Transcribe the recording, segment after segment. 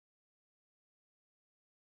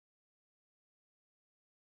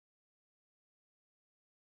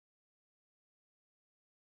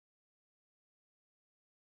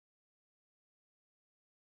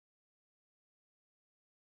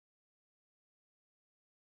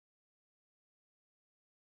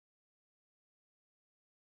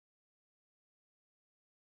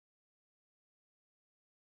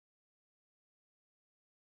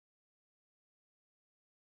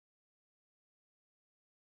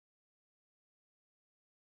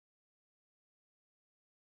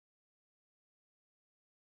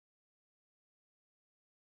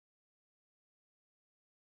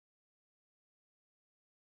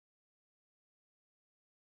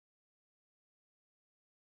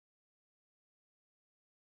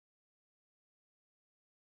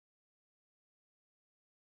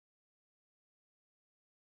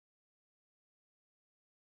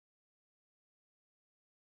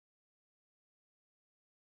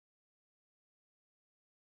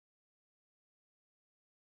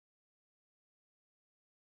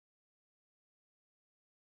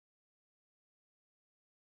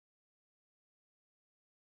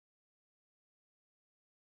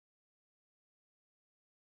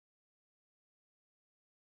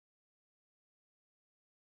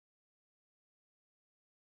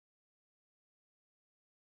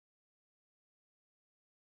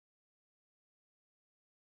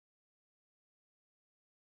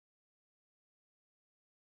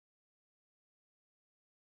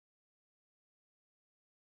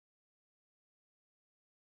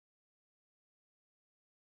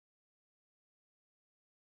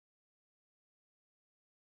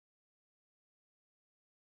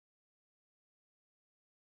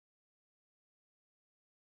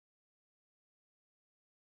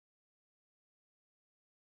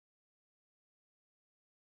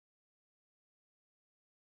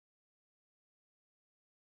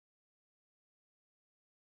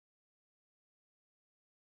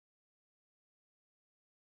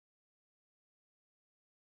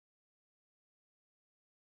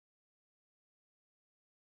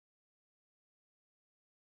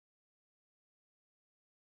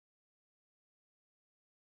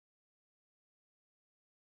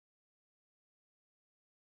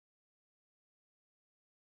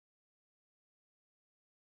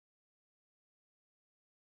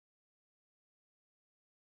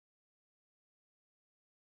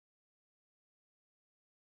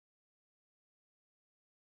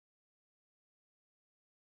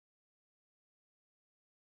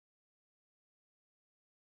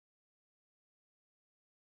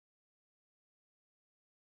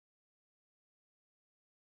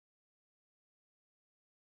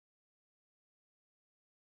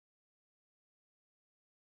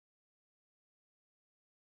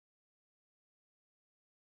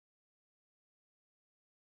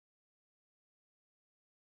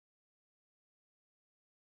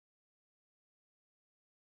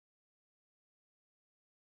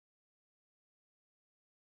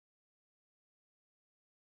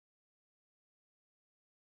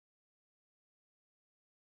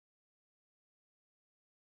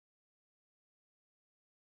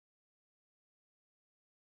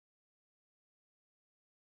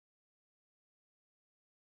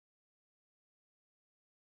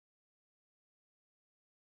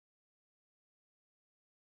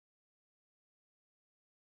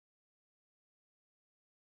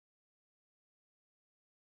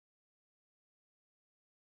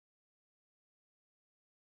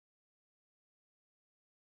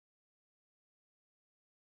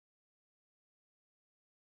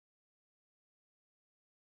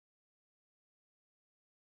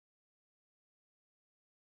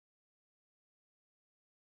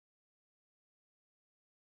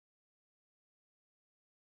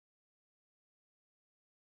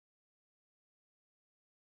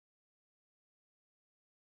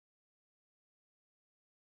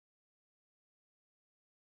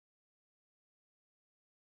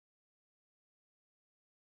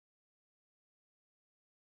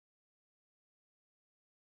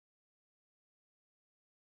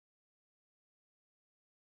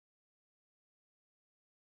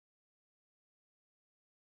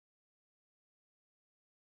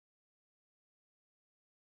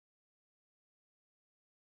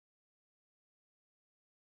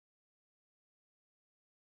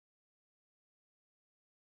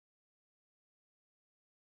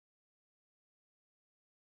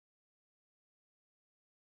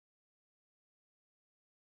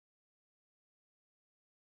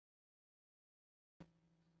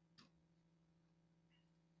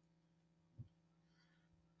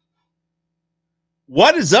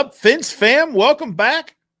What is up, Fence fam? Welcome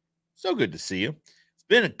back. So good to see you. It's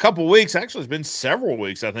been a couple weeks. Actually, it's been several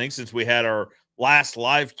weeks, I think, since we had our last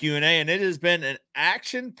live Q&A, and it has been an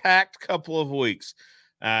action-packed couple of weeks.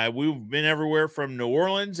 We've been everywhere from New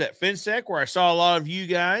Orleans at FenceTech, where I saw a lot of you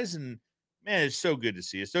guys, and man, it's so good to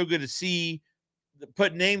see you. It's so good to see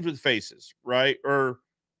put names with faces, right? Or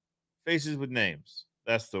faces with names.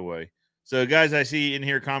 That's the way. So, guys, I see in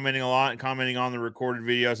here commenting a lot and commenting on the recorded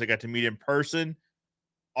videos. I got to meet in person.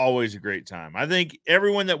 Always a great time. I think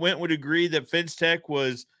everyone that went would agree that FenceTech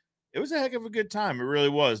was a heck of a good time. It really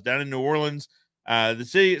was down in New Orleans. The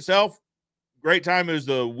city itself, great time. It was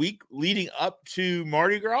the week leading up to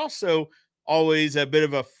Mardi Gras, so always a bit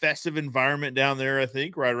of a festive environment down there. I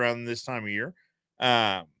think right around this time of year. We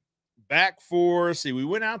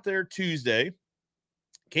went out there Tuesday,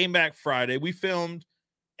 came back Friday. We filmed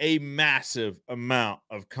a massive amount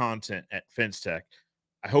of content at FenceTech.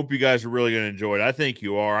 I hope you guys are really going to enjoy it. I think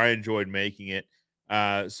you are. I enjoyed making it.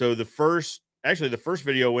 So the first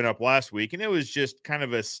video went up last week, and it was just kind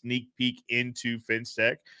of a sneak peek into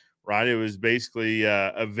FenceTech, right? It was basically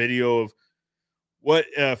a video of what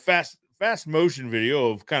fast motion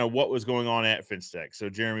video of kind of what was going on at FenceTech. So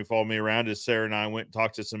Jeremy followed me around as Sarah and I went and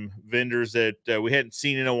talked to some vendors that we hadn't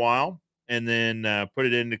seen in a while, and then put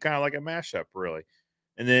it into kind of like a mashup, really.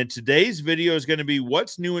 And then today's video is going to be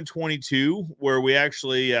what's new in 22, where we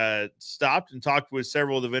actually stopped and talked with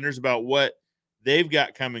several of the vendors about what they've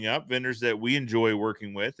got coming up, vendors that we enjoy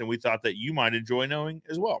working with, and we thought that you might enjoy knowing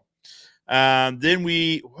as well. Then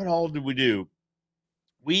what all did we do?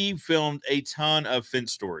 We filmed a ton of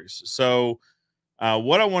fence stories. So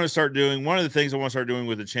what I want to start doing, one of the things I want to start doing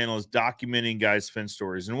with the channel is documenting guys' fence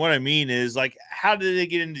stories. And what I mean is, like, how did they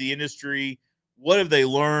get into the industry? What have they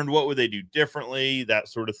learned? What would they do differently? That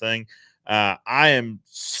sort of thing. I am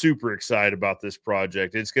super excited about this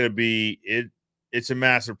project. It's going to be it's a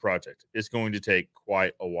massive project. It's going to take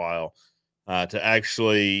quite a while to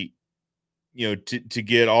actually, to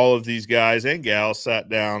get all of these guys and gals sat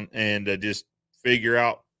down and just figure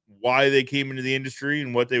out why they came into the industry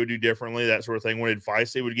and what they would do differently, that sort of thing, what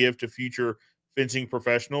advice they would give to future fencing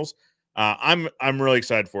professionals. I'm really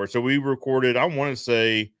excited for it. So we recorded, I want to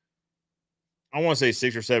say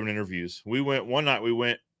 6 or 7 interviews. We went one night,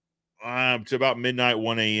 to about midnight,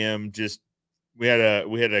 1 a.m. We had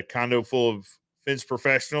a condo full of fence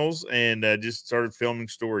professionals and just started filming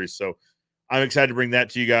stories. So I'm excited to bring that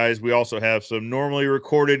to you guys. We also have some normally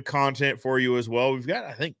recorded content for you as well. We've got,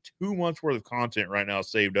 I think, 2 months worth of content right now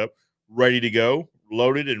saved up, ready to go,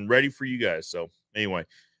 loaded and ready for you guys. So anyway,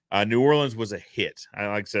 New Orleans was a hit. Like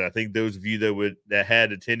I said, I think those of you that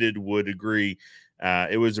had attended would agree.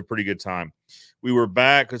 It was a pretty good time. We were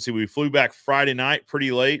back. We flew back Friday night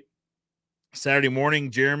pretty late. Saturday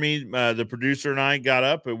morning, Jeremy, the producer, and I got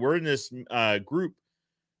up, and we're in this group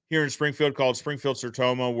here in Springfield called Springfield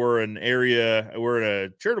Sertoma. We're a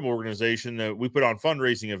charitable organization that we put on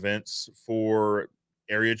fundraising events for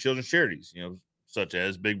area children's charities, such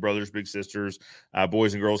as Big Brothers, Big Sisters,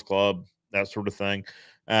 Boys and Girls Club, that sort of thing.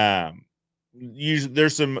 Usually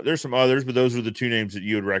there's some others, but those are the 2 names that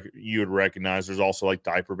you would recognize. There's also like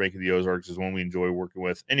Diaper Bank of the Ozarks is one we enjoy working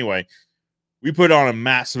with. Anyway, we put on a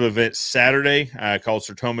massive event Saturday called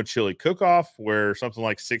Sertoma Chili Cook-Off, where something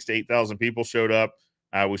like 6,000 to 8,000 people showed up.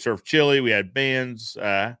 We served chili, we had bands,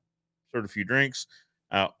 served a few drinks.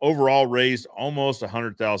 Overall, raised almost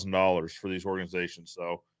 $100,000 for these organizations.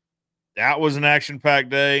 So that was an action-packed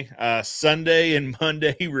day. Sunday and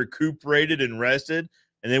Monday recuperated and rested.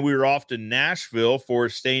 And then we were off to Nashville for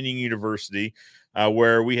Staining University,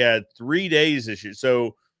 where we had 3 days this year.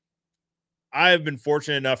 So I have been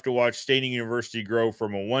fortunate enough to watch Staining University grow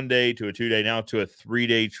from a 1-day to a 2-day, now to a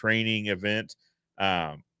 3-day training event.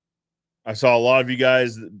 I saw a lot of you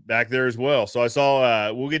guys back there as well. So I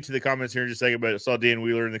saw, we'll get to the comments here in just a second, but I saw Dan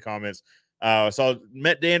Wheeler in the comments.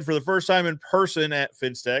 Met Dan for the first time in person at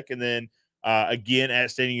FenceTech, and then again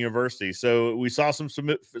at Staining University. So we saw some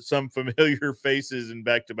familiar faces in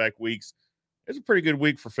back-to-back weeks. It's a pretty good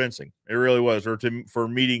week for fencing. It really was, for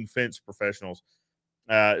meeting fence professionals.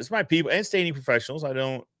 It's my people and staining professionals.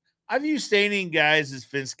 I view staining guys as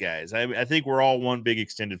fence guys. I think we're all one big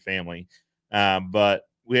extended family. But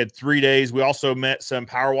we had 3 days. We also met some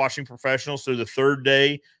power washing professionals. So the 3rd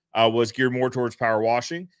day was geared more towards power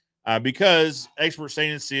washing because Expert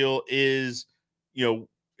Stain and Seal is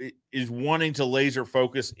wanting to laser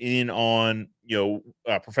focus in on,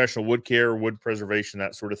 professional wood care, wood preservation,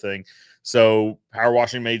 that sort of thing. So power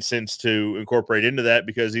washing made sense to incorporate into that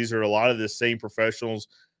because these are a lot of the same professionals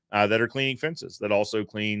that are cleaning fences that also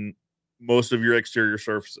clean most of your exterior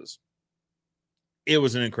surfaces. It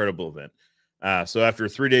was an incredible event. So after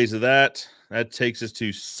 3 days of that takes us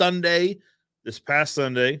to Sunday. This past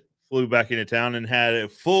Sunday, flew back into town and had a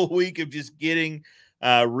full week of just getting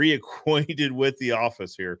reacquainted with the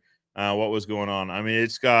office here. What was going on? I mean,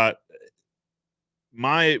 it's got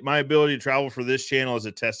my ability to travel for this channel is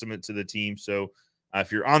a testament to the team. So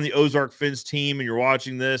if you're on the Ozark Fence team and you're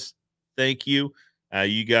watching this, thank you.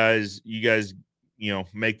 You guys,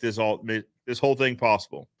 make this whole thing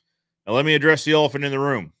possible. Now let me address the elephant in the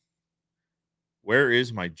room. Where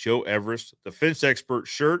is my Joe Everest, the fence expert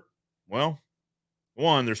shirt? Well,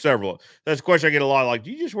 one, there's several. That's a question I get a lot. Like, do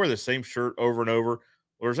you just wear the same shirt over and over? Well,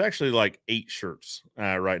 there's actually like 8 shirts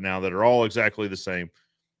right now that are all exactly the same.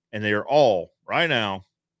 And they are all right now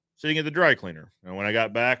sitting at the dry cleaner. And when I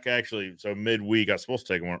got back, actually, so midweek, I was supposed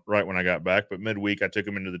to take them right when I got back, but midweek, I took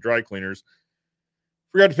them into the dry cleaners.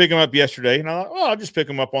 Forgot to pick them up yesterday. And I thought, I'll just pick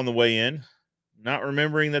them up on the way in, not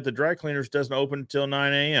remembering that the dry cleaners doesn't open until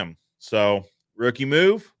 9 a.m. So, rookie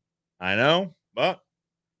move, I know, but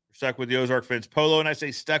we're stuck with the Ozark Fence polo. And I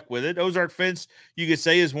say stuck with it. Ozark Fence, you could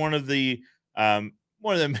say, is one of the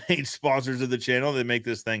main sponsors of the channel that make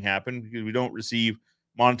this thing happen, because we don't receive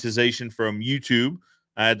monetization from YouTube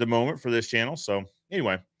at the moment for this channel. So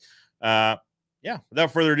anyway,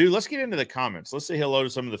 without further ado, let's get into the comments. Let's say hello to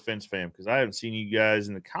some of the Fence fam, because I haven't seen you guys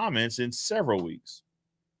in the comments in several weeks.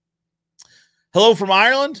 Hello from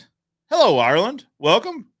Ireland. Hello, Ireland.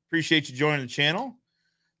 Welcome. Appreciate you joining the channel.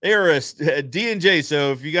 They are a D&J.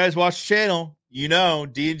 So if you guys watch the channel, you know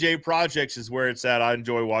D&J Projects is where it's at. I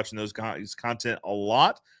enjoy watching those content a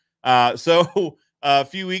lot. So a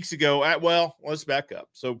few weeks ago, let's back up.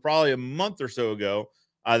 So probably a month or so ago,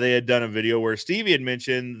 they had done a video where Stevie had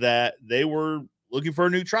mentioned that they were looking for a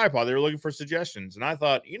new tripod. They were looking for suggestions. And I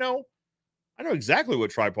thought, I know exactly what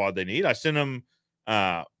tripod they need. I sent them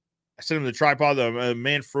the tripod, the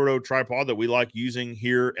Manfrotto tripod that we like using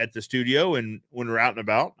here at the studio. And when we're out and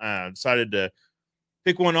about, I decided to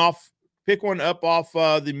pick one up off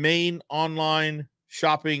the main online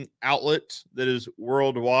shopping outlet that is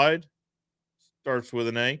worldwide. Starts with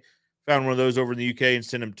an A. Found one of those over in the UK and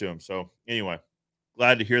sent them to him. So anyway,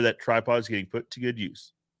 glad to hear that tripod is getting put to good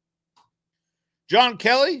use. John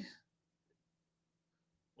Kelly.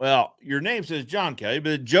 Well, your name says John Kelly,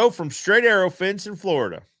 but Joe from Straight Arrow Fence in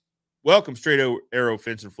Florida. Welcome, Straight Arrow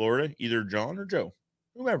Fence in Florida, either John or Joe,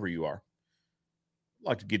 whoever you are. I'd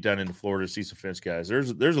like to get down into Florida to see some fence guys. There's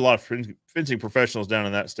a lot of fencing professionals down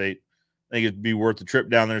in that state. I think it'd be worth the trip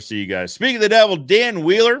down there to see you guys. Speaking of the devil, Dan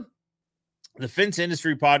Wheeler, the Fence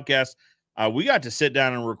Industry Podcast. We got to sit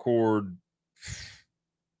down and record,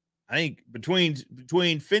 I think, between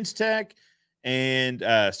FenceTech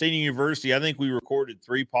and State University, I think we recorded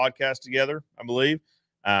 3 podcasts together, I believe.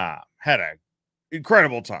 Had an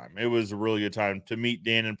incredible time. It was a really good time to meet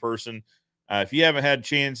Dan in person. If you haven't had a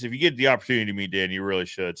chance, if you get the opportunity to meet Dan, you really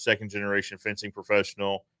should. Second generation fencing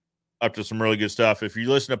professional, up to some really good stuff. If you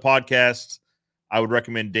listen to podcasts, I would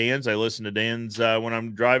recommend Dan's. I listen to Dan's when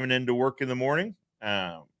I'm driving into work in the morning.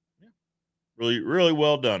 Really, really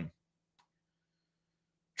well done.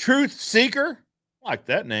 Truth Seeker, I like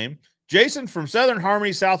that name. Jason from Southern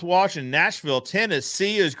Harmony, South Washington, Nashville,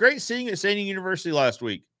 Tennessee. It was great seeing you at State University last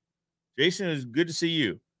week. Jason, it was good to see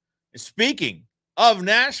you. And speaking of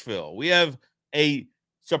Nashville, we have a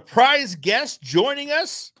surprise guest joining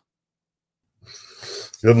us.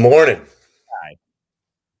 Good morning. Hi.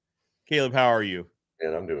 Caleb, how are you?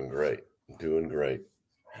 Man, I'm doing great.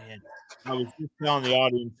 Man, I was just telling the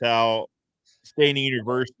audience how State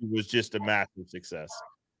University was just a massive success.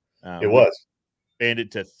 It was.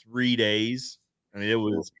 Expanded to 3 days. I mean, it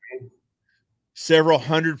was several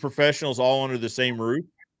hundred professionals all under the same roof.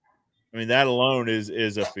 I mean, that alone is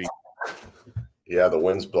a feat. Yeah, the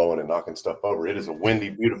wind's blowing and knocking stuff over. It is a windy,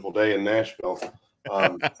 beautiful day in Nashville.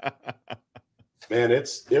 Man,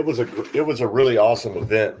 it was a really awesome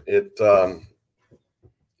event.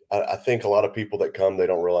 I think a lot of people that come, they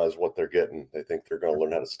don't realize what they're getting. They think they're going to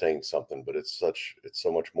learn how to stain something, but it's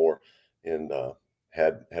so much more. And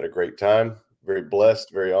had a great time. Very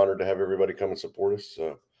blessed, very honored to have everybody come and support us.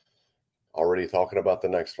 Already talking about the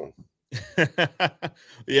next one.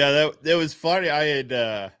 Yeah, that was funny. I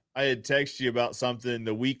had texted you about something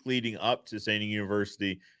the week leading up to St.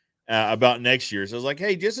 University about next year. So I was like,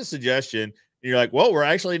 hey, just a suggestion. And you're like, well, we're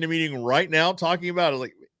actually in a meeting right now talking about it.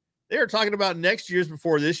 Like, they are talking about next year's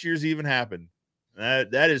before this year's even happened.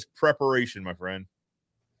 That is preparation, my friend.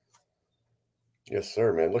 Yes,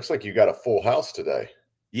 sir, man. Looks like you got a full house today.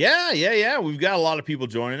 Yeah. We've got a lot of people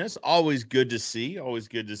joining us. Always good to see.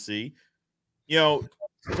 You know,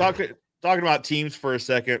 talking about teams for a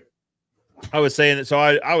second. I was saying that. So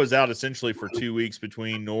I was out essentially for 2 weeks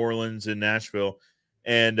between New Orleans and Nashville.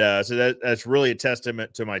 And so that's really a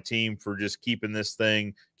testament to my team for just keeping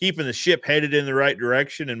the ship headed in the right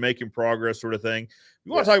direction and making progress, sort of thing.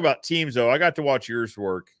 You want to talk about teams, though? I got to watch yours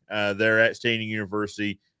work there at Staining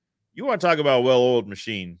University. You want to talk about a well-oiled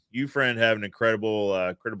machine? You, friend, have an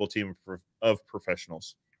incredible team of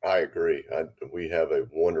professionals. I agree. We have a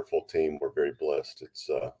wonderful team. We're very blessed. It's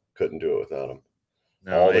couldn't do it without them.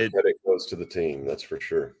 No, all the credit goes to the team. That's for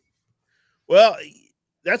sure. Well,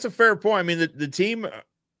 that's a fair point. I mean, the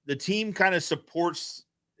team kind of supports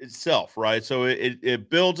itself, right? So it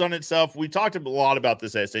builds on itself. We talked a lot about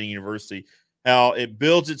this at Staining University, how it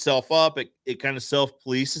builds itself up. It kind of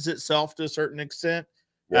self-polices itself to a certain extent.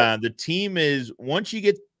 Yep. The team is once you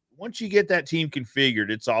get that team configured,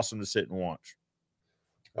 it's awesome to sit and watch.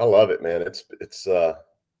 I love it, man. It's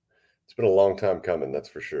been a long time coming, that's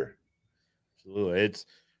for sure. Absolutely.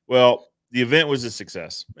 The event was a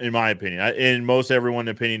success, in my opinion. And most everyone's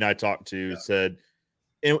opinion I talked to said,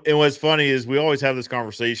 and what's funny is we always have this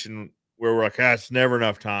conversation where we're like, it's never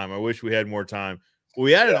enough time. I wish we had more time. Well,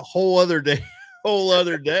 we added a whole other day.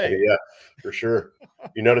 Yeah, for sure.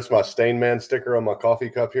 You notice my Stain Man sticker on my coffee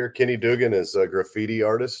cup here? Kenny Dugan is a graffiti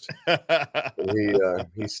artist.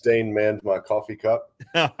 He Stain Manned my coffee cup.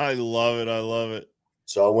 I love it.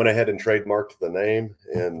 So I went ahead and trademarked the name,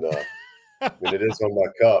 and I mean, it is on my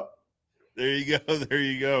cup. There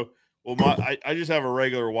you go. Well, I just have a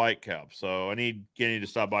regular white cup, so I need Kenny to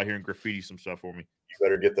stop by here and graffiti some stuff for me. You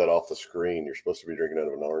better get that off the screen. You're supposed to be drinking out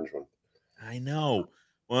of an orange one. I know.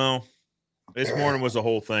 Well, this morning was the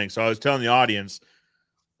whole thing. So I was telling the audience,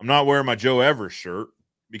 I'm not wearing my Joe Everest shirt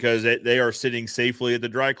because they are sitting safely at the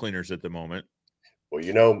dry cleaners at the moment.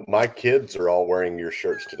 Well, my kids are all wearing your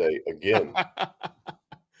shirts today again.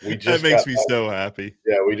 That makes me so happy.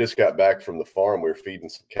 Yeah, we just got back from the farm. We were feeding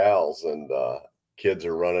some cows, and kids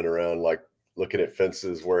are running around like looking at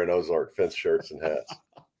fences, wearing Ozark Fence shirts and hats.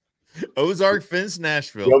 Ozark Fence,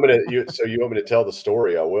 Nashville. You want me to tell the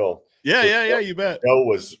story? I will. Yeah, you bet. Joe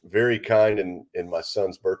was very kind, and my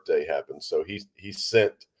son's birthday happened, so he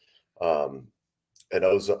sent a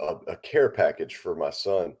care package for my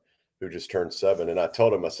son who just turned 7. And I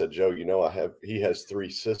told him, I said, Joe, he has 3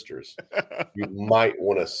 sisters. You might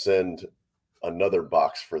want to send another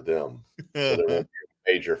box for them so there won't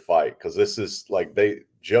be a major fight, because this is like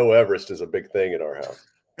Joe Everest is a big thing at our house.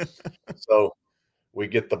 So we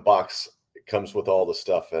get the box. It comes with all the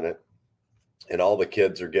stuff in it. And all the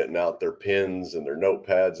kids are getting out their pens and their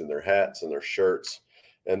notepads and their hats and their shirts.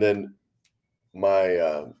 And then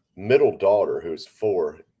my middle daughter, who's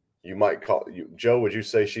 4, you might call Joe. Would you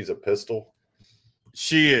say she's a pistol?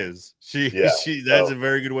 She is. That's a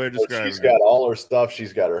very good way to describe it. She's got all her stuff.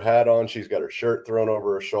 She's got her hat on. She's got her shirt thrown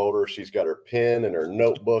over her shoulder. She's got her pen and her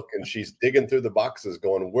notebook, and she's digging through the boxes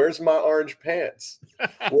going, where's my orange pants?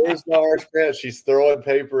 Where's my orange pants? She's throwing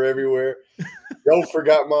paper everywhere. Joe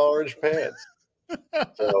forgot my orange pants.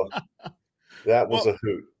 So that was a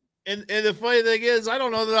hoot. And the funny thing is, I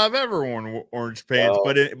don't know that I've ever worn orange pants,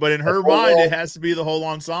 but in her mind, it has to be the whole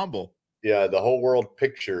ensemble. Yeah, the whole world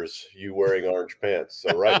pictures you wearing orange pants.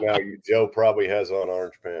 So right now, Joe probably has on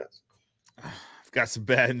orange pants. I've got some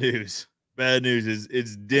bad news. Bad news is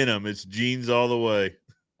it's denim. It's jeans all the way.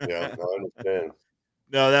 Yeah, I understand.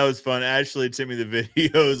 No, that was fun. Ashley sent me the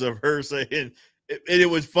videos of her saying, it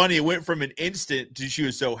was funny. It went from an instant to she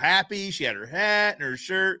was so happy. She had her hat and her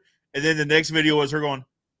shirt. And then the next video was her going,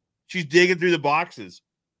 she's digging through the boxes.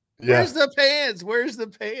 Where's the pants? Where's the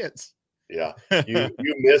pants? Yeah. You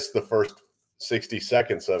missed the first 60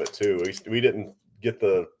 seconds of it too. We didn't get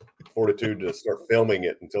the fortitude to start filming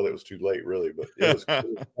it until it was too late, really. But it was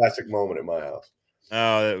a classic moment at my house.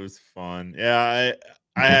 Oh, that was fun. Yeah,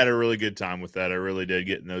 I had a really good time with that. I really did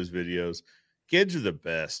getting those videos. Kids are the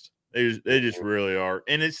best. They just really are.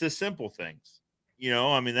 And it's the simple things.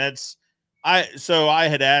 I mean, so I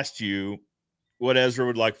had asked you what Ezra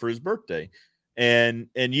would like for his birthday. And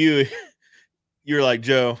you're like,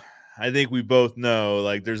 Joe, I think we both know,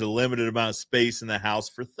 like, there's a limited amount of space in the house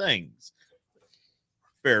for things.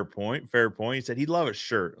 Fair point. He said he'd love a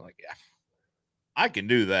shirt. I'm like, yeah, I can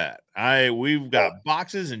do that. We've got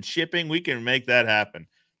boxes and shipping. We can make that happen.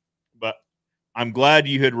 But I'm glad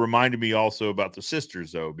you had reminded me also about the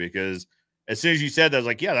sisters, though, because as soon as you said that, I was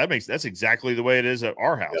like, yeah, that's exactly the way it is at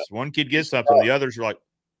our house. Yeah. One kid gets something, the others are like,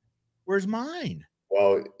 where's mine?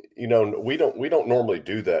 Well, we don't normally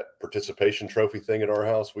do that participation trophy thing at our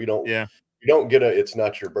house. We don't. Yeah. You don't get it's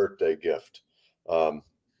not your birthday gift.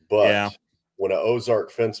 But when an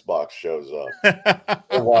Ozark Fence box shows up,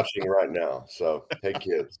 we're watching right now. So hey,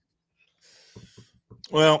 kids.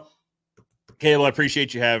 Well, Caleb, I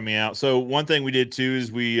appreciate you having me out. So one thing we did too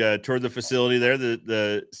is we toured the facility there,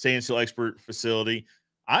 the Stand Still Expert facility.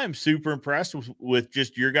 I am super impressed with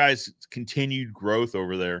just your guys' continued growth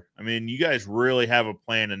over there. I mean, you guys really have a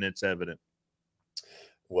plan, and it's evident.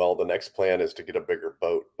 Well, the next plan is to get a bigger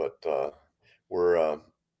boat, but we're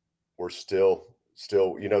we're still,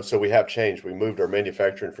 so we have changed. We moved our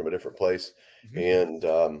manufacturing from a different place,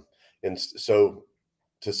 Mhm. and so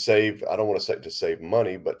to save, I don't want to say to save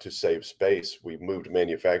money, but to save space, we moved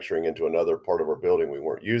manufacturing into another part of our building we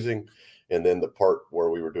weren't using. And then the part where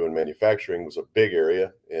we were doing manufacturing was a big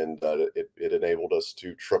area, and it enabled us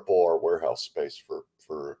to triple our warehouse space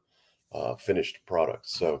for finished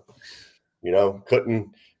products. So,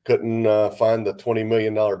 couldn't find the $20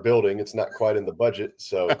 million building. It's not quite in the budget,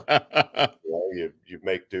 so you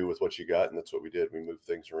make do with what you got, and that's what we did. We moved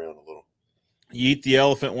things around a little. You eat the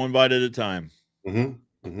elephant one bite at a time. Hmm.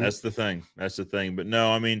 Hmm. That's the thing. That's the thing. But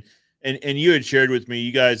no, I mean, and you had shared with me,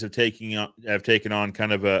 you guys have taken on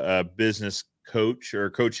kind of a business coach or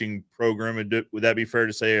coaching program. Would that be fair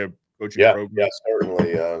to say, a coaching Yeah, program? yeah,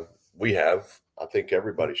 certainly. We have. I think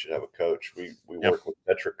everybody should have a coach. We Yeah. work with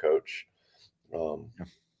Petra Coach. Um, Yeah.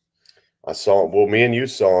 I saw him. Well, me and you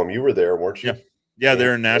saw him. You were there, weren't Yeah. you? Yeah. And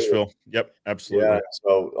They're in Nashville. Yep. yeah. Absolutely.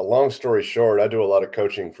 So, a long story short, I do a lot of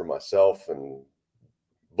coaching for myself and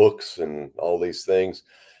books and all these things.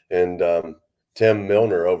 And Tim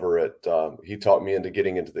Milner over at he taught me into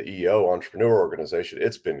getting into the EO entrepreneur organization.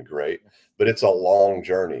 It's been great, but it's a long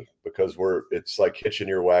journey because it's like hitching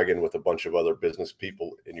your wagon with a bunch of other business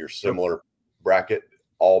people in your Sure. similar bracket,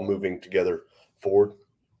 all moving together forward.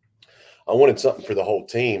 I wanted something for the whole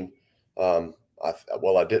team.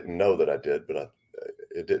 I didn't know that I did, but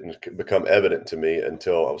it didn't become evident to me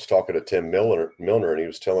until I was talking to Tim Milner, and he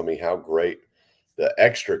was telling me how great the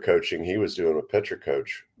extra coaching he was doing with Petra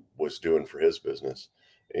Coach was doing for his business.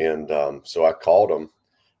 And so I called him,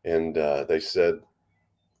 and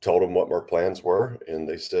told them what our plans were, and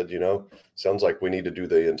they said, sounds like we need to do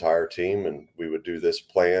the entire team, and we would do this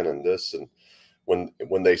plan and this. And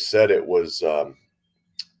when they said it was,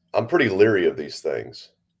 I'm pretty leery of these things.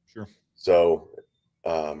 Sure. So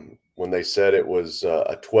when they said it was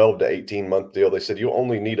a 12 to 18 month deal, they said you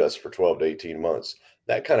only need us for 12 to 18 months.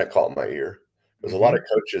 That kind of caught my ear because a lot of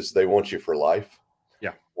coaches, they want you for life.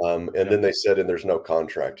 Yeah. And Yeah. then they said, and there's no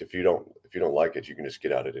contract. If you don't like it, you can just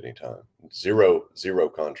get out at any time. Zero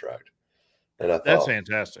contract. And I That's thought,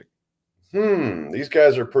 fantastic. these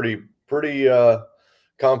guys are pretty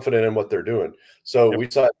confident in what they're doing. So Yep. we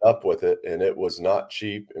signed up with it, and it was not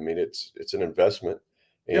cheap. I mean, it's an investment,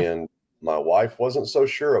 Yeah. and my wife wasn't so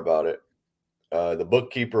sure about it. The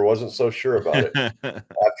bookkeeper wasn't so sure about it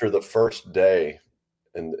after the first day,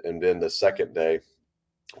 and then the second day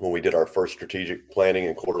when we did our first strategic planning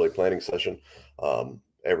and quarterly planning session.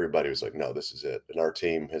 Everybody was like, no, this is it. And our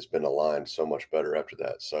team has been aligned so much better after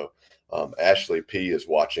that. So Ashley P is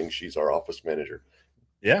watching. She's our office manager.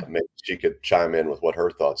 Yeah. Maybe she could chime in with what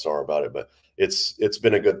her thoughts are about it, but it's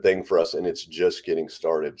been a good thing for us, and it's just getting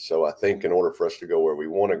started. So I think in order for us to go where we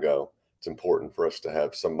want to go, it's important for us to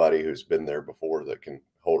have somebody who's been there before that can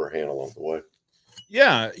hold our hand along the way.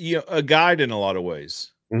 Yeah. A guide in a lot of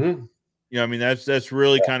ways. Mm-hmm. I mean, that's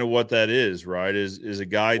really kind of what that is, right? Is a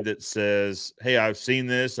guide that says, "Hey, I've seen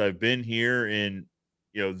this, I've been here, and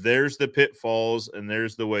there's the pitfalls and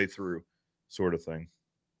there's the way through," sort of thing.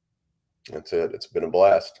 That's it. It's been a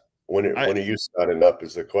blast. I When are you signing up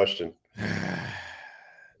is the question.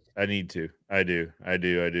 I need to. I do. I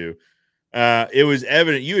do. I do. It was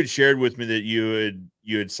evident you had shared with me that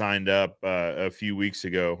you had signed up a few weeks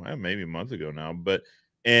ago, maybe a month ago now,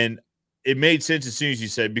 and it made sense as soon as you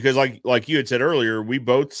said, because like you had said earlier, we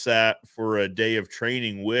both sat for a day of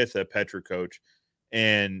training with a Petra coach,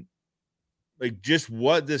 and like just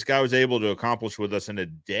what this guy was able to accomplish with us in a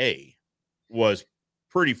day was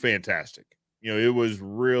pretty fantastic. It was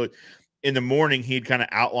really, in the morning he'd kind of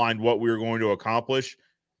outlined what we were going to accomplish,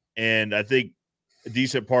 and I think a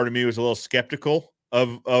decent part of me was a little skeptical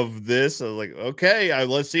of this. I was like, okay,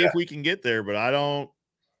 let's see Yeah, if we can get there, but I don't.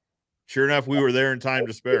 Sure enough, we were there in time to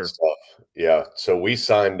that's good spare. stuff. Yeah. So we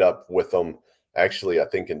signed up with them actually, I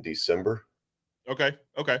think in December, Okay.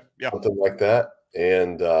 Okay. Yeah. something like that.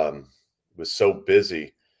 And was so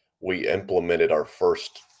busy, we implemented our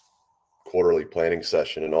first quarterly planning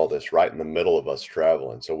session and all this right in the middle of us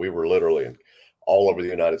traveling. So we were literally all over the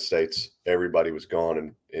United States. Everybody was gone,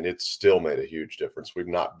 and it still made a huge difference. We've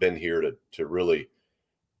not been here to really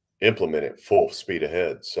implement it full speed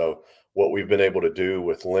ahead. So what we've been able to do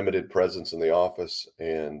with limited presence in the office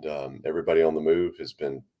and everybody on the move has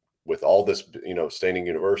been with all this, Standing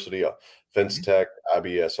University, Mhm. FenceTech,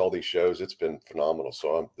 IBS, all these shows. It's been phenomenal.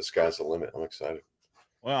 So the sky's the limit. I'm excited.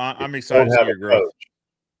 Well, If I'm you excited don't to see have your a growth. coach,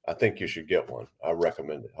 I think you should get one. I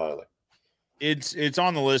recommend it highly. it's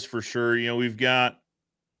on the list for sure. You know, we've got,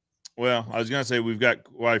 well, I was going to say we've got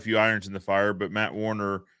quite a few irons in the fire, but Matt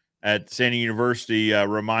Warner at Sandy University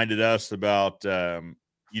reminded us about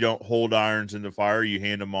you don't hold irons in the fire, you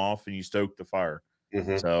hand them off and you stoke the fire.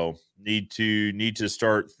 Mm-hmm. So need to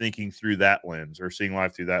start thinking through that lens, or seeing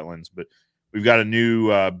life through that lens. But we've got a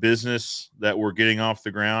new business that we're getting off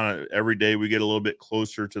the ground. Every day we get a little bit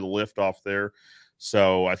closer to the lift off there.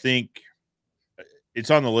 So I think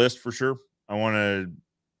it's on the list for sure. I want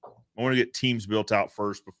to get teams built out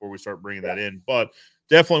first before we start bringing that in. But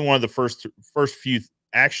definitely one of the first few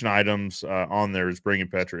action items on there is bringing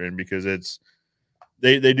Petra in, because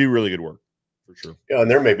they do really good work for sure. Yeah, and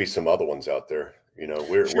there may be some other ones out there. You know,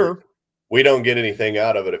 we don't get anything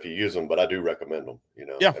out of it if you use them, but I do recommend them. You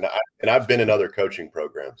know, yeah. And I've been in other coaching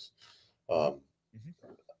programs. But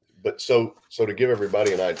so to give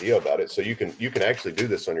everybody an idea about it, so you can actually do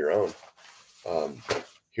this on your own.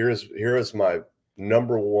 Here is my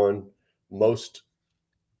number one most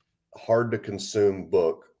hard to consume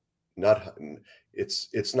book.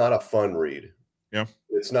 It's not a fun read. Yeah.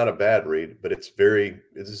 It's not a bad read, but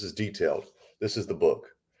this is detailed. This is the book.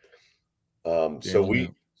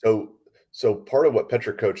 So part of what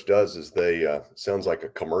Petra Coach does is they sounds like a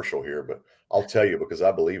commercial here, but I'll tell you because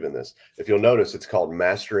I believe in this. If you'll notice, it's called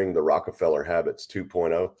Mastering the Rockefeller Habits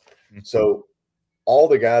 2.0. Mm-hmm. So all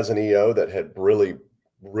the guys in EO that had really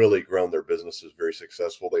grown their businesses very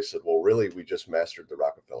successful, they said, well, really, we just mastered the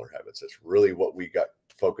Rockefeller habits. That's really what we got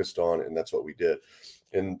focused on, and that's what we did.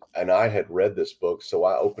 And I had read this book, so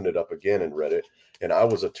I opened it up again and read it. And I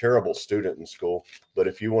was a terrible student in school, but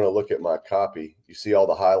if you want to look at my copy, you see all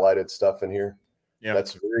the highlighted stuff in here. Yeah,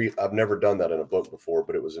 I've never done that in a book before,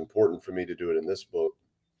 but it was important for me to do it in this book.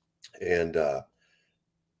 And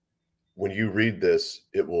when you read this,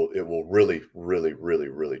 it will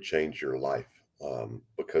really change your life,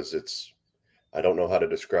 because I don't know how to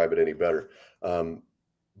describe it any better. And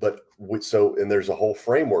there's a whole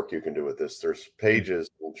framework you can do with this. There's pages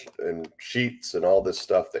and sheets and all this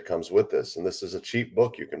stuff that comes with this. And this is a cheap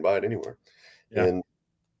book. You can buy it anywhere. Yeah. And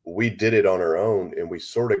we did it on our own, and we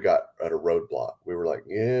sort of got at a roadblock. We were like,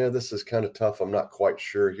 yeah, this is kind of tough. I'm not quite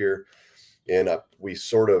sure here. And we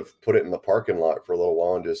sort of put it in the parking lot for a little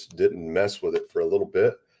while and just didn't mess with it for a little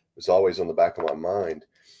bit. It was always on the back of my mind.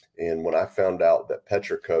 And when I found out that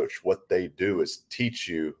Petra Coach, what they do is teach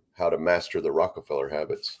you how to master the Rockefeller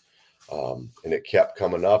habits. And it kept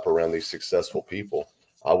coming up around these successful people.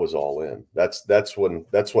 I was all in. That's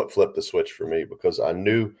what flipped the switch for me, because I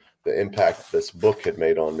knew the impact this book had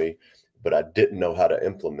made on me, but I didn't know how to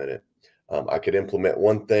implement it. I could implement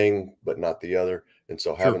one thing, but not the other. And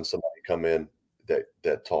so having somebody come in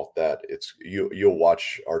that taught that, you'll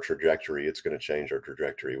watch our trajectory. It's going to change our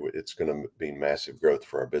trajectory. It's going to be massive growth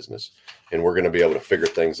for our business, and we're going to be able to figure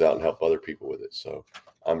things out and help other people with it. So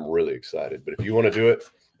I'm really excited. But if you want to do it,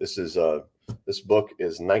 this book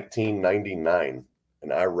is $19.99,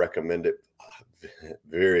 and I recommend it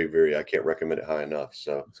very, very. I can't recommend it high enough.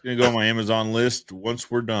 So it's going to go on my Amazon list once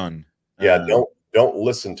we're done. Yeah, don't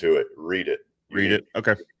listen to it. Read it. Read it.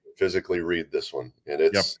 Okay. Physically read this one, and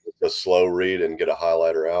it's a slow read, and get a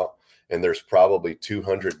highlighter out. And there's probably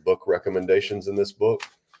 200 book recommendations in this book,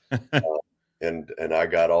 and I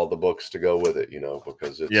got all the books to go with it,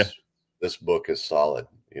 because this book is solid.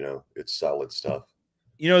 It's solid stuff.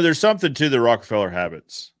 There's something to the Rockefeller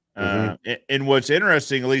habits. And what's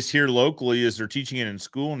interesting, at least here locally, is they're teaching it in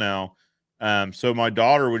school now. So my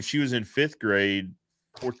daughter, when she was in 4th grade,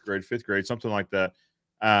 5th grade, something like that,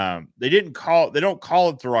 they don't call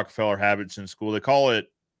it the Rockefeller habits in school. They call it,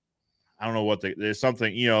 I don't know what there's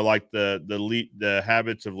something, like the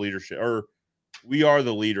habits of leadership, or we are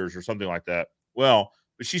the leaders, or something like that. Well,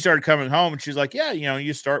 but she started coming home and she's like, yeah,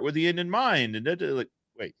 you start with the end in mind. And like,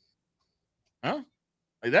 wait, huh?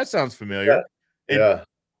 Like, that sounds familiar. Yeah.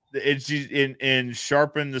 And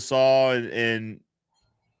sharpen the saw, and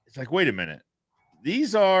it's like, wait a minute.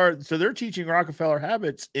 So they're teaching Rockefeller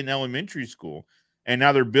habits in elementary school, and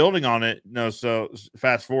now they're building on it. So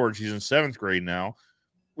fast forward, she's in 7th grade now,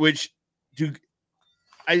 I'm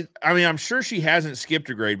sure she hasn't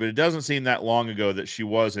skipped a grade, but it doesn't seem that long ago that she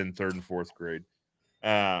was in 3rd and 4th grade.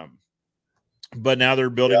 But now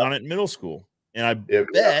they're building on it in middle school. And I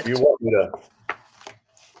bet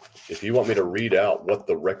if you want me to read out what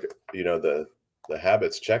the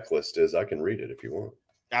habits checklist is, I can read it if you want.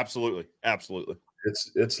 Absolutely.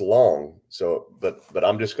 It's long, but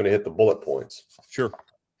I'm just going to hit the bullet points. Sure.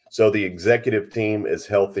 So the executive team is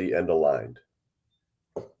healthy and aligned.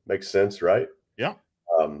 Makes sense, right? Yeah.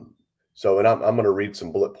 I'm going to read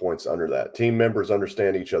some bullet points under that. Team members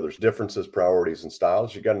understand each other's differences, priorities, and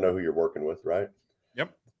styles. You got to know who you're working with, right?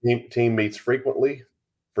 Yep. Team meets frequently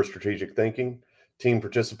for strategic thinking. Team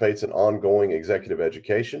participates in ongoing executive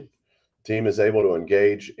education. Team is able to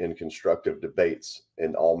engage in constructive debates,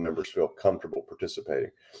 and all members feel comfortable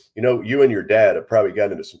participating. You know, you and your dad have probably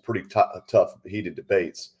gotten into some pretty tough, heated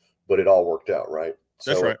debates, but it all worked out, right?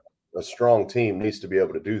 That's So right. a strong team needs to be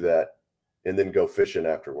able to do that and then go fishing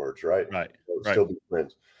afterwards, right? Right. Right. Still be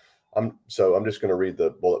friends. I'm just going to read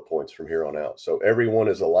the bullet points from here on out. So everyone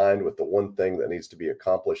is aligned with the one thing that needs to be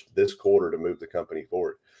accomplished this quarter to move the company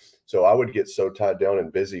forward. So I would get so tied down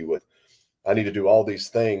and busy with I need to do all these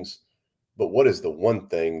things, but what is the one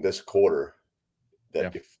thing this quarter that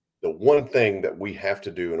Yeah. if the one thing that we have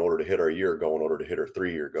to do in order to hit our year goal, in order to hit our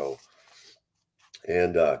 3-year goal?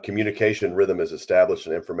 And communication rhythm is established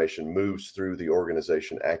and information moves through the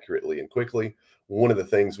organization accurately and quickly. One of the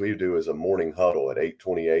things we do is a morning huddle at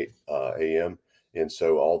 8:28 a.m. And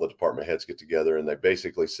so all the department heads get together and they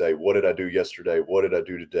basically say, what did I do yesterday? What did I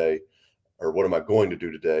do today? Or what am I going to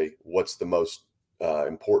do today? What's the most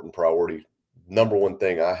important priority? Number one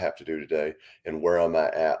thing I have to do today, and where am I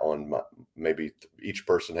at on my maybe each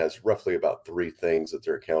person has roughly about 3 things that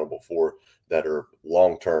they're accountable for that are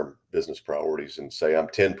long-term business priorities, and say I'm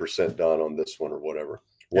 10% done on this one or whatever.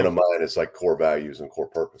 One Yeah. of mine is like core values and core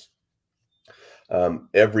purpose.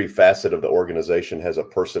 Every facet of the organization has a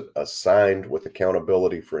person assigned with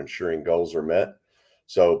accountability for ensuring goals are met.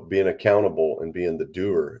 So being accountable and being the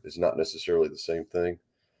doer is not necessarily the same thing.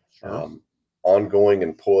 Sure. Um, Ongoing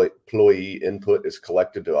employee input is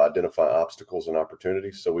collected to identify obstacles and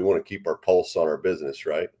opportunities. So we want to keep our pulse on our business,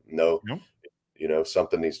 right? No, Yep.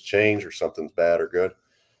 something needs to change or something's bad or good.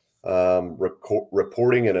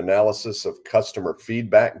 Reporting and analysis of customer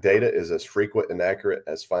feedback data is as frequent and accurate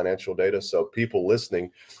as financial data. So people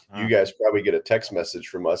listening, you guys probably get a text message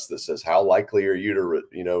from us that says, how likely are you to,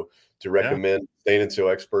 to Yeah. recommend Stain and Seal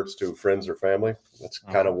experts to friends or family? That's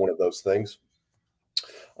kind of one of those things.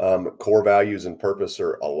 Core values and purpose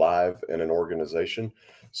are alive in an organization.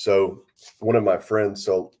 So one of my friends,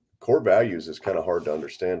 so core values is kind of hard to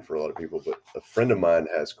understand for a lot of people, but a friend of mine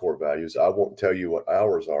has core values. I won't tell you what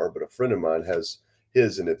ours are, but a friend of mine has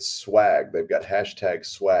his, and it's swag. They've got hashtag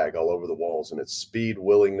swag all over the walls, and it's speed,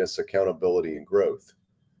 willingness, accountability, and growth.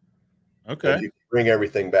 And Okay. you bring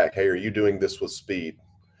everything back. Hey, are you doing this with speed?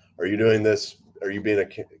 Are you doing this? Are you being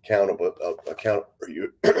accountable? Are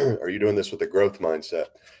you are you doing this with a growth mindset?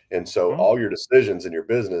 And so Well, all your decisions in your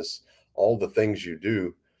business, all the things you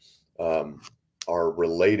do, um, are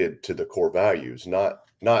related to the core values. Not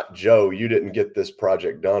Joe, you didn't get this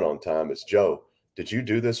project done on time. It's Joe. Did you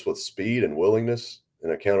do this with speed and willingness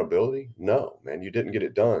and accountability? No, man, you didn't get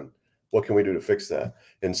it done. What can we do to fix that?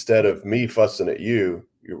 Instead of me fussing at you,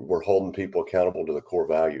 we're holding people accountable to the core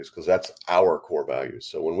values because that's our core values.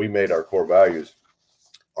 So when we made our core values,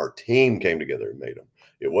 our team came together and made them.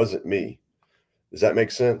 It wasn't me. Does that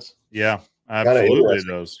make sense? yeah, Kind of absolutely it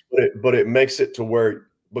interesting, does. but it makes it to where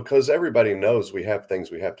because everybody knows we have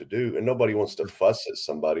things we have to do, and nobody wants to fuss at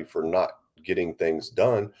somebody for not getting things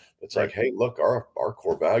done. It's like, Right. hey, look, our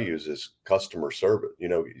core values is customer service.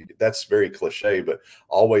 That's very cliche, but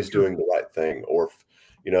always Sure. doing the right thing. Or,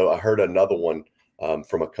 I heard another one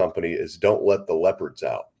from a company is don't let the leopards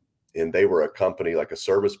out. And they were a company like a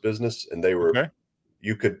service business, and they were Okay.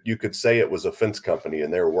 you could say it was a fence company,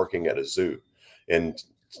 and they were working at a zoo, and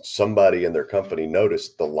somebody in their company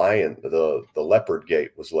noticed the leopard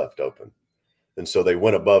gate was left open. And so they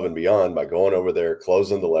went above and beyond by going over there,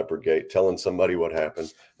 closing the leopard gate, telling somebody what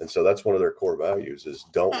happened. And so that's one of their core values is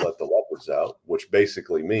don't Huh. let the leopards out, which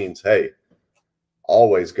basically means, hey,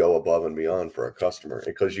 always go above and beyond for a customer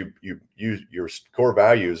because your core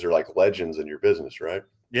values are like legends in your business, right?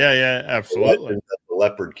 Yeah. Yeah. The Absolutely. legend of the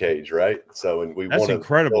leopard cage, right? So, and we That's want to build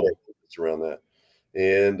incredible. our business around that.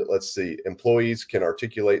 And let's see, employees can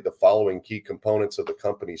articulate the following key components of the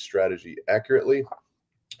company's strategy accurately.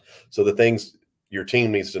 So the things your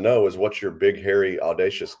team needs to know is what's your big, hairy,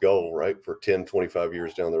 audacious goal, right? For 10, 25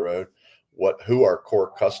 years down the road, who our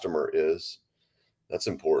core customer is. That's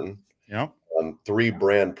important. Yep. 3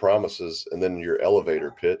 brand promises, and then your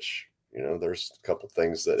elevator pitch. There's a couple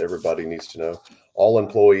things that everybody needs to know. All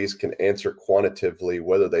employees can answer quantitatively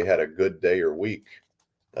whether they had a good day or week.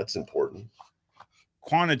 That's important.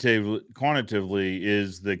 Quantitatively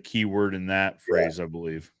is the key word in that Yeah. phrase, I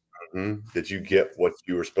believe. Did you get what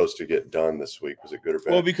you were supposed to get done this week? Was it good or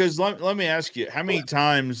Well, bad? because let me ask you, how many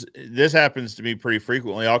times this happens to me pretty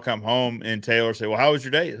frequently. I'll come home and Taylor say, well, how was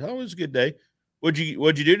your day? Oh, it was a good day. What'd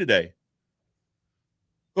you do today?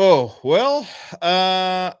 Oh, well,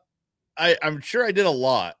 I'm sure I did a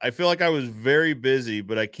lot. I feel like I was very busy,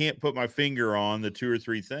 but I can't put my finger on the 2 or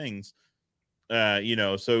 3 things.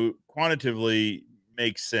 So quantitatively,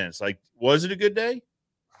 makes sense. Like, was it a good day?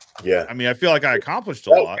 Yeah. I mean, I feel like I accomplished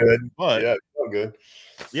a Felt lot, good. but Yeah, it felt good.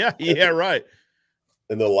 yeah, right.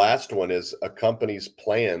 And the last one is a company's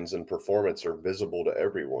plans and performance are visible to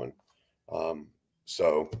everyone.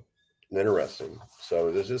 So interesting.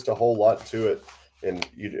 So there's just a whole lot to it. And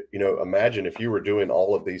you know, imagine if you were doing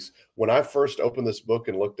all of these. When I first opened this book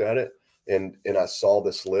and looked at it, and I saw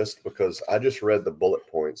this list, because I just read the bullet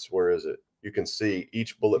points. Where is it? You can see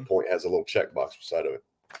each bullet point has a little checkbox beside of it.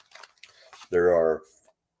 There are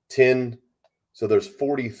 10. So there's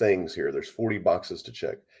 40 things here. There's 40 boxes to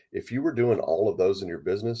check. If you were doing all of those in your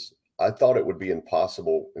business, I thought it would be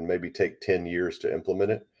impossible and maybe take 10 years to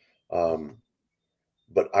implement it.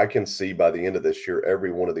 But I can see by the end of this year,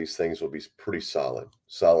 every one of these things will be pretty solid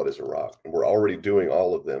as a rock. And we're already doing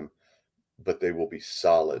all of them, but they will be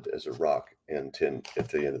solid as a rock and 10 at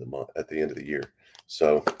the end of the month, at the end of the year.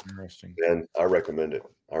 So, Interesting. and I recommend it.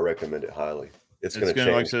 I recommend it highly. It's going to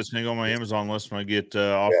change. Like I said, it's going to go on my Amazon list when I get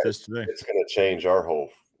off this today. It's going to change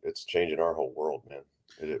it's changing our whole world, man.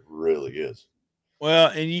 It really is. Well,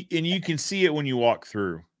 and you can see it when you walk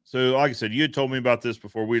through. So, like I said, you had told me about this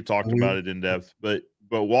before. We had talked about it in depth, but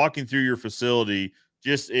walking through your facility,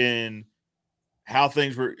 just in how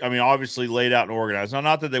things were, I mean, obviously laid out and organized. Now,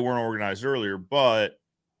 not that they weren't organized earlier, but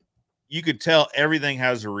you could tell everything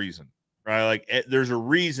has a reason, right? Like there's a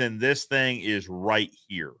reason this thing is right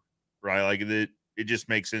here, right? Like it just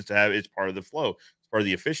makes sense to have. It's part of the flow. It's part of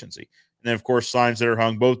the efficiency. And then, of course, signs that are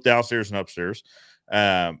hung both downstairs and upstairs.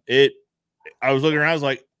 I was looking around. I was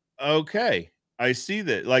like, okay, I see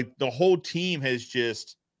that. Like the whole team has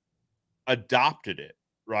just adopted it,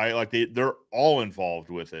 right? Like they're all involved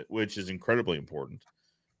with it, which is incredibly important.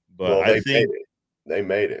 But Well, I think they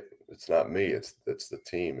made it. It's not me. It's the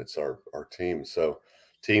team. It's our team. So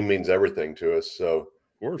team means everything to us. So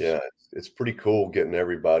of course, yeah, it's pretty cool getting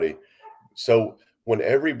everybody. So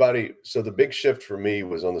so the big shift for me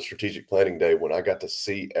was on the strategic planning day when I got to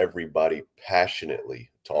see everybody passionately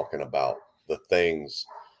talking about the things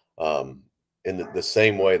in the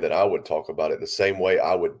same way that I would talk about it, the same way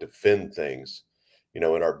I would defend things, in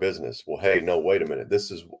our business. Well, hey, no, wait a minute.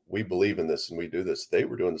 We believe in this and we do this. They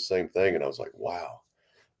were doing the same thing. And I was like, wow.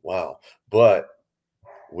 But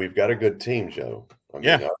we've got a good team, Joe. I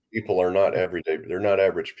mean, our people are not everyday. They're not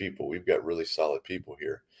average people. We've got really solid people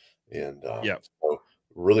here. And so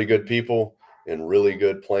really good people and really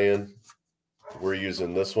good plan. We're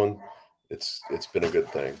using this one. It's been a good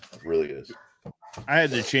thing. It really is. I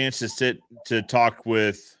had the chance to talk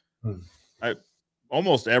with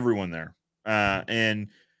almost everyone there. And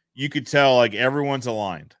you could tell like everyone's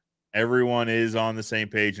aligned. Everyone is on the same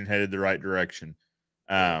page and headed the right direction,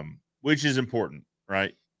 which is important,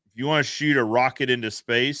 right? If you want to shoot a rocket into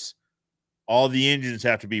space, all the engines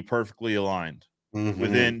have to be perfectly aligned.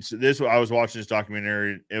 Mm-hmm. I was watching this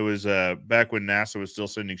documentary. It was back when NASA was still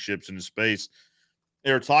sending ships into space.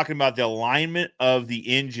 They were talking about the alignment of the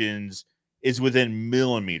engines is within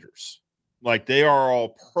millimeters. Like they are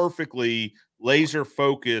all perfectly laser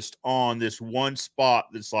focused on this one spot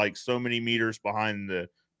that's like so many meters behind the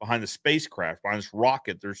spacecraft, behind this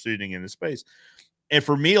rocket they're shooting into space. And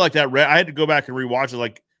for me, like that, I had to go back and rewatch it.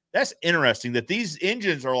 Like that's interesting that these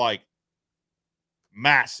engines are like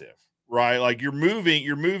massive, right? Like you're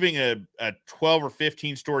moving a 12 or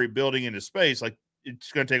 15 story building into space. Like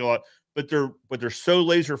it's going to take a lot, but they're so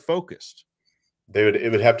laser focused.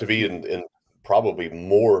 It would have to be in probably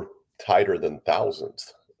more tighter than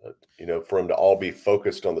thousands, for them to all be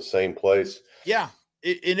focused on the same place. Yeah.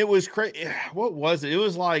 And it was crazy. What was it? It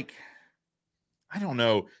was like, I don't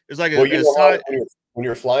know. It was like when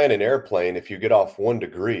you're flying an airplane, if you get off 1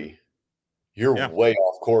 degree, you're way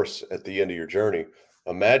off course at the end of your journey.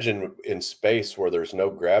 Imagine in space where there's no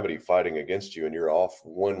gravity fighting against you and you're off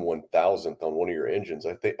 1/1000th on one of your engines.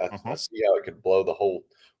 I think I see how it could blow the whole.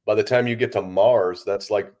 By the time you get to Mars, that's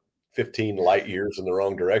like 15 light years in the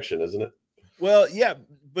wrong direction, isn't it? Well, yeah,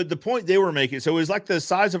 but the point they were making, so it was like the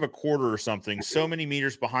size of a quarter or something, so many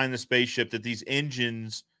meters behind the spaceship that these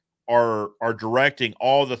engines are directing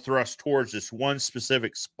all the thrust towards this one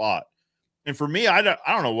specific spot. And for me, I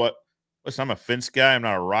don't know what. Listen, I'm a fence guy. I'm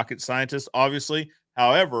not a rocket scientist, obviously.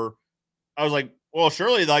 However, I was like, well,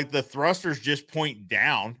 surely like the thrusters just point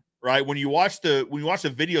down, right? When you watch the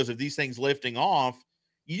videos of these things lifting off,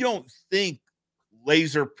 you don't think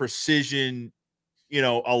laser precision,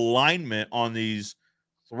 alignment on these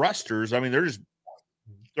thrusters. I mean, they're just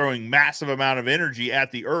throwing massive amount of energy at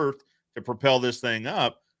the earth to propel this thing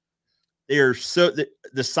up. They are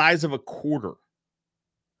the size of a quarter.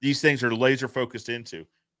 These things are laser focused into.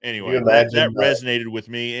 Anyway, that resonated with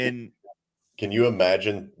me. And can you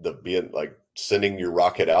imagine being like sending your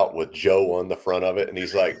rocket out with Joe on the front of it. And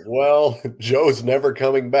he's like, well, Joe's never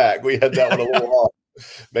coming back. We had that one a little off.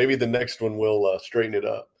 Maybe the next one will straighten it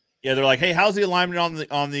up. Yeah, they're like, hey, how's the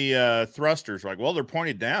alignment on the thrusters? We're like, well, they're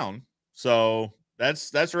pointed down. So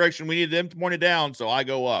that's direction we need them to point it down. So I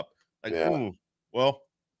go up. Like, Yeah. ooh, well,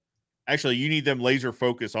 actually, you need them laser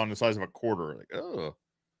focus on the size of a quarter. Like, oh,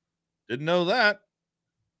 didn't know that.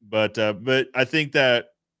 But I think that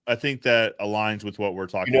aligns with what we're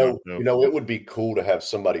talking about. Though. It would be cool to have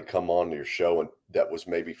somebody come on your show and that was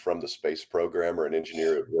maybe from the space program or an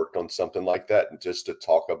engineer who worked on something like that, and just to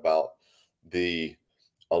talk about the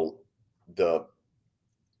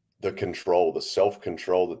control, the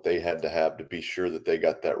self-control that they had to have to be sure that they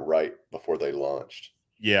got that right before they launched.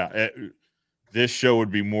 Yeah. This show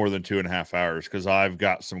would be more than 2.5 hours because I've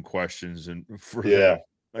got some questions for them.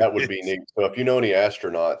 That would be neat. So if you know any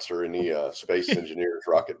astronauts or any space engineers,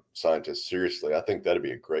 rocket scientists, seriously, I think that'd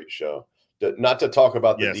be a great show. Not to talk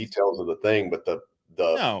about the details of the thing, but the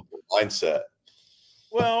mindset.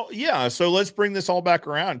 Well, yeah. So let's bring this all back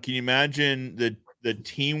around. Can you imagine the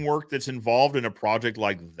teamwork that's involved in a project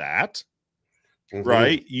like that? Mm-hmm.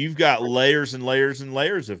 Right? You've got layers and layers and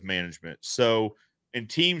layers of management. So in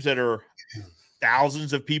teams that are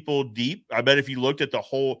thousands of people deep, I bet if you looked at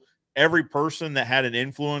every person that had an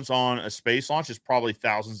influence on a space launch is probably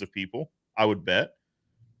thousands of people, I would bet.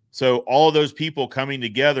 So all of those people coming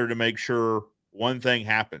together to make sure one thing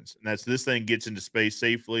happens, and that's this thing gets into space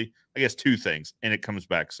safely. I guess two things, and it comes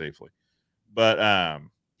back safely. But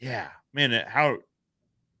yeah, man, that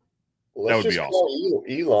would be awesome. Call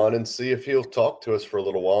Elon and see if he'll talk to us for a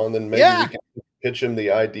little while, and then maybe we can pitch him the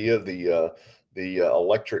idea of the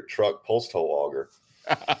electric truck pulse hole auger.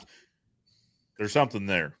 There's something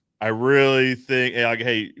there. I really think, like,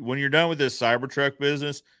 hey, when you're done with this Cybertruck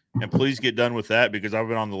business, and please get done with that because I've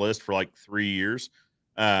been on the list for like 3 years.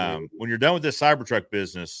 When you're done with this Cybertruck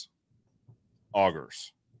business,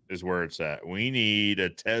 augers is where it's at. We need a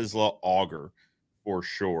Tesla auger for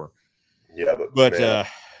sure. Yeah, but so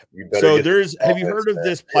have you heard of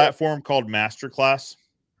this platform called Masterclass?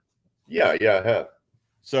 Yeah, I have.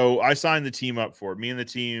 So I signed the team up for it. Me and the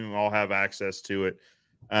team all have access to it.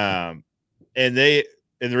 And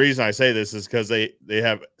the reason I say this is because they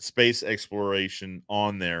have space exploration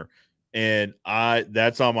on there, and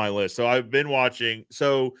that's on my list. So I've been watching.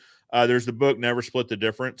 So there's the book Never Split the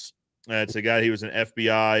Difference. It's a guy. He was an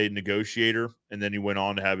FBI negotiator, and then he went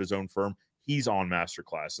on to have his own firm. He's on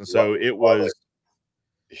Masterclass, and so it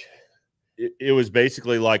was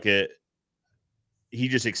basically like he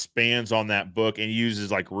just expands on that book and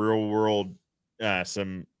uses like real world.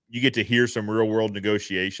 You get to hear some real world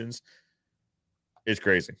negotiations. It's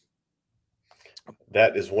crazy.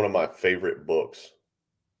 That is one of my favorite books.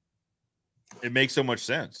 It makes so much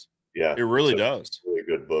sense. Yeah, it really does. It's a really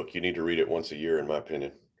good book. You need to read it once a year, in my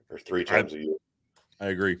opinion, or 3 times a year. I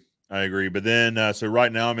agree. But then, so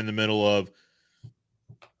right now I'm in the middle of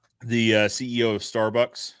the CEO of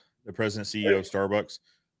Starbucks, the president CEO of Starbucks,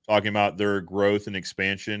 talking about their growth and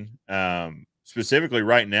expansion. Specifically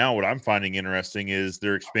right now, what I'm finding interesting is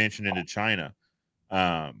their expansion into China.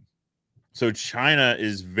 So China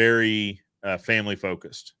is very family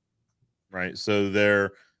focused, right?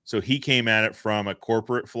 So he came at it from a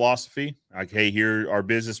corporate philosophy. Like, hey, here our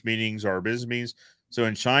business meetings are our business meetings. So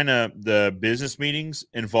in China, the business meetings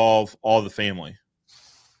involve all the family.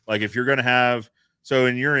 Like if you're going to have, so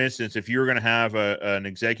in your instance, if you're going to have an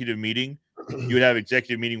executive meeting, you would have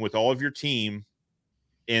executive meeting with all of your team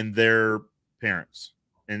and their parents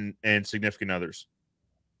and significant others.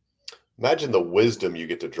 Imagine the wisdom you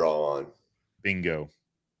get to draw on. Bingo.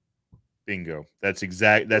 That's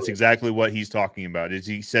exactly what he's talking about. Is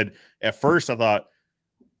he said at first I thought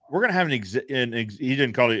we're going to have he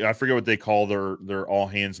didn't call it, I forget what they call their all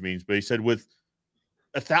hands meetings, but he said with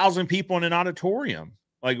 1,000 people in an auditorium,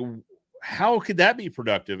 like how could that be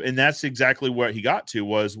productive? And that's exactly what he got to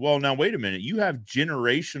was, well, now wait a minute, you have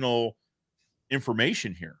generational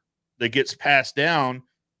information here that gets passed down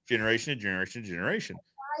generation to generation to generation.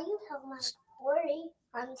 Why you tell my story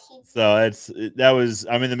on TV? So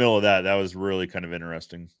I'm in the middle of that. That was really kind of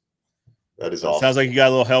interesting. That is awesome. Sounds like you got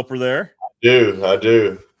a little helper there. I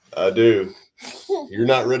do. You're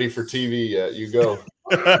not ready for TV yet. You go.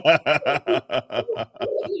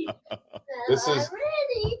 This is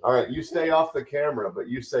ready. All right. You stay off the camera, but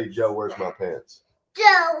you say, Joe, where's my pants?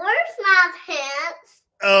 Joe, where's my pants?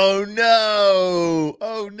 Oh no!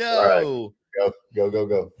 All right. Go.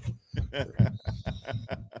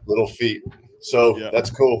 Little feet. So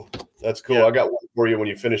that's cool. Yeah. I got one for you when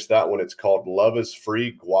you finish that one. It's called Love is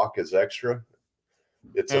Free, Guac is Extra.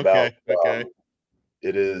 It's about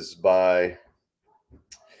it is by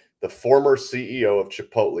the former CEO of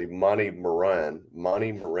Chipotle, Monty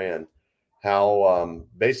Moran, how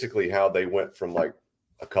basically how they went from like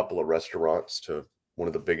a couple of restaurants to one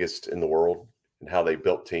of the biggest in the world, and how they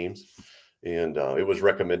built teams. And it was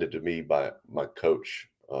recommended to me by my coach.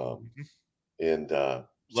 And so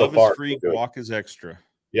Love far, is free, walk is extra.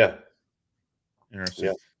 yeah, Interesting.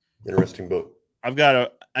 yeah, interesting book.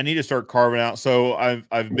 I need to start carving out. So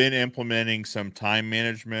I've been implementing some time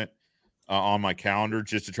management on my calendar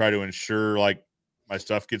just to try to ensure like my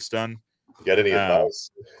stuff gets done. Got any advice?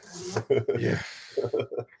 Yeah.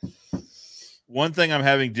 One thing I'm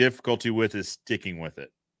having difficulty with is sticking with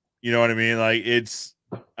it. You know what I mean? Like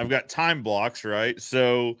I've got time blocks, right?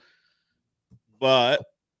 So, but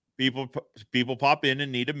people pop in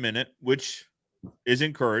and need a minute, which is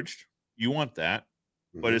encouraged. You want that,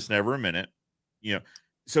 but it's never a minute. You know.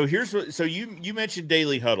 So you mentioned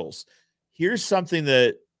daily huddles. Here's something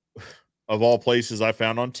that of all places I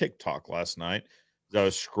found on TikTok last night as I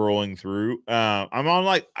was scrolling through. I'm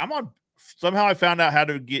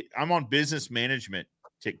on business management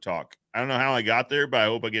TikTok. I don't know how I got there, but I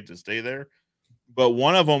hope I get to stay there. But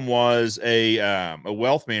one of them was a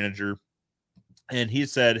wealth manager, and he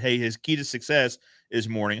said, hey, his key to success is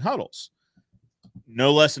morning huddles.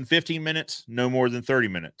 No less than 15 minutes, no more than 30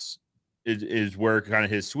 minutes is where kind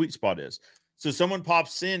of his sweet spot is. So someone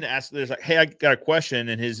pops in to ask, there's like, hey, I got a question.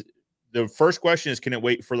 And the first question is, can it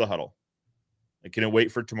wait for the huddle? Like, can it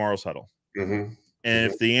wait for tomorrow's huddle? And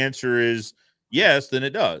if the answer is yes, then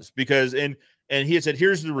it does. Because, and he had said,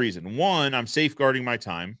 here's the reason. One, I'm safeguarding my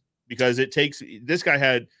time because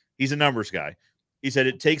he's a numbers guy. He said,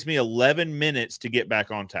 it takes me 11 minutes to get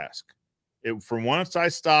back on task. From once I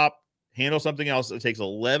stop, handle something else, it takes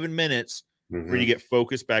 11 minutes for you to get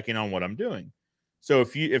focused back in on what I'm doing. So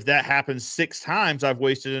if that happens 6 times, I've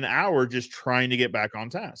wasted an hour just trying to get back on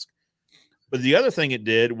task. But the other thing it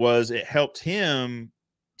did was it helped him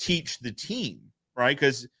teach the team, right?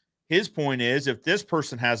 Because his point is, if this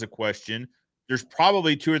person has a question, there's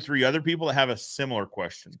probably 2 or 3 other people that have a similar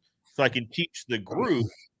question. So I can teach the group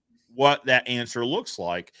what that answer looks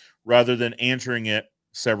like rather than answering it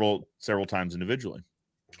several times individually.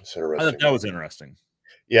 It's interesting. I thought that was interesting.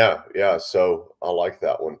 Yeah. So I like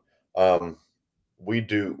that one. We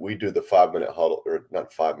do the 5-minute huddle, or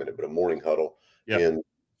not 5-minute, but a morning huddle. Yep.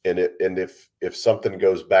 And if something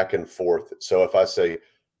goes back and forth, so if I say,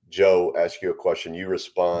 Joe, ask you a question, you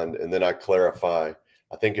respond, and then I clarify.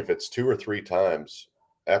 I think if it's 2 or 3 times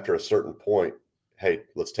after a certain point, hey,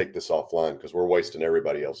 let's take this offline because we're wasting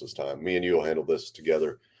everybody else's time. Me and you will handle this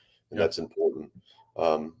together, and that's important.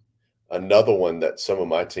 Another one that some of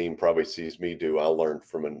my team probably sees me do, I learned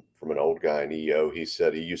from an old guy in EO. He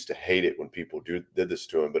said he used to hate it when people did this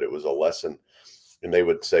to him, but it was a lesson. And they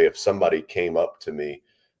would say, if somebody came up to me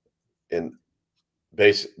and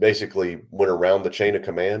basically went around the chain of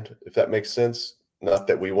command, if that makes sense. Not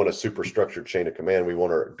that we want a super structured chain of command. We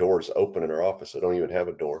want our doors open in our office. I don't even have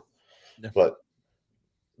a door. Yeah.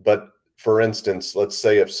 But for instance, let's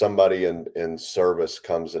say if somebody in service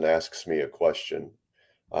comes and asks me a question,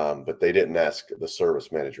 but they didn't ask the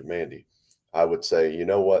service manager, Mandy, I would say, you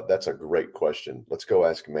know what? That's a great question. Let's go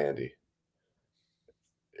ask Mandy.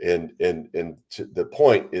 And the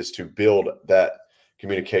point is to build that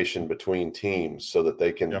communication between teams so that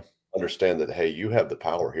they can understand that, hey, you have the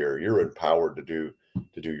power here. You're empowered to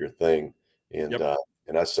do your thing, and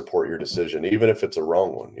I support your decision, even if it's a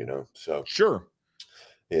wrong one. So sure.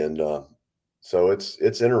 And so it's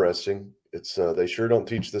interesting. It's they sure don't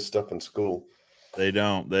teach this stuff in school. They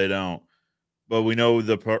don't. But we know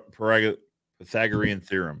the Pythagorean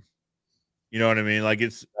theorem. You know what I mean? Like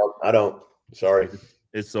I don't. Sorry.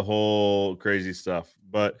 It's the whole crazy stuff.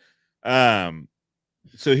 But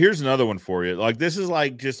so here's another one for you. Like this is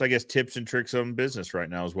like just, I guess, tips and tricks on business right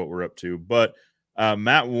now is what we're up to. But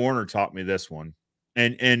Matt Warner taught me this one.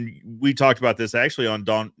 And we talked about this actually on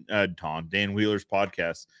Dan Wheeler's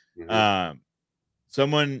podcast.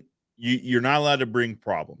 You're not allowed to bring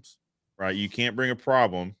problems, right? You can't bring a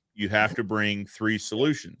problem. You have to bring 3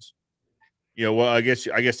 solutions. Well, I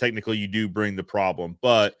guess technically you do bring the problem,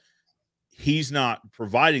 but he's not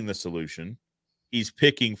providing the solution. He's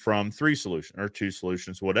picking from 3 solutions or 2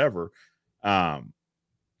 solutions, whatever. But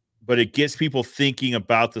it gets people thinking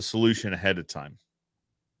about the solution ahead of time.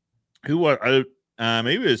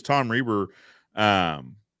 Maybe it's Tom Reber.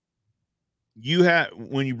 When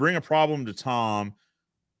you bring a problem to Tom,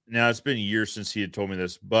 now it's been a year since he had told me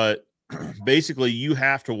this, but basically you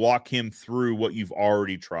have to walk him through what you've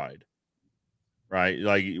already tried, right?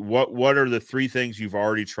 Like what are the 3 things you've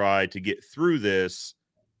already tried to get through this,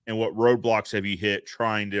 and what roadblocks have you hit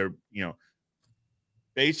trying to,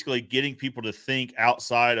 basically getting people to think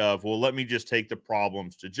outside of, well, let me just take the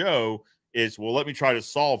problems to Joe. Is, well, let me try to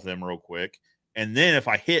solve them real quick. And then if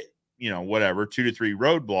I hit, whatever, 2 to 3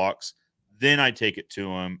 roadblocks, then I take it to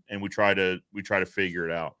him and we try to figure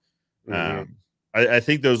it out. I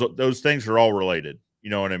think those things are all related. You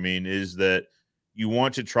know what I mean? Is that you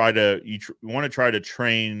want to try to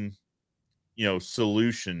train,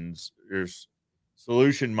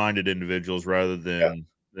 solution-minded individuals rather than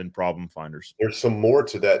problem finders. There's some more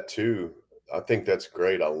to that too. I think that's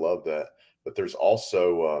great. I love that. But there's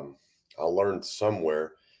also I learned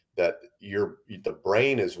somewhere that the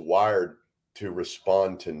brain is wired to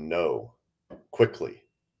respond to no quickly.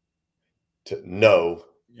 To no,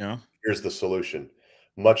 Yeah. here's the solution.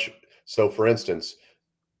 So for instance,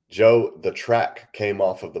 Joe, the track came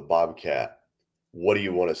off of the Bobcat. What do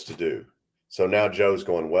you want us to do? So now Joe's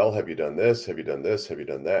going, well, have you done this? Have you done this? Have you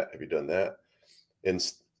done that? Have you done that? And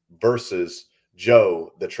versus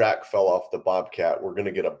Joe, the track fell off the Bobcat. We're going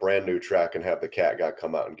to get a brand new track and have the cat guy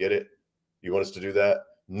come out and get it. You want us to do that?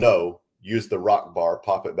 No, use the rock bar,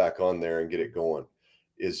 pop it back on there and get it going.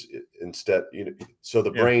 So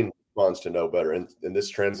the brain responds to no better. And this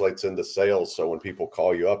translates into sales. So when people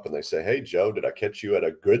call you up and they say, hey, Joe, did I catch you at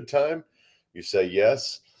a good time? You say,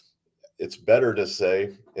 yes. It's better to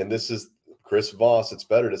say, and this is Chris Voss, it's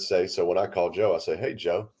better to say, so when I call Joe, I say, hey,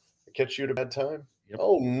 Joe, I catch you at a bad time? Yep.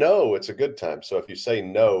 Oh, no, it's a good time. So if you say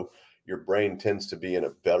no, your brain tends to be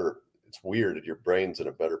it's weird. Your brain's in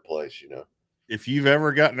a better place, If you've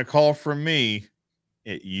ever gotten a call from me,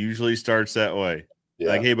 it usually starts that way. Yeah.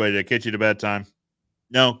 Like, hey, buddy, did I catch you at a bad time?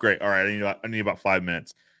 No, great. All right, I need about 5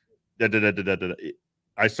 minutes.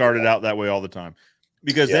 I started out that way all the time.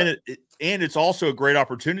 Because then it's also a great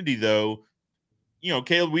opportunity, though.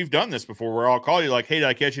 Caleb, we've done this before where I'll call you like, hey, did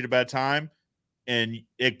I catch you at a bad time? And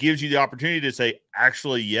it gives you the opportunity to say,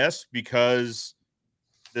 actually, yes, because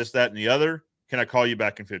this, that, and the other. Can I call you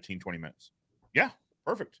back in 15, 20 minutes? Yeah,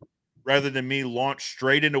 perfect. Rather than me launch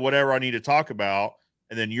straight into whatever I need to talk about,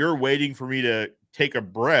 and then you're waiting for me to take a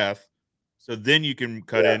breath. So then you can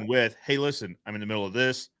cut in with, hey, listen, I'm in the middle of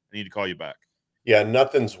this. I need to call you back. Yeah,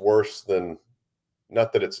 nothing's worse than,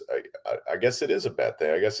 not that it's, I guess it is a bad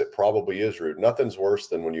thing. I guess it probably is rude. Nothing's worse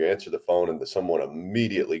than when you answer the phone and someone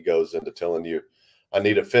immediately goes into telling you, I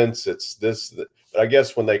need a fence. It's this. But I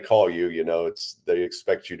guess when they call you, they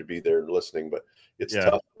expect you to be there listening. But it's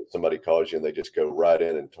tough when somebody calls you and they just go right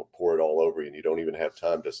in and pour it all over you, and you don't even have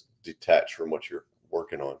time to detach from what you're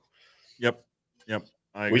working on. Yep.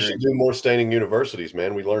 I agree. We should do more staining universities,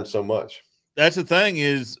 man. We learned so much. That's the thing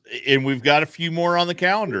is, and we've got a few more on the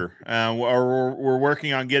calendar, or we're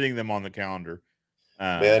working on getting them on the calendar.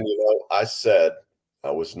 Man, I said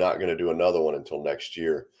I was not going to do another one until next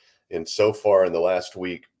year. And so far in the last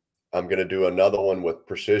week, I'm going to do another one with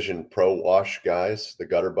Precision Pro Wash guys, the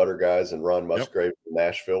Gutter Butter guys, and Ron Musgrave in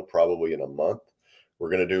Nashville, probably in a month. We're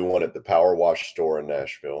going to do one at the Power Wash store in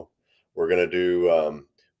Nashville. We're going to do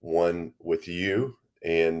one with you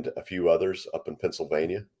and a few others up in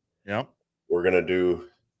Pennsylvania. Yep. We're going to do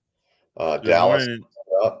Dallas.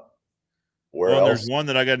 Where else? There's one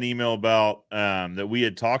that I got an email about that we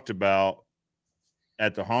had talked about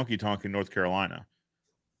at the Honky Tonk in North Carolina,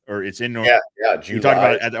 or it's in North. Yeah. We talked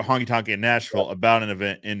about it at the Honky Tonk in Nashville about an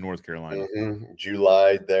event in North Carolina.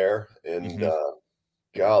 July there, and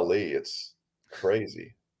golly, it's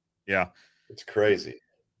crazy. Yeah, it's crazy.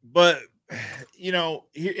 But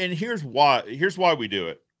here's why we do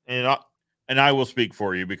it, and I will speak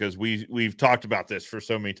for you because we've talked about this for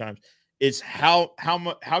so many times. It's how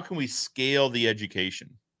can we scale the education,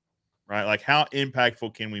 right? Like, how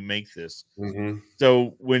impactful can we make this?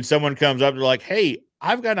 So when someone comes up, they're like, hey,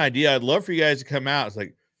 I've got an idea. I'd love for you guys to come out. It's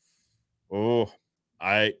like, the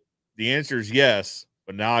answer is yes,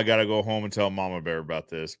 but now I got to go home and tell Mama Bear about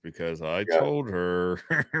this because I told her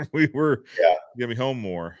we were going to be home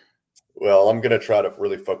more. Well, I'm going to try to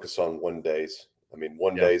really focus on 1 days. I mean,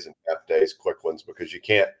 1 days and half days, quick ones, because you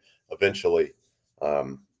can't eventually,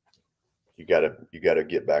 you gotta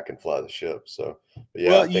get back and fly the ship. So,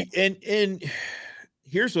 and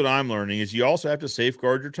here's what I'm learning is you also have to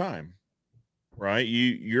safeguard your time, right?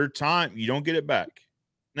 Your time, you don't get it back.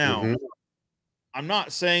 Now, I'm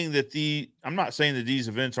not saying that these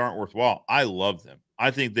events aren't worthwhile. I love them.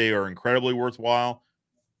 I think they are incredibly worthwhile.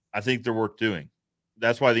 I think they're worth doing.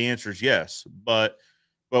 That's why the answer is yes. But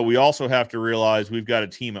we also have to realize we've got a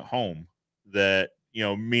team at home that,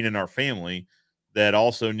 meaning our family, that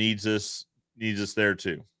also needs us there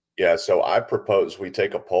too. Yeah. So I propose we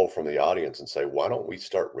take a poll from the audience and say, why don't we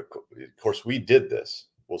start? Of course, we did this.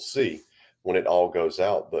 We'll see when it all goes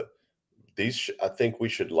out. But I think we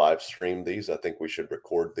should live stream these. I think we should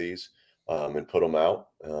record these. and put them out.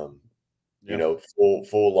 Yeah. You know,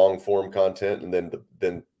 full long form content, and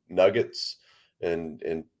then nuggets,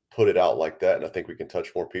 and put it out like that. And I think we can touch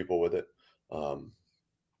more people with it.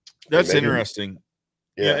 That's maybe, interesting.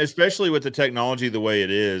 Yeah, yeah, especially with the technology the way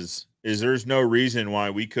it is there's no reason why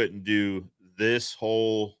we couldn't do this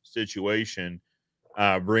whole situation,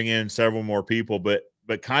 bring in several more people, but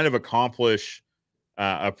kind of accomplish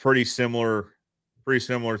a pretty similar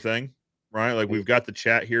thing, right? Like we've got the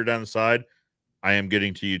chat here down the side. I am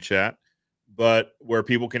getting to you, chat, but where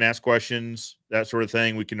people can ask questions, that sort of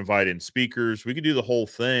thing. We can invite in speakers. We can do the whole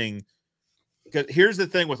thing. Because here's the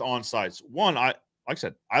thing with on sites. One, like I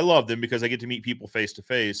said, I love them because I get to meet people face to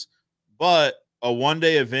face. But a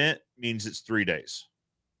 1-day event means it's 3 days,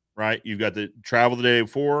 right? You've got the travel the day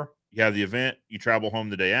before, you have the event, you travel home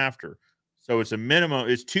the day after. So it's a minimum,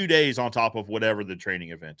 it's 2 days on top of whatever the training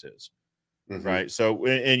event is, right? So,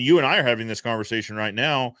 and you and I are having this conversation right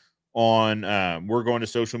now on, we're going to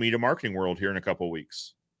social media marketing world here in a couple of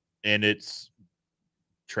weeks. And it's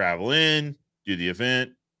travel in, do the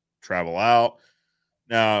event, travel out.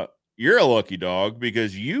 Now, you're a lucky dog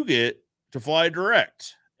because you get to fly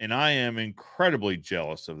direct, and I am incredibly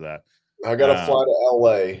jealous of that. I got to fly to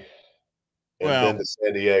LA and then Well, to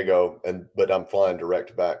San Diego, but I'm flying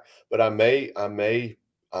direct back. But I may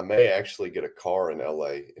actually get a car in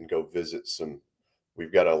LA and go visit some.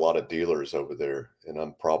 We've got a lot of dealers over there, and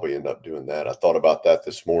I'm probably end up doing that. I thought about that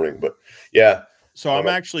this morning, but yeah. so I'm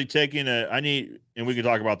actually taking and we can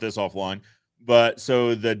talk about this offline, but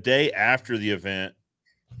so the day after the event,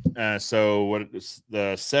 so what is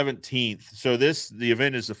the 17th? So the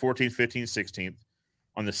event is the 14th, 15th, 16th.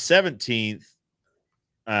 On the 17th,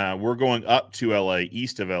 we're going up to LA,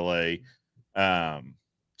 east of LA,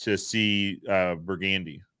 to see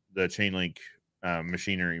Burgundy, the chain link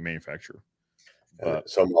machinery manufacturer. But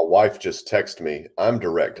So my wife just texted me. I'm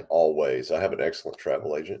direct always. I have an excellent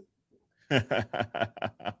travel agent. I'm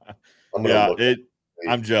gonna look.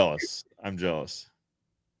 I'm jealous. I'm jealous.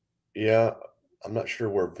 Yeah, I'm not sure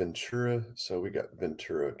where Ventura. So we got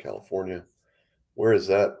Ventura, California. Where is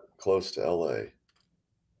that? Close to LA.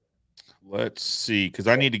 Let's see, because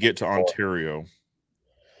I need to get to Ontario,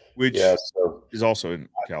 which so is also in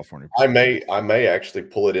California. I may actually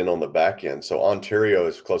pull it in on the back end. So Ontario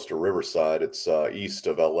is close to Riverside. It's east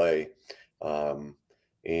of LA,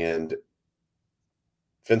 and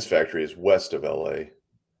Fence Factory is west of LA.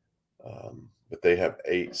 But they have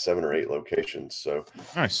 7 or 8 locations. So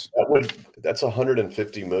nice. That's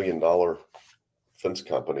 $150 million fence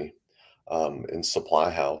company, and supply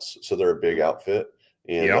house. So they're a big outfit,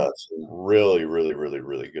 and some really, really, really,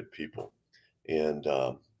 really good people. And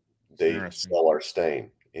they sell our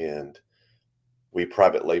stain, and we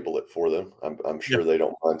private label it for them. I'm sure they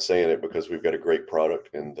don't mind saying it because we've got a great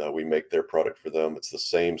product, and we make their product for them. It's the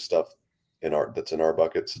same stuff that's in our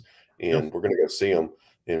buckets, and we're going to go see them.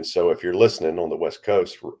 And so if you're listening on the West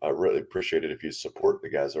Coast, I really appreciate it if you support the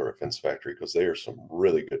guys over at Fence Factory, because they are some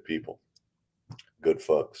really good people, good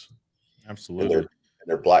folks. Absolutely. And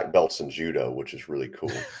they're black belts in judo, which is really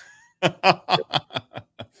cool.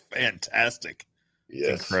 Fantastic. Yes.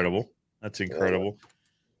 That's incredible. That's incredible.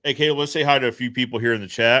 Hey, Caleb, let's say hi to a few people here in the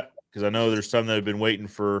chat, because I know there's some that have been waiting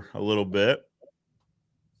for a little bit.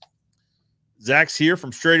 Zach's here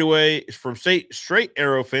from Straight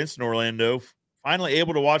Arrow Fence in Orlando. Finally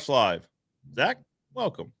able to watch live. Zach,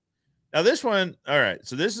 welcome. Now this one, all right.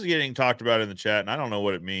 So this is getting talked about in the chat, and I don't know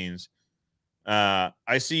what it means.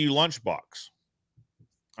 I see you lunchbox.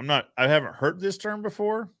 I haven't heard this term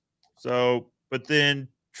before. So, but then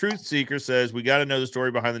Truth Seeker says we got to know the story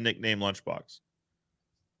behind the nickname Lunchbox.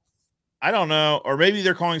 I don't know, or maybe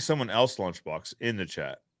they're calling someone else Lunchbox in the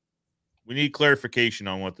chat. We need clarification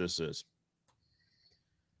on what this is.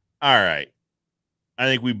 All right. I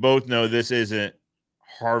think we both know this isn't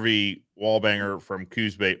Harvey Wallbanger from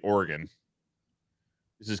Coos Bay, Oregon.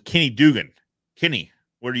 This is Kenny Dugan. Kenny,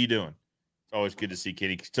 what are you doing? It's always good to see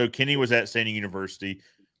Kenny. So Kenny was at Standing University.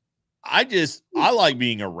 I like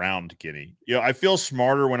being around Kenny. You know, I feel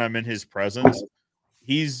smarter when I'm in his presence.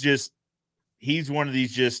 He's one of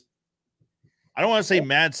these I don't want to say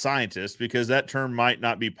mad scientist, because that term might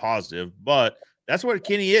not be positive, but that's what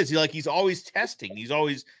Kenny is. He's always testing. He's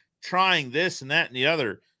always trying this and that and the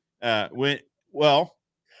other.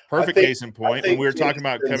 Perfect case in point, when we were talking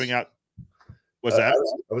about coming out. What's that?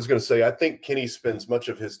 I was going to say, I think Kenny spends much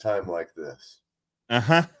of his time like this.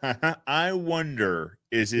 I wonder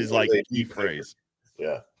is his key phrase.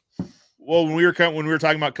 Yeah. Well, when we were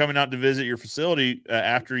talking about coming out to visit your facility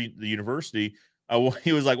after the university,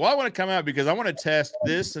 he was like, "Well, I want to come out because I want to test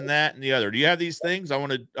this and that and the other. Do you have these things? I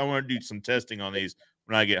want to do some testing on these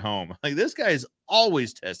when I get home. Like, this guy is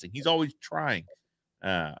always testing. He's always trying.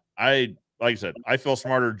 Like I said, I feel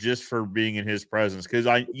smarter just for being in his presence, because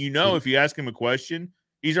if you ask him a question,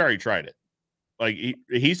 he's already tried it. Like,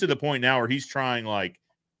 he's to the point now where he's trying like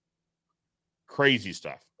crazy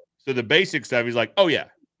stuff. So the basic stuff, he's like, oh yeah,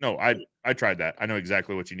 no, I tried that. I know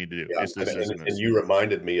exactly what you need to do. Yeah, It's this, this, and this. and you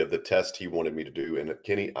reminded me of the test he wanted me to do. And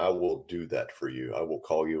Kenny, I will do that for you. I will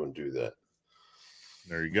call you and do that.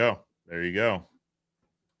 There you go. There you go.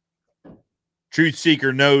 Truth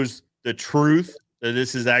Seeker knows the truth that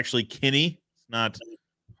this is actually Kenny. It's not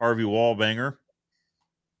Harvey Wallbanger.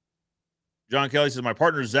 John Kelly says, my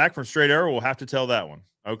partner Zach from Straight Arrow will have to tell that one.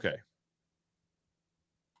 Okay.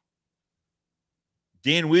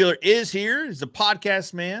 Dan Wheeler is here. He's the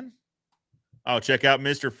podcast man. I'll check out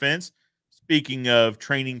Mr. Fence. Speaking of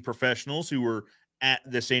training professionals who were at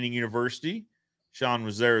the Standing University, Sean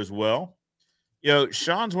was there as well.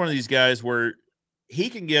 Sean's one of these guys where he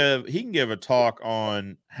can give a talk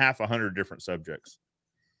on 100 different subjects.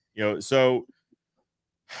 So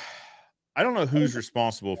I don't know who's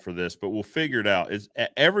responsible for this, but we'll figure it out. Is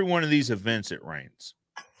at every one of these events it rains.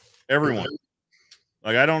 Everyone.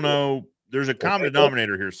 Like, I don't know. There's a common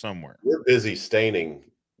denominator here somewhere. We're busy staining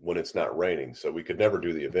when it's not raining, so we could never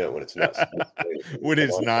do the event when it's not when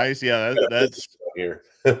it's nice. Yeah, that's here.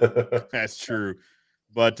 That's true.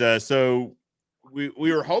 But so we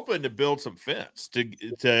were hoping to build some fence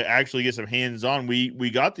to actually get some hands-on. We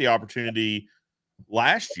got the opportunity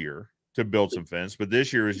last year to build some fence, but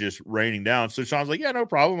this year was just raining down. So Sean's like, yeah, no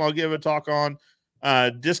problem. I'll give a talk on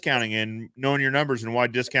discounting and knowing your numbers and why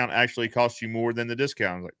discount actually costs you more than the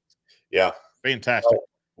discount. I was like, yeah, fantastic.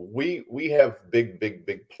 We have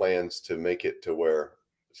big plans to make it to where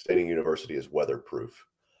Standing University is weatherproof.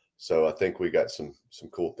 So I think we got some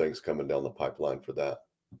cool things coming down the pipeline for that.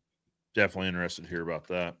 Definitely interested to hear about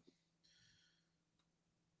that.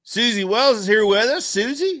 Susie Wells is here with us.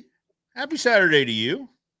 Susie, happy Saturday to you.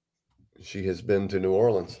 She has been to New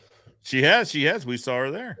Orleans. She has. We saw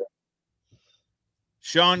her there.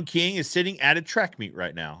 Sean King is sitting at a track meet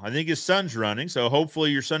right now. I think his son's running, so hopefully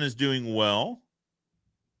your son is doing well.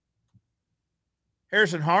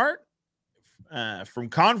 Harrison Hart from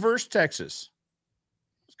Converse, Texas.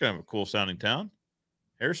 It's kind of a cool sounding town.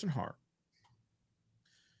 Harrison Hart.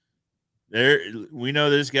 There, we know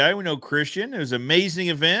this guy. We know Christian. It was an amazing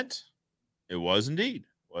event. It was indeed.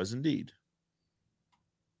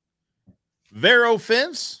 Vero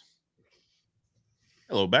Fence.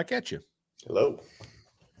 Hello, back at you. Hello.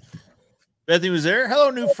 Bethany was there. Hello,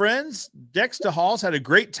 new friends. Dexter Halls had a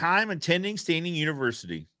great time attending Standing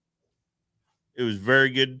University. It was very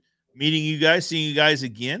good meeting you guys, seeing you guys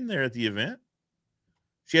again there at the event.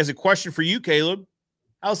 She has a question for you, Caleb.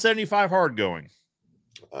 How's 75 hard going?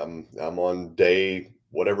 I'm on day,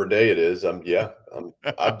 whatever day it is. I've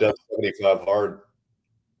done 75 hard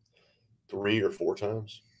 3 or 4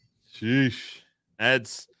 times. Sheesh.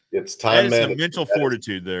 It's time management. Mental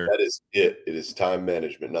fortitude there. That is it. It is time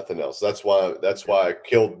management, nothing else. That's why I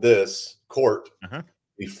killed this court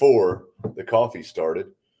before the coffee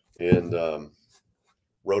started, and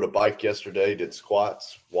rode a bike yesterday, did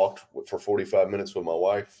squats, walked for 45 minutes with my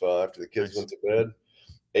wife after the kids went to bed,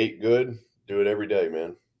 ate good, do it every day,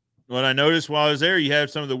 man. What I noticed while I was there, you have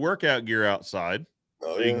some of the workout gear outside.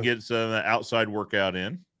 Oh, so you can get some of the outside workout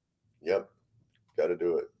in. Yep. Got to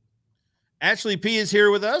do it. Ashley P is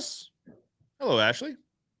here with us. Hello, Ashley.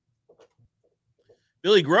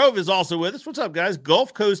 Billy Grove is also with us. What's up, guys?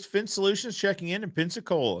 Gulf Coast Fence Solutions checking in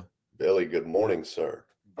Pensacola. Billy, good morning, sir.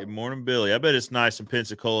 Good morning, Billy. I bet it's nice in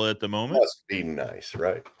Pensacola at the moment. Must be nice,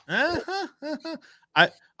 right? I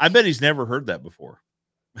bet he's never heard that before.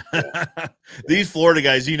 Yeah. These Florida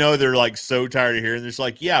guys, they're like so tired of hearing this.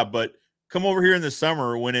 Like, yeah, but come over here in the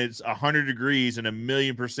summer when it's 100 degrees and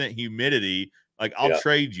 1,000,000% humidity. Like, I'll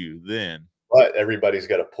trade you then. But everybody's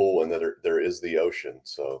got a pool, and there is the ocean.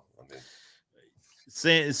 So, I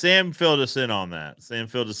mean, Sam filled us in on that. Sam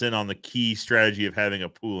filled us in on the key strategy of having a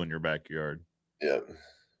pool in your backyard. Yep.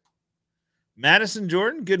 Madison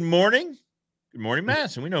Jordan, good morning. Good morning,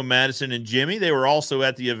 Madison. We know Madison and Jimmy. They were also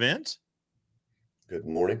at the event. Good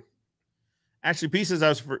morning. Actually, pieces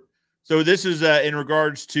so this is in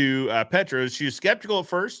regards to Petra. She was skeptical at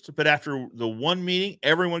first, but after the one meeting,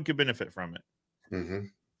 everyone could benefit from it. Mm-hmm.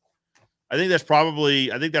 I think that's probably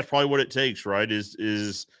what it takes, right?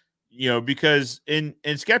 Is because in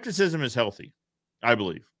skepticism is healthy. I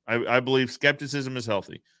believe. I believe skepticism is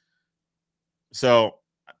healthy. So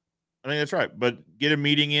I think that's right. But get a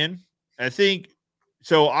meeting in. I think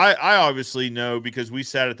so. I obviously know because we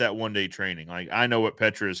sat at that 1-day training. Like, I know what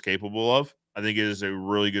Petra is capable of. I think it is a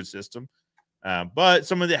really good system. But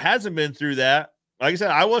someone that hasn't been through that, Like I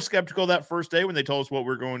said, I was skeptical that first day when they told us what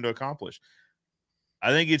we're going to accomplish.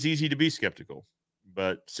 I think it's easy to be skeptical,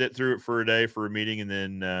 but sit through it for a day for a meeting and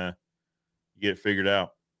then get it figured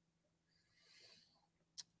out.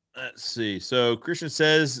 Let's see. So Christian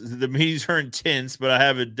says the meetings are intense, but I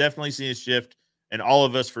have definitely seen a shift, and all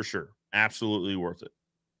of us for sure. Absolutely worth it.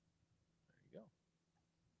 There you go.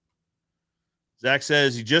 Zach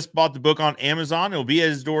says he just bought the book on Amazon. It'll be at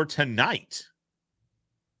his door tonight.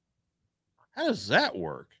 How does that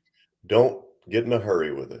work? Don't get in a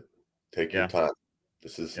hurry with it. Take your time.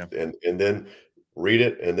 This is and then read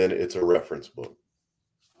it, and then it's a reference book.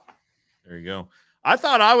 There you go. I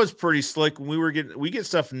thought I was pretty slick when we get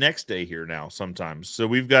stuff next day here now sometimes. So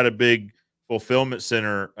we've got a big fulfillment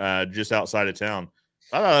center just outside of town.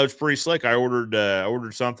 I thought that was pretty slick. I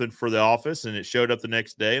ordered something for the office and it showed up the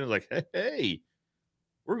next day and I was like, hey,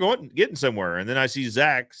 we're getting somewhere. And then I see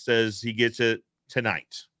Zach says he gets it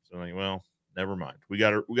tonight. So I'm like, well, never mind. We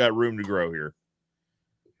got room to grow here.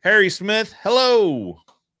 Harry Smith, hello.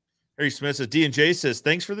 Harry Smith says D&J says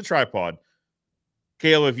thanks for the tripod.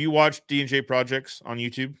 Caleb, have you watched D&J projects on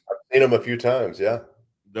YouTube? I've seen them a few times, yeah.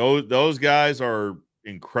 Those guys are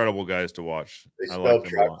incredible guys to watch. They spelled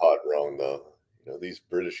tripod wrong, though. You know, these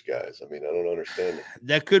British guys. I mean, I don't understand it.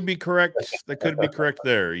 That could be correct. That could be correct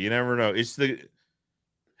there. You never know. It's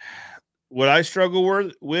what I struggle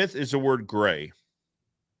with is the word gray.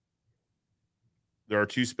 There are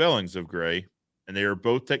two spellings of gray, and they are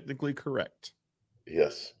both technically correct.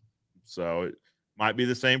 Yes. So it might be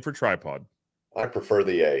the same for tripod. I prefer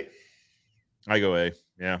the A. I go A.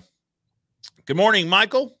 Yeah. Good morning,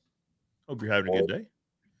 Michael. Hope you're having a good day.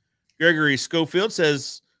 Gregory Schofield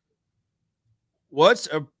says, what's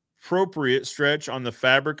appropriate stretch on the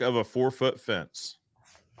fabric of a 4-foot fence?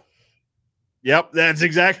 Yep, that's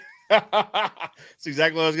exactly that's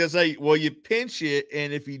exactly what I was gonna say. Well, you pinch it,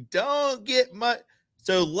 and if you don't get much,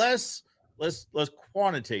 so let's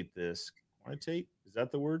quantitate this. Quantitate, is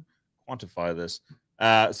that the word? Quantify this.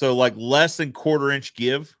 So like less than 1/4 inch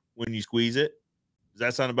give when you squeeze it. Does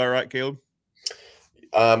that sound about right, Caleb?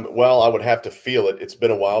 Well, I would have to feel it. It's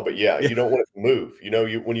been a while, but yeah, you don't want it to move. You know,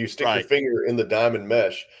 when you stick your finger in the diamond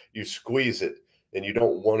mesh, you squeeze it, and you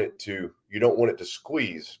don't want it to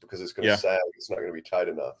squeeze because it's going to sag. It's not going to be tight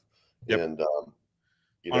enough. Yep. And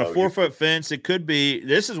on a 4-foot fence, it could be.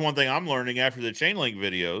 This is one thing I'm learning after the chain link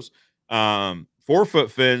videos. 4-foot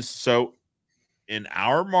fence. So in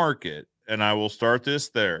our market, and I will start this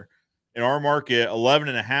there. In our market,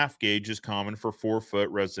 11.5 gauge is common for 4-foot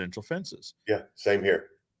residential fences. Yeah, same here.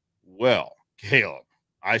 Well, Caleb,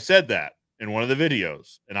 I said that in one of the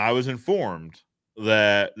videos, and I was informed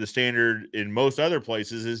that the standard in most other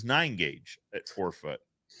places is 9 gauge at 4-foot.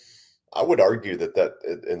 I would argue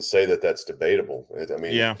that and say that that's debatable. I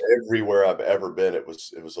mean, everywhere I've ever been, it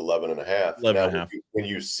was 11.5. 11.5. When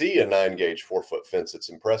you see a 9 gauge 4-foot fence, it's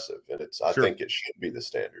impressive, and I think it should be the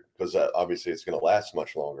standard because obviously it's going to last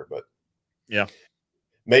much longer. But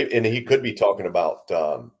maybe, and he could be talking about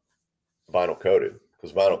vinyl coated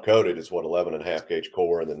because vinyl coated is what 11.5 gauge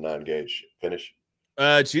core and then 9 gauge finish.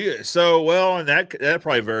 So well, and that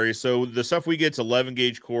probably varies. So the stuff we get's 11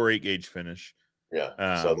 gauge core, 8 gauge finish.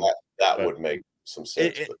 Yeah, so that would make some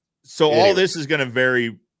sense. So all this is going to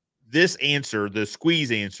vary. This answer, the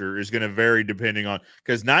squeeze answer, is going to vary depending on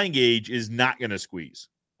because 9 gauge is not going to squeeze.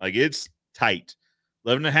 Like it's tight.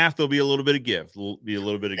 11.5, there'll be a little bit of give. There'll be a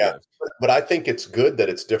little bit of give. But I think it's good that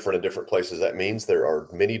it's different in different places. That means there are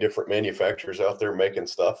many different manufacturers out there making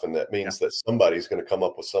stuff, and that means that somebody's going to come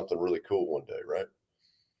up with something really cool one day, right?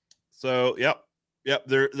 So, Yep.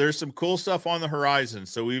 There's some cool stuff on the horizon.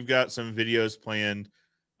 So we've got some videos planned.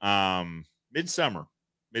 Midsummer.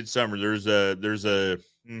 There's a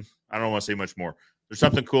I don't want to say much more. There's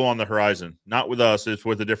something cool on the horizon. Not with us. It's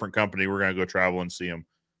with a different company. We're going to go travel and see them.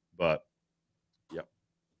 But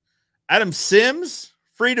Adam Sims,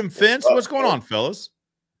 Freedom Fence. What's going on, fellas?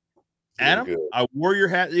 Adam, I wore your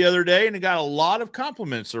hat the other day and it got a lot of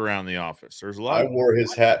compliments around the office. There's a lot. I wore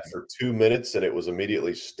his hat for 2 minutes and it was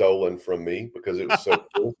immediately stolen from me because it was so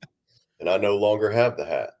cool. And I no longer have the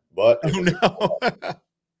hat. But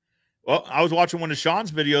well, I was watching one of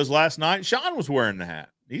Sean's videos last night. Sean was wearing the hat.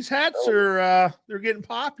 These hats are they're getting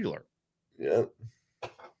popular. Yeah.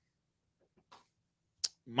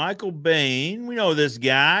 Michael Bain, we know this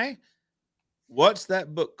guy. What's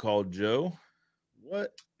that book called, Joe?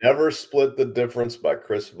 What? Never Split the Difference by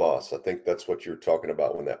Chris Voss. I think that's what you're talking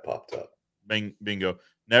about when that popped up. Bingo.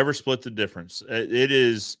 Never Split the Difference. It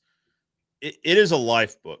is a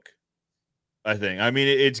life book, I think. I mean,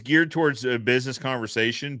 it's geared towards a business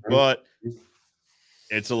conversation, but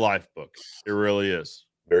it's a life book. It really is.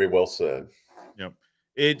 Very well said. Yep.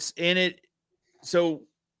 It's in it. so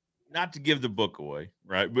not to give the book away,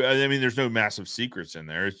 right? But I mean, there's no massive secrets in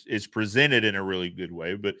there. It's presented in a really good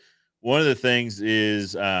way. But one of the things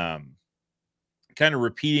is kind of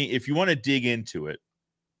repeating. If you want to dig into it,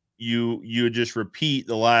 you just repeat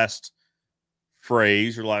the last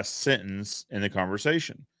phrase or last sentence in the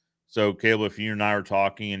conversation. So, Caleb, if you and I are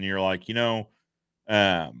talking and you're like,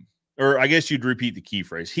 or I guess you'd repeat the key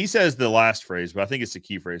phrase. He says the last phrase, but I think it's the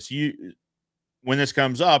key phrase. When this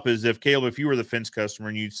comes up, is if Caleb, if you were the fence customer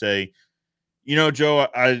and you'd say, Joe,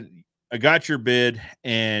 I got your bid,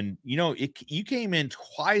 and you came in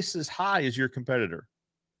twice as high as your competitor.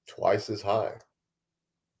 Twice as high.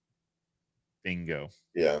 Bingo.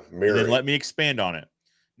 Yeah. And then let me expand on it.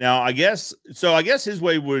 Now, I guess his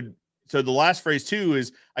way would. So the last phrase too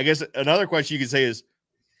is, I guess another question you could say is,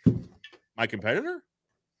 my competitor.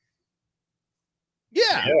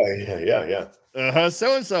 Yeah.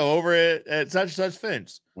 So and so over at such and such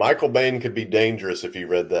fence. Michael Bain could be dangerous if you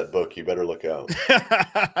read that book. You better look out.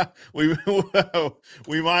 we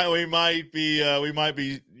might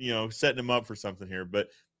be setting him up for something here, but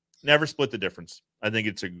never split the difference. I think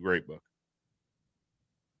it's a great book.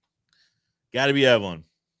 Got to be Evelyn.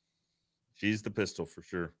 She's the pistol for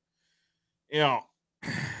sure.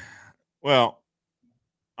 Well,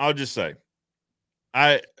 I'll just say,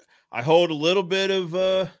 I hold a little bit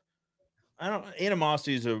of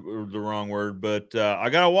animosity is the wrong word, but I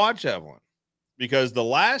gotta watch Evelyn, because the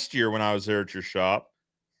last year when I was there at your shop,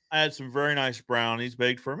 I had some very nice brownies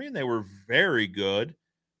baked for me, and they were very good.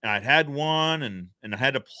 And I'd had one, and I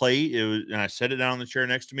had a plate. And I set it down on the chair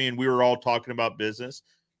next to me, and we were all talking about business.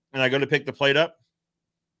 And I go to pick the plate up,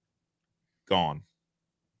 gone.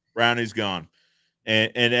 Brownie's gone,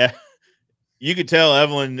 and you could tell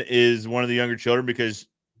Evelyn is one of the younger children, because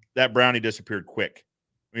that brownie disappeared quick.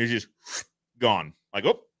 It was just gone. Like,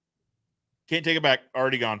 oh, can't take it back.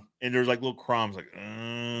 Already gone. And there's like little crumbs. Like,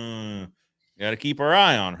 got to keep our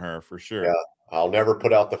eye on her for sure. Yeah, I'll never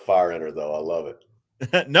put out the fire in her, though. I love it.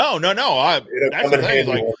 No. That's the thing.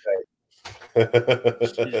 Like,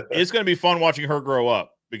 it's going to be fun watching her grow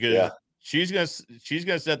up, because she's gonna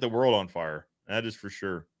set the world on fire. That is for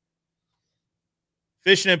sure.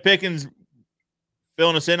 Fishing and Pickens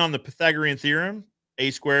filling us in on the Pythagorean theorem. A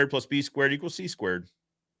squared plus B squared equals C squared.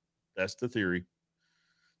 That's the theory.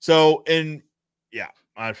 So, and yeah,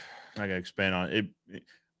 I gotta expand on it.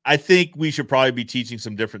 I think we should probably be teaching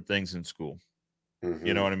some different things in school. Mm-hmm.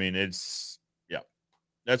 You know what I mean? That's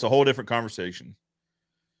a whole different conversation.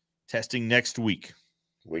 Testing next week.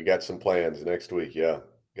 We got some plans next week. Yeah.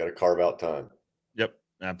 Got to carve out time. Yep,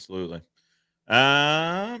 absolutely.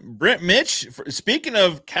 Brent Mitch, speaking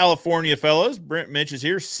of California fellas, Brent Mitch is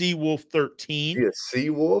here. Seawolf 13. Yeah,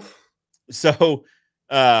 Seawolf. So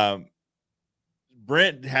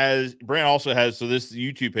Brent also has, so this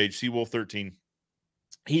YouTube page, Seawolf 13.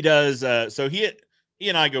 He does so he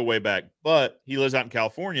and I go way back, but he lives out in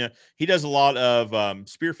California. He does a lot of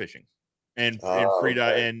spearfishing and free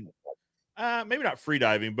dive, and maybe not free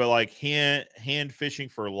diving, but like hand fishing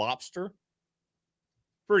for lobster.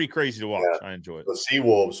 Pretty crazy to watch. Yeah. I enjoy it. The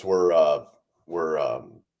Seawolves were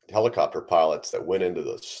helicopter pilots that went into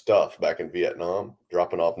the stuff back in Vietnam,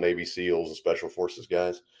 dropping off Navy SEALs and Special Forces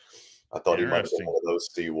guys. I thought he might have been one of those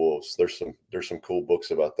Seawolves. There's some cool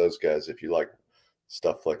books about those guys if you like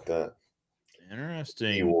stuff like that.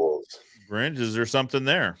 Interesting. Seawolves. Brent, is there something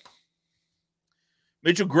there?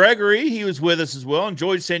 Mitchell Gregory, he was with us as well.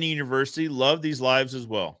 Enjoyed Sandy University. Loved these lives as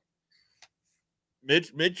well.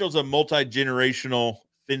 Mitchell's a multi-generational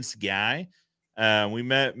fence guy. We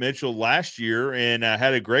met Mitchell last year and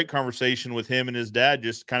had a great conversation with him and his dad,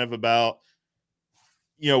 just kind of about,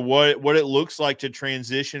 what it looks like to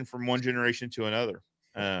transition from one generation to another.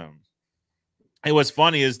 And what's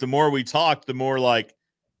funny is the more we talked, the more like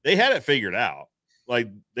they had it figured out. Like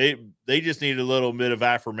they just needed a little bit of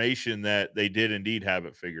affirmation that they did indeed have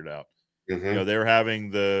it figured out. Mm-hmm. They're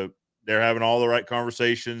having all the right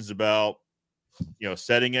conversations about,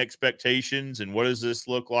 setting expectations and what does this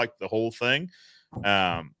look like, the whole thing.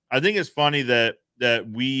 I think it's funny that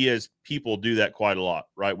we as people do that quite a lot,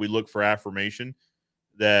 right? We look for affirmation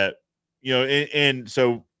that, and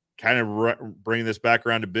so kind of bringing this back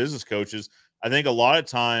around to business coaches. I think a lot of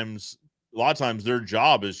times their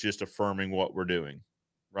job is just affirming what we're doing,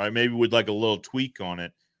 right? Maybe with like a little tweak on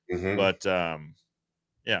it. Mm-hmm. But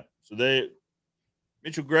yeah, so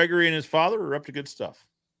Mitchell Gregory and his father are up to good stuff.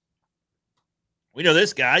 We know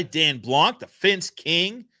this guy, Dan Blanc, the fence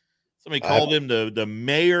king. Somebody called him the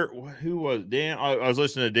mayor. Who was Dan? I was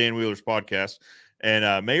listening to Dan Wheeler's podcast,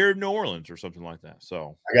 and mayor of New Orleans or something like that.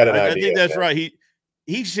 So I got an idea. I think that's right.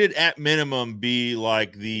 He should at minimum be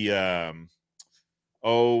like the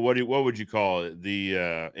oh, what would you call it? The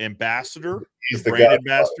ambassador, He's the the brand godfather.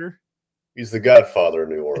 ambassador. He's the godfather of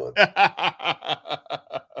New Orleans.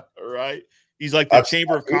 Right? He's like the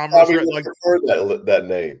Chamber of Commerce. Probably Right? would Like prefer that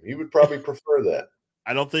name. He would probably prefer that.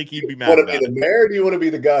 I don't think he'd be You mad want to about be the mayor? Or do you want to be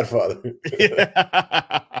the godfather? it.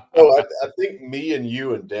 I think me and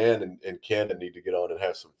you and Dan and Cannon need to get on and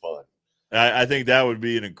have some fun. I think that would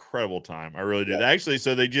be an incredible time. I really did. Yeah. Actually,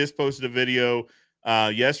 so they just posted a video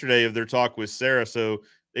yesterday of their talk with Sarah. So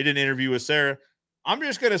they did an interview with Sarah. I'm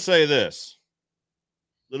just going to say this.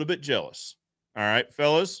 A little bit jealous. All right,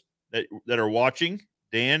 fellas that are watching.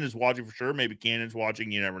 Dan is watching for sure. Maybe Cannon's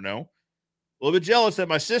watching. You never know. A little bit jealous that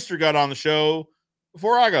my sister got on the show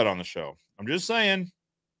before I got on the show. I'm just saying.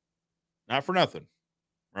 Not for nothing.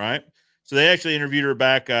 Right? So they actually interviewed her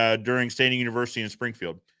back during Standing University in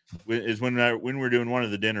Springfield. Is when we were doing one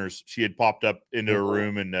of the dinners, she had popped up into her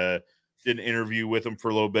room and did an interview with him for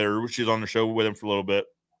a little bit, or she was on the show with him for a little bit.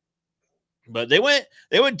 But they went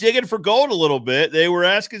digging for gold a little bit. They were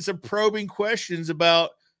asking some probing questions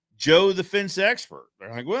about Joe, the fence expert.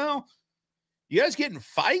 They're like, well, you guys getting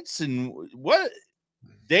fights and what?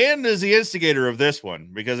 Dan is the instigator of this one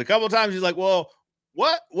because a couple of times he's like, well,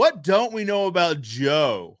 what don't we know about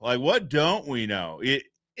Joe? Like, what don't we know?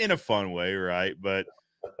 In a fun way, right? But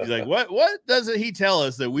he's like, what doesn't he tell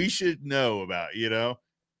us that we should know about, you know?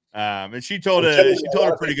 And she told a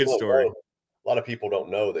pretty good story. A lot of people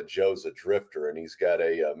don't know that Joe's a drifter and he's got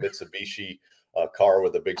a Mitsubishi car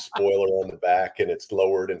with a big spoiler on the back and it's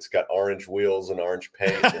lowered and it's got orange wheels and orange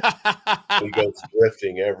paint. And he goes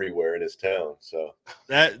drifting everywhere in his town. So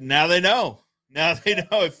that now they know. Now they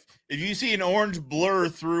know if you see an orange blur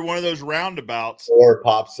through one of those roundabouts, or it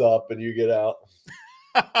pops up and you get out.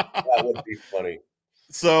 That would be funny.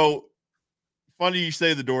 So funny you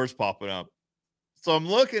say the door's popping up. So I'm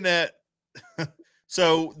looking at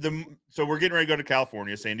so we're getting ready to go to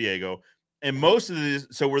California, San Diego, and most of these,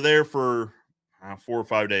 so we're there for 4 or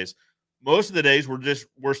 5 days. Most of the days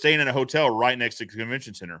we're staying in a hotel right next to the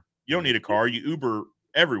convention center. You don't need a car, you Uber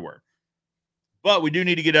everywhere. But we do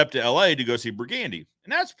need to get up to LA to go see Burgundy,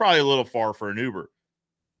 and that's probably a little far for an Uber.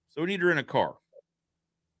 So we need to rent a car.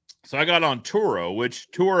 So I got on Turo, which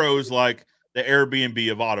Turo is like the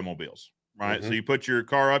Airbnb of automobiles, right? Mm-hmm. So you put your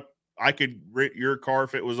car up. I could rent your car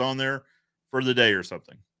if it was on there for the day or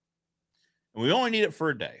something. And we only need it for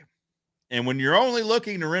a day. And when you're only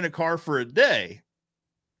looking to rent a car for a day,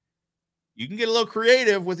 you can get a little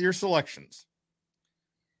creative with your selections.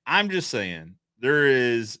 I'm just saying there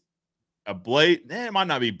is a it might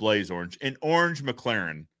not be Blaze Orange, an orange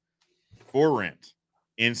McLaren for rent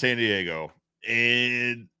in San Diego.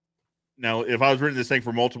 And now, if I was renting this thing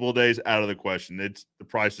for multiple days, out of the question. The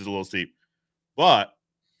price is a little steep. But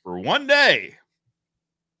for one day,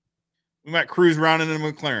 we might cruise around in a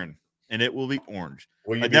McLaren, and it will be orange.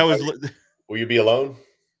 Will you be alone?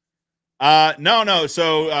 No.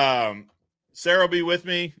 So Sarah will be with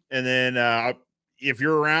me, and then if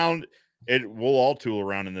you're around, we'll all tool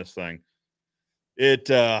around in this thing. It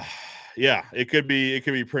could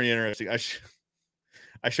be pretty interesting.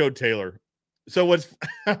 I showed Taylor. So what's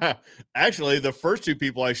actually the first two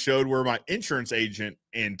people I showed were my insurance agent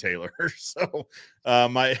and Taylor. So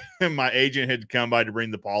my agent had come by to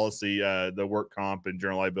bring the policy, the work comp and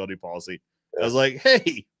general liability policy. I was like,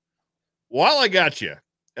 hey, while I got you,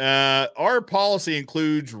 our policy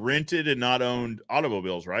includes rented and not owned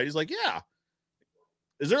automobiles, right? He's like, yeah.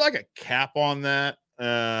 Is there like a cap on that?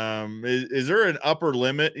 Is there an upper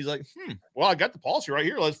limit? He's like, well, I got the policy right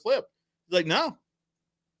here. Let's flip. He's like,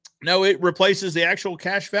 no, it replaces the actual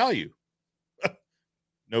cash value.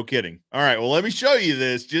 No kidding. All right. Well, let me show you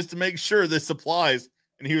this just to make sure this applies.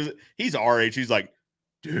 And he's our age. He's like,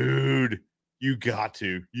 dude, you got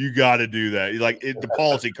to do that. He's like, the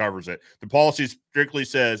policy covers it. The policy strictly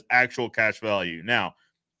says actual cash value. Now,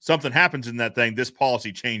 something happens in that thing. This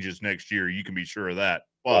policy changes next year. You can be sure of that.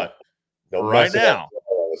 But right now,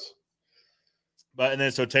 and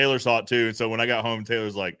then so Taylor saw it too. And so when I got home,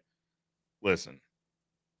 Taylor's like, listen,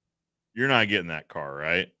 you're not getting that car,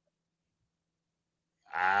 right?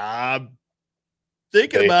 I'm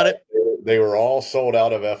thinking about it. They were all sold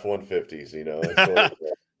out of F-150s, you know.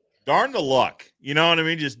 Darn the luck. You know what I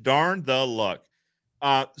mean? Just darn the luck.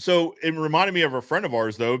 So it reminded me of a friend of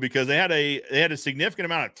ours, though, because they had a significant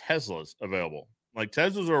amount of Teslas available. Like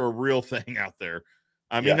Teslas are a real thing out there.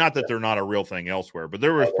 I mean, not that they're not a real thing elsewhere, but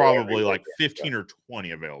there was probably like 15 or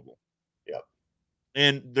 20 available. Yeah.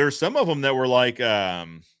 And there's some of them that were like,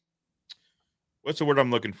 what's the word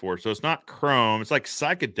I'm looking for? So it's not chrome. It's like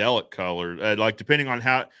psychedelic color. Like depending on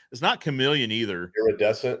how it's not chameleon either.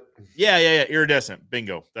 Iridescent. Yeah. Iridescent.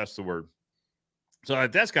 Bingo. That's the word. So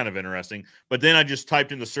that's kind of interesting. But then I just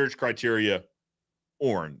typed in the search criteria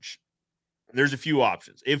orange. There's a few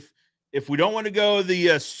options. If we don't want to go the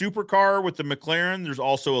supercar with the McLaren, there's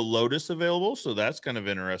also a Lotus available. So that's kind of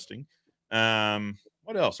interesting.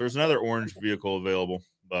 What else? There's another orange vehicle available.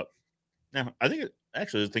 But no, I think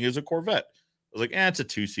it's a Corvette. I was like, it's a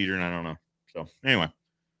 2-seater, and I don't know. So anyway,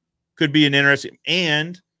 could be an interesting.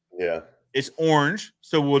 And yeah, it's orange.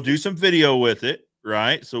 So we'll do some video with it.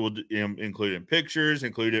 Right. So we'll include in pictures,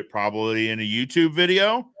 include it probably in a YouTube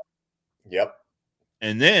video. Yep.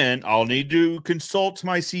 And then I'll need to consult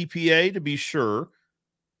my CPA to be sure.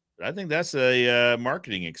 But I think that's a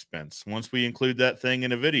marketing expense once we include that thing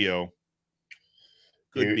in a video.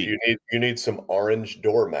 You need some orange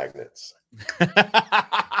door magnets.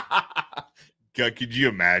 God, could you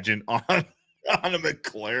imagine on a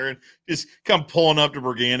McLaren just come pulling up to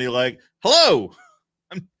Burgandy like, hello,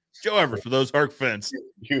 I'm Joe Everest for those Arc Fence.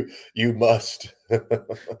 You must.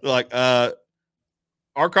 Like,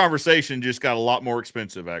 our conversation just got a lot more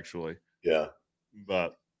expensive, actually. Yeah.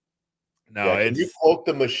 But no, can you quote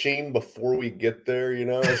the machine before we get there?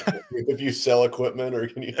 If you sell equipment, or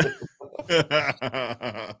can you?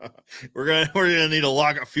 we're gonna need to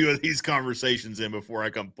lock a few of these conversations in before I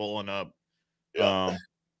come pulling up. Yeah.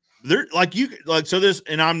 So this,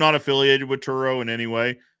 and I'm not affiliated with Turo in any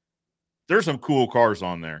way. There's some cool cars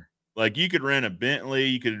on there. Like you could rent a Bentley,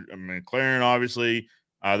 you could a McLaren, obviously.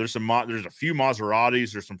 There's a few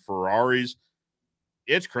Maseratis, there's some Ferraris.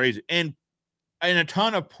 It's crazy, and a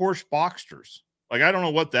ton of Porsche Boxsters. Like I don't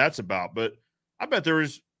know what that's about, but I bet there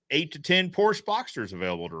was 8 to 10 Porsche Boxsters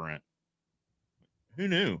available to rent. Who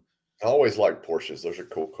knew? I always like Porsches. Those are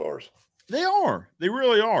cool cars. They are. They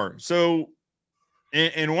really are. So,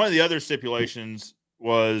 and one of the other stipulations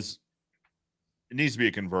was it needs to be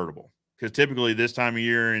a convertible because typically this time of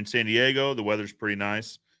year in San Diego the weather's pretty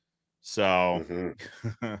nice. So,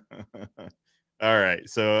 all right.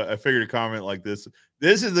 So I figured a comment like this.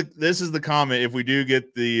 This is the comment. If we do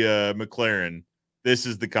get the McLaren, this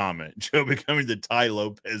is the comment. Joe becoming the Ty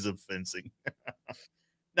Lopez of fencing.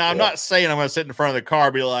 Now I'm not saying I'm going to sit in front of the car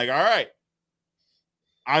and be like, all right,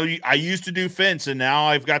 I used to do fence and now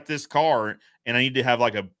I've got this car and I need to have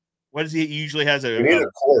like what is he? He usually has a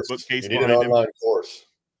course. bookcase. You need an online course.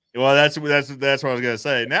 Well, that's what I was going to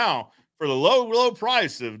say. Now, for the low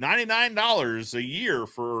price of $99 a year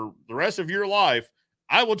for the rest of your life,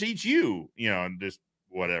 I will teach you, just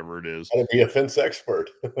whatever it is. I'll be a fence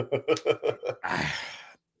expert.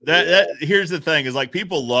 Here's the thing is like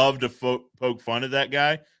people love to poke fun at that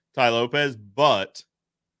guy, Ty Lopez, but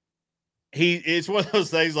it's one of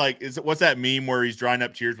those things like, what's that meme where he's drying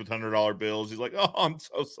up tears with $100 bills? He's like, oh, I'm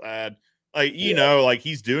so sad. Like, like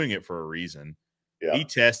he's doing it for a reason. Yeah. He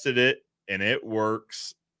tested it and it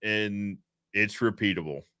works. And it's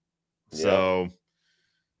repeatable. So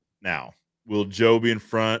now, will Joe be in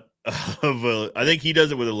front of I think he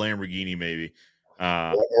does it with a Lamborghini, maybe.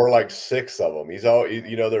 Or like 6 of them. He's all,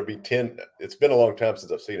 there'd be 10. It's been a long time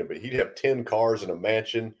since I've seen him, but he'd have 10 cars in a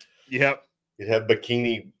mansion. Yep. He'd have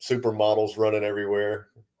bikini supermodels running everywhere.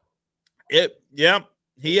 Yep.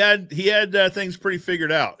 He had things pretty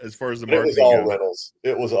figured out as far as the marketing. It was all rentals.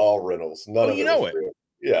 It was all rentals. None of it was real.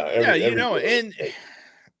 Yeah.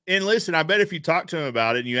 And listen, I bet if you talk to him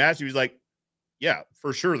about it and you ask him, he's like, yeah,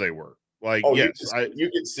 for sure they were. Like, yes. You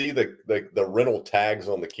could see the rental tags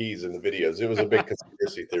on the keys in the videos. It was a big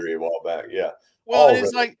conspiracy theory a while back. Yeah. Well,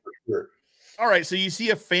 it's like, sure. All right, so you see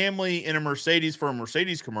a family in a Mercedes for a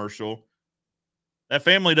Mercedes commercial. That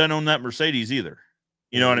family doesn't own that Mercedes either.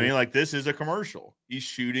 You know what I mean? Like, this is a commercial. He's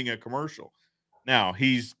shooting a commercial. Now,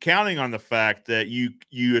 he's counting on the fact that you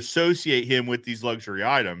associate him with these luxury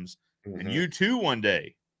items, and you too one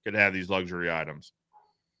day could have these luxury items.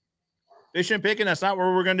 Fishing and picking, that's not what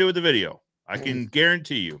we're going to do with the video. I can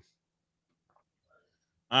guarantee you.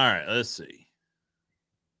 All right, let's see.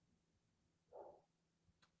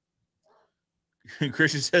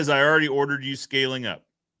 Christian says, I already ordered you scaling up.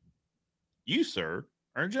 You, sir,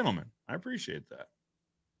 are a gentleman. I appreciate that.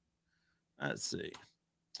 Let's see.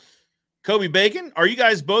 Kobe Bacon, are you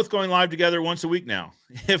guys both going live together once a week now?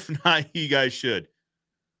 If not, you guys should.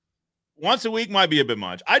 Once a week might be a bit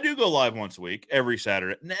much. I do go live once a week, every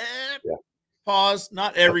Saturday. Pause.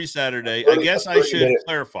 Not every Saturday. I guess I should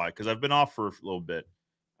clarify because I've been off for a little bit.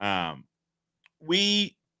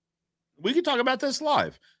 We could talk about this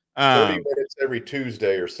live. 30 minutes every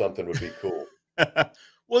Tuesday or something would be cool.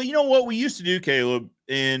 Well, you know what we used to do, Caleb,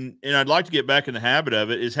 and I'd like to get back in the habit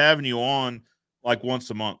of it, is having you on like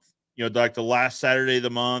once a month. You know, like the last Saturday of the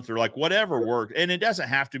month or like whatever works. And it doesn't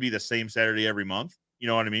have to be the same Saturday every month. You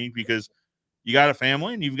know what I mean? Because you got a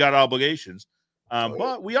family and you've got obligations.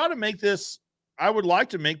 But we ought to make this, I would like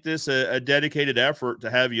to make this a dedicated effort to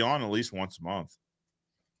have you on at least once a month.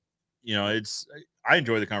 You know, I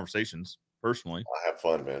enjoy the conversations personally. I have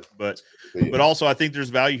fun, man. But also I think there's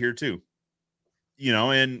value here too. You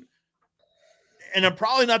know, and I'm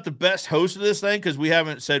probably not the best host of this thing because we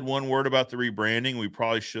haven't said one word about the rebranding. We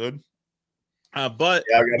probably should. But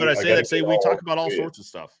I say that we talk about all sorts of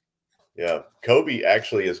stuff. Yeah. Kobe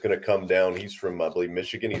actually is going to come down. He's from, I believe,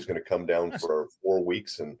 Michigan. He's going to come down for 4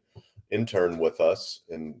 weeks and intern with us,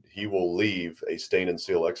 and he will leave a stain and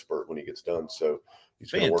seal expert when he gets done. So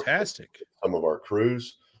he's going to work with some of our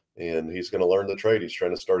crews, and he's going to learn the trade. He's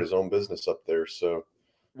trying to start his own business up there. So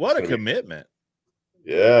what a commitment.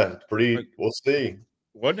 Yeah, we'll see.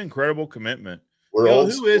 What an incredible commitment.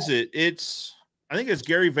 Who is it? I think it's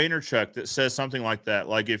Gary Vaynerchuk that says something like that.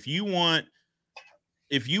 Like if you want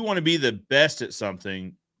to be the best at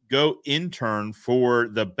something, go intern for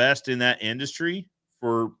the best in that industry.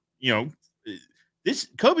 For, you know, this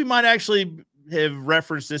Kobe might actually have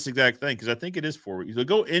referenced this exact thing because I think it is 4 weeks. So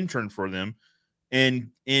go intern for them and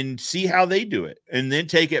see how they do it, and then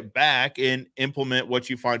take it back and implement what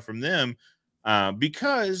you find from them.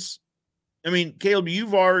 Because, I mean, Caleb, we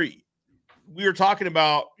were talking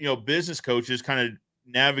about, you know, business coaches kind of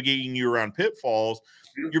navigating you around pitfalls.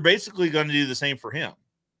 You're basically going to do the same for him,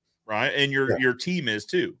 right? And your team is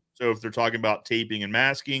too. So if they're talking about taping and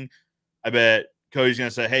masking, I bet Cody's going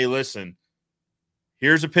to say, hey, listen,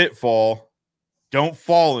 here's a pitfall. Don't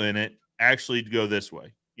fall in it. Actually go this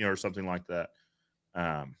way, you know, or something like that.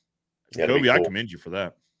 Kobe, cool. I commend you for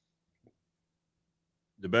that.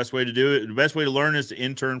 The best way to do it, the best way to learn is to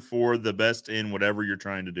intern for the best in whatever you're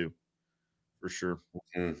trying to do, for sure.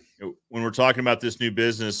 Mm-hmm. When we're talking about this new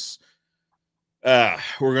business,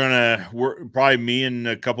 we're probably me and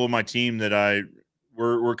a couple of my team that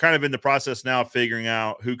we're kind of in the process now of figuring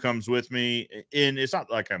out who comes with me. And it's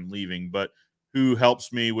not like I'm leaving, but who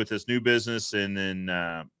helps me with this new business. And then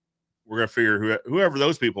we're going to figure whoever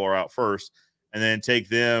those people are out first, and then take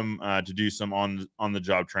them to do some on the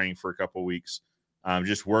job training for a couple of weeks.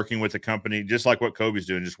 Just working with a company, just like what Kobe's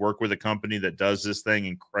doing, just work with a company that does this thing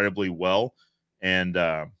incredibly well. And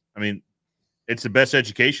I mean, it's the best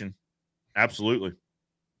education. Absolutely.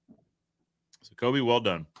 So Kobe, well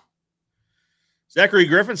done. Zachary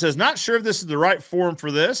Griffin says, not sure if this is the right forum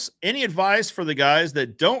for this. Any advice for the guys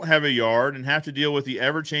that don't have a yard and have to deal with the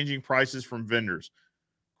ever-changing prices from vendors?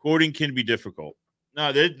 Quoting can be difficult.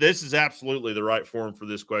 No, this is absolutely the right forum for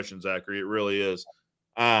this question, Zachary. It really is.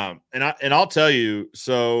 And I'll tell you,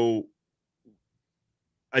 so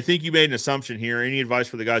I think you made an assumption here. Any advice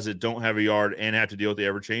for the guys that don't have a yard and have to deal with the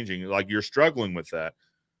ever-changing? Like, you're struggling with that.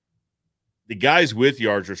 The guys with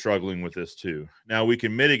yards are struggling with this too. Now, we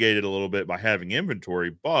can mitigate it a little bit by having inventory,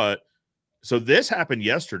 but so this happened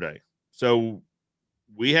yesterday. So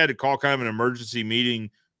we had to call kind of an emergency meeting,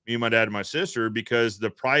 me and my dad and my sister, because the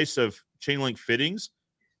price of chain link fittings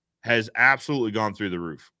has absolutely gone through the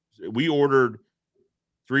roof. We ordered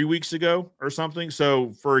 3 weeks ago or something.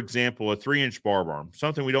 So, for example, a 3-inch barb arm,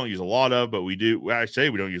 something we don't use a lot of, but we do. Well, I say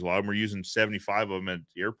we don't use a lot of them. We're using 75 of them at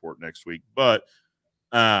the airport next week, but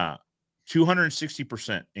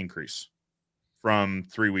 260% increase from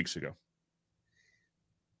 3 weeks ago.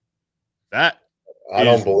 That I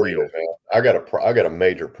don't believe it, man. I got a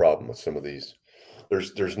major problem with some of these.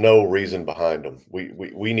 There's no reason behind them.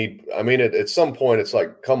 We need. I mean, at some point, it's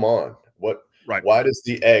like, come on, what? Right. Why does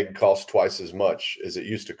the egg cost twice as much as it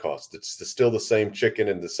used to cost? It's still the same chicken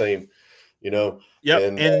and the same, you know.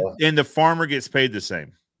 Yep. And the farmer gets paid the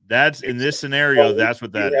same. That's in this scenario. That's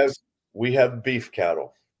what that is. We have beef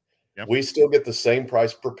cattle. Yep. We still get the same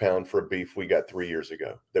price per pound for beef we got 3 years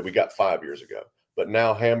ago that we got 5 years ago. But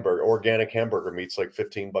now organic hamburger meat's like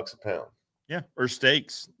 $15 a pound. Yeah, or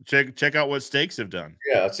steaks. Check out what steaks have done.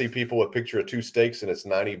 Yeah, I see people with a picture of 2 steaks and it's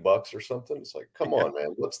 $90 or something. It's like, come on,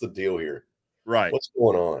 man, what's the deal here? Right. What's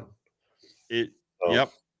going on?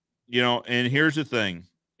 Yep. You know, and here's the thing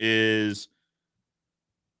is,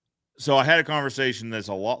 so I had a conversation that's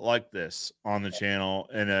a lot like this on the channel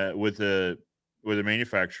and with a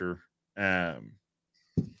manufacturer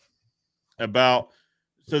about,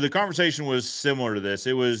 so the conversation was similar to this.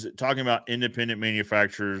 It was talking about independent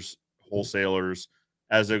manufacturers, wholesalers,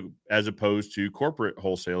 as opposed to corporate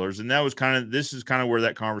wholesalers. And this is kind of where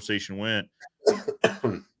that conversation went.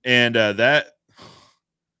 And I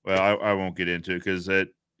won't get into it because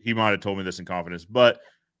he might have told me this in confidence, but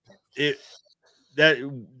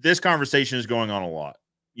this conversation is going on a lot.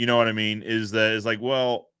 You know what I mean? Is like,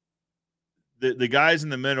 well, the guys in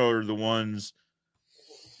the middle are the ones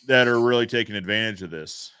that are really taking advantage of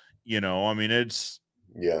this. You know, I mean, it's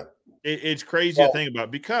crazy to think about,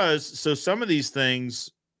 because some of these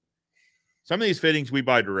some of these fittings we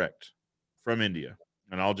buy direct from India,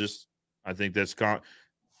 and I think that's I'm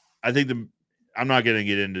not going to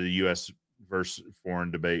get into the U.S. versus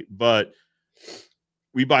foreign debate, but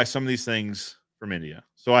we buy some of these things from India.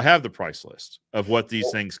 So I have the price list of what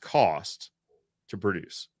these things cost to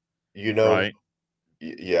produce. You know, right?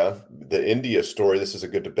 Yeah, the India story, this is a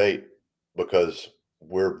good debate because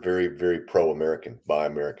we're very, very pro-American, buy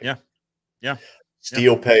American. Yeah. Yeah.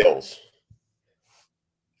 Steel pails,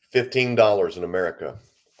 $15 in America.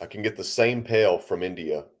 I can get the same pail from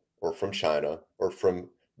India or from China or from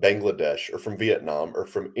Bangladesh or from Vietnam or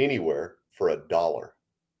from anywhere for $1.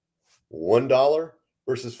 $1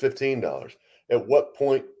 versus $15. At what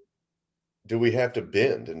point do we have to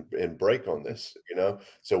bend and break on this?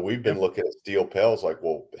 So we've been looking at steel pails like,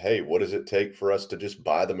 well, hey, what does it take for us to just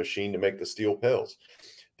buy the machine to make the steel pails?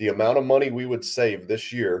 The amount of money we would save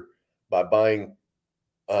this year by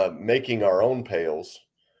making our own pails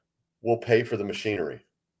will pay for the machinery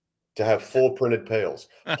to have full printed pails.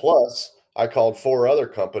 Plus, I called 4 other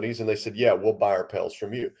companies and they said, yeah, we'll buy our pails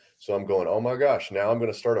from you. So I'm going, oh my gosh, now I'm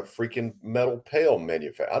going to start a freaking metal pail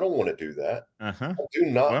manufacturer. I don't want to do that. I do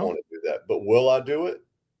not want to do that. But will I do it?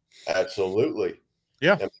 Absolutely.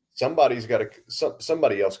 Yeah. And somebody's got to,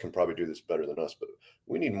 somebody else can probably do this better than us, but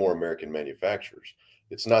we need more American manufacturers.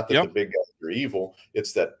 It's not that the big guys are evil.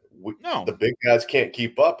 It's that the big guys can't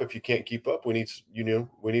keep up. If you can't keep up, we need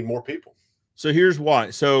more people. So here's why.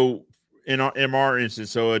 So in our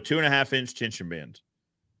instance, so a 2.5-inch tension band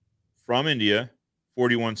from India,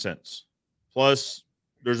 41 cents. Plus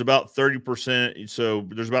there's about 30%. So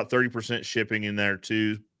there's about 30% shipping in there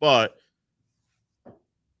too, but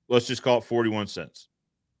let's just call it 41 cents.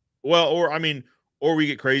 Well, or we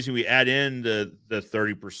get crazy. We add in the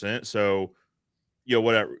 30%. So,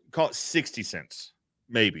 whatever, call it 60 cents,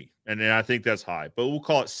 maybe. And then I think that's high, but we'll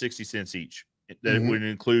call it 60 cents each. That it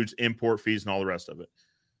includes import fees and all the rest of it.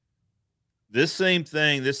 This same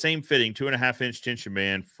thing, this same fitting, 2.5-inch tension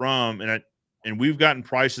band and we've gotten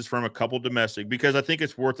prices from a couple domestic because I think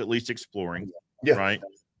it's worth at least exploring. Yeah. Right.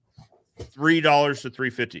 $3 to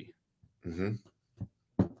 $3.50.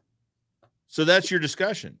 So that's your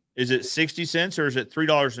discussion. Is it 60 cents or is it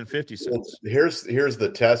 $3.50? Well, here's the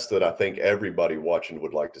test that I think everybody watching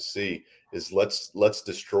would like to see is let's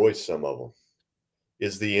destroy some of them.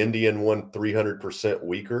 Is the Indian one 300%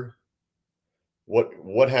 weaker?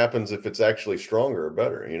 What happens if it's actually stronger or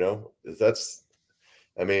better? I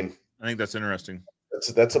think that's interesting.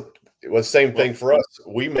 That's the same thing for us.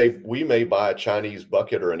 We may buy a Chinese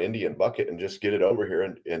bucket or an Indian bucket and just get it over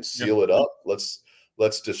here and seal it up. Let's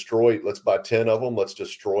destroy. Let's buy 10 of them. Let's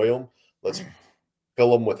destroy them. Let's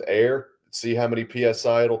fill them with air. See how many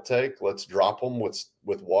PSI it'll take. Let's drop them with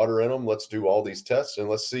water in them. Let's do all these tests and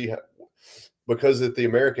let's see because the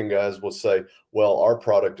American guys will say, well, our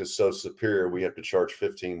product is so superior, we have to charge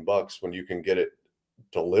 $15 when you can get it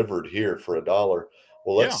delivered here for $1.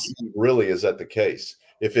 Well, let's see, really, is that the case?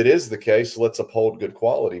 If it is the case, let's uphold good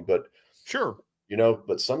quality. But sure,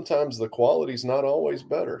 but sometimes the quality is not always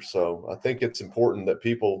better. So I think it's important that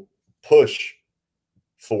people push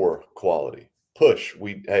for quality. Push.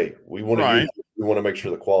 We want to we want to make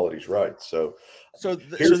sure the quality's right. So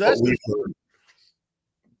that's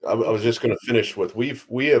I was just going to finish with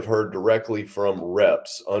we have heard directly from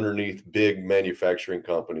reps underneath big manufacturing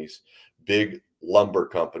companies, big lumber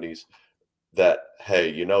companies that,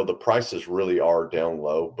 hey, the prices really are down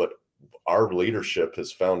low, but our leadership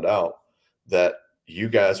has found out that you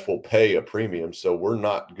guys will pay a premium. So we're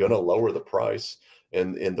not going to lower the price.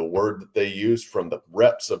 And the word that they use from the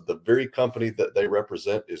reps of the very company that they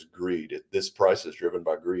represent is greed. This price is driven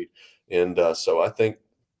by greed. And so I think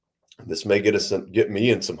this may get me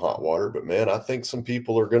in some hot water, but man, I think some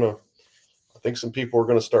people are going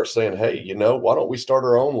to start saying, hey, why don't we start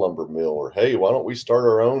our own lumber mill? Or, hey, why don't we start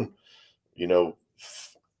our own,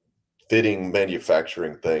 fitting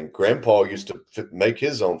manufacturing thing? Grandpa used to make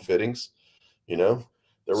his own fittings, there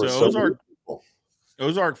were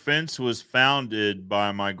Ozark Fence was founded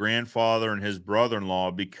by my grandfather and his brother-in-law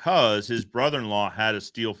because his brother-in-law had a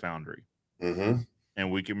steel foundry and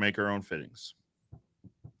we could make our own fittings.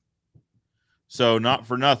 So not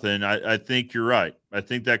for nothing, I think you're right. I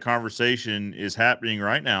think that conversation is happening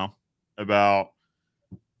right now about,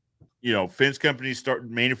 fence companies start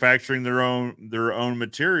manufacturing their own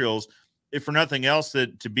materials, if for nothing else,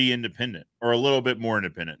 to be independent or a little bit more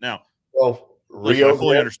independent. Now, listen, I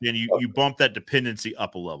fully understand you bump that dependency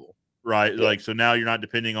up a level, right? Yeah. Like, so now you're not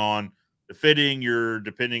depending on the fitting, you're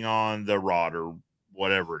depending on the rod or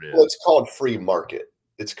whatever it is. Well, it's called free market.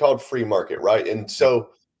 It's called free market, right? And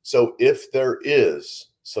so if there is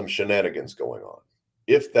some shenanigans going on,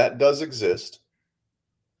 if that does exist,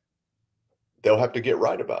 they'll have to get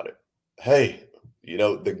right about it. Hey, you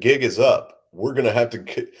know, the gig is up. We're going to have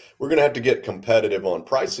to get competitive on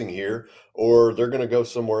pricing here, or they're going to go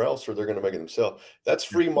somewhere else, or they're going to make it themselves. That's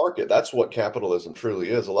free market. That's what capitalism truly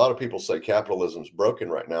is. A lot of people say capitalism's broken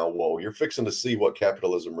right now. Well, you're fixing to see what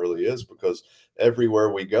capitalism really is, because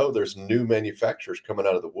everywhere we go, there's new manufacturers coming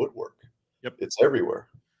out of the woodwork. Yep. It's everywhere.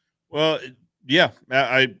 Well, yeah,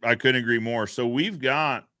 I couldn't agree more. So we've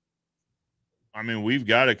got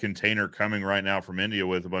a container coming right now from India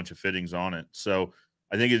with a bunch of fittings on it. So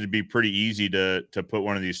I think it'd be pretty easy to put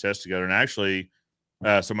one of these tests together. And actually,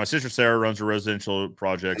 so my sister Sarah runs a residential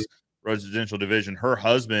division. Her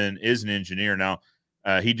husband is an engineer. Now,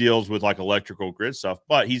 he deals with like electrical grid stuff,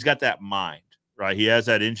 but he's got that mind, right? He has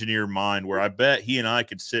that engineer mind where I bet he and I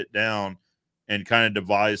could sit down and kind of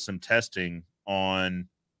devise some testing on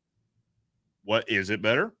what is it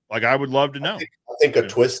better? Like, I would love to know. I think a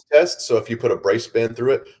twist test. So if you put a brace band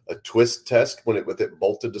through it, a twist test with it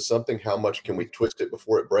bolted to something, how much can we twist it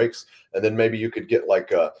before it breaks? And then maybe you could get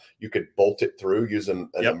you could bolt it through using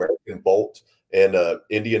an American bolt and a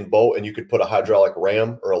Indian bolt, and you could put a hydraulic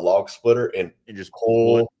ram or a log splitter and just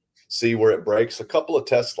pull, see where it breaks. A couple of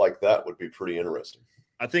tests like that would be pretty interesting.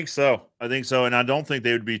 I think so. And I don't think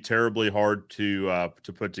they would be terribly hard to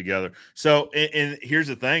put together. So, and here's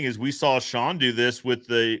the thing is we saw Sean do this with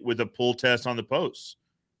the pull test on the posts,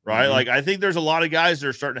 right? Mm-hmm. Like, I think there's a lot of guys that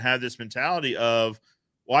are starting to have this mentality of,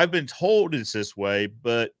 well, I've been told it's this way,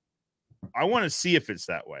 but I want to see if it's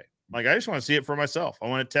that way. Like, I just want to see it for myself. I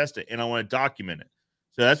want to test it and I want to document it.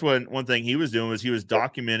 So that's one thing he was doing was he was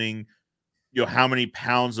documenting, you know, how many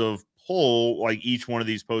pounds of pull like each one of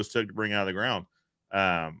these posts took to bring out of the ground.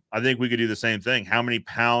 I think we could do the same thing. How many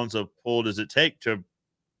pounds of pull does it take to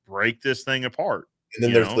break this thing apart? And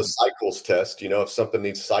then there's the cycles test. You know, if something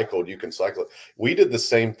needs cycled, you can cycle it. We did the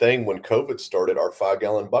same thing when COVID started, our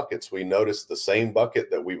 5-gallon buckets. We noticed the same bucket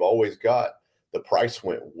that we've always got, the price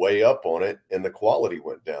went way up on it and the quality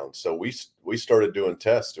went down. So we started doing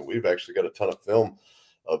tests, and we've actually got a ton of film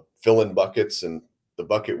of filling buckets and the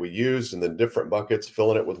bucket we used, and then different buckets,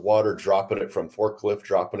 filling it with water, dropping it from forklift,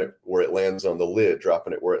 dropping it where it lands on the lid,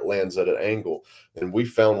 dropping it where it lands at an angle. And we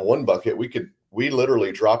found one bucket we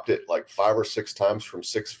literally dropped it like 5 or 6 times from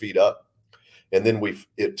 6 feet up. And then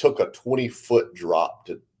it took a 20-foot drop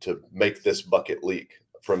to make this bucket leak.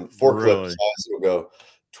 From forklift size, it'll go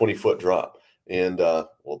 20-foot drop. And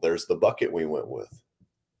well, there's the bucket we went with,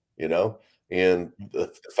 you know. And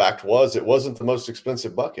the fact was, it wasn't the most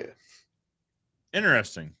expensive bucket.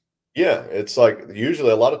 Interesting. Yeah, it's like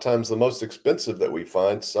usually a lot of times the most expensive that we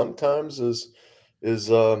find sometimes is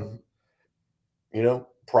you know,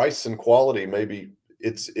 price and quality. Maybe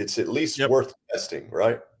it's at least worth testing,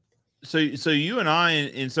 right? So you and I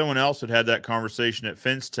and someone else had that conversation at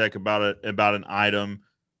FenceTech about an item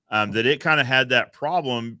that it kind of had that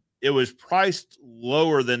problem. It was priced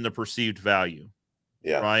lower than the perceived value.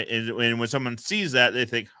 Yeah. Right. And when someone sees that, they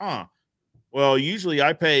think, well, usually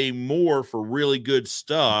I pay more for really good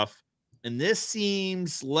stuff, and this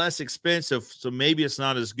seems less expensive, so maybe it's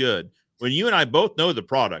not as good. When you and I both know the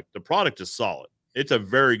product is solid. It's a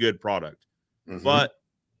very good product, but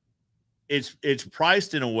it's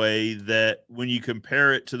priced in a way that when you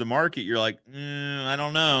compare it to the market, you're like, I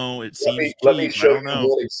don't know. It seems cheap. Let me show you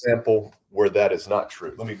one example where that is not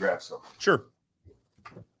true. Let me grab some. Sure.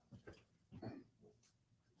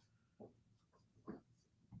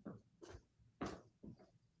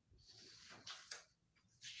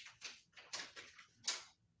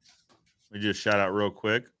 We just shout out real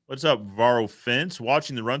quick. What's up, Varro Fence?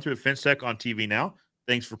 Watching the run through at FenceTech on TV now.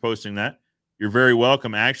 Thanks for posting that. You're very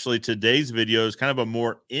welcome. Actually, today's video is kind of a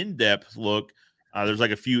more in-depth look. There's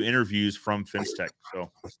like a few interviews from FenceTech, so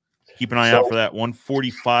keep an eye out for that.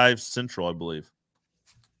 145 Central, I believe.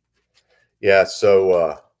 Yeah.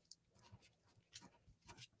 So,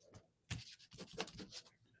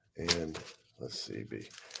 and let's see.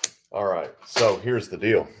 All right. So here's the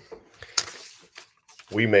deal.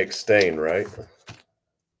 We make stain, right? Let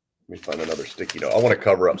me find another sticky note. I want to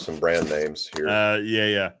cover up some brand names here.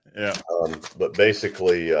 Yeah. But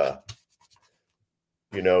basically,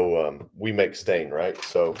 you know, we make stain, right?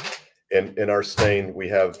 So in our stain, we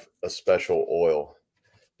have a special oil,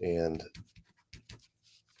 and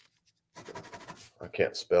I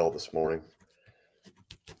can't spell this morning.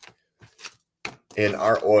 And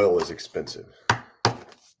our oil is expensive.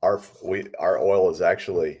 Our oil is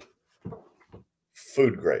actually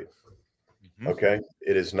food grade. Okay,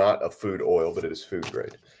 it is not a food oil, but it is food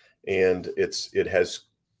grade, and it has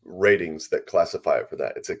ratings that classify it for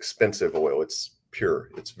that. It's expensive oil. It's pure.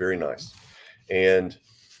 It's very nice, and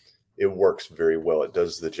it works very well. It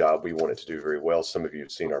does the job we want it to do very well. Some of you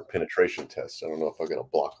have seen our penetration tests. I don't know if I got a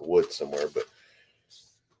block of wood somewhere, but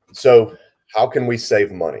so how can we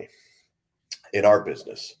save money in our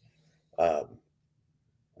business?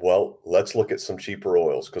 Well, let's look at some cheaper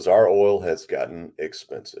oils because our oil has gotten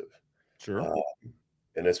expensive. Sure.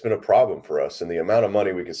 And it's been a problem for us. And the amount of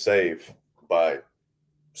money we can save by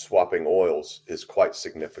swapping oils is quite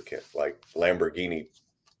significant. Like Lamborghini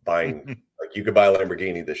buying, like you could buy a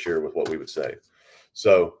Lamborghini this year with what we would save.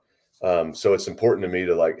 So, so it's important to me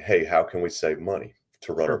to like, hey, how can we save money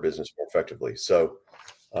to run our business more effectively? So,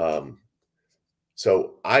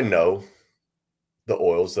 so I know the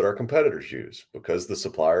oils that our competitors use because the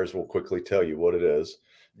suppliers will quickly tell you what it is.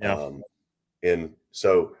 Yeah. And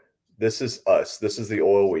so this is us. This is the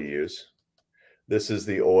oil we use. This is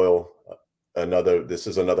the oil. This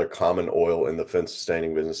is another common oil in the fence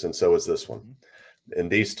sustaining business. And so is this one. And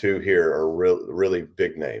these two here are really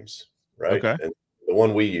big names, right? Okay. And the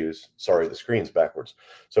one we use, sorry, the screen's backwards.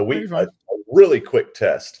 So a Fine. really quick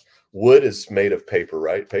test. Wood is made of paper,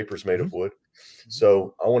 right? Paper's made of wood.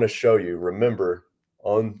 So I want to show you, remember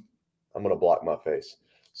I'm going to block my face.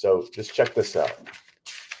 So just check this out.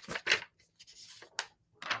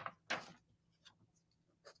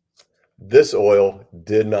 This oil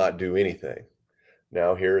did not do anything.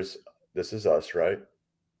 Now this is us, right?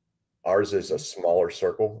 Ours is a smaller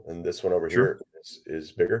circle and this one over here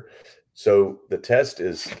is bigger. So the test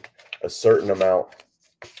is a certain amount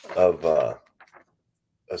of,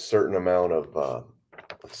 let's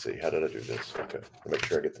see, how did I do this? Okay, make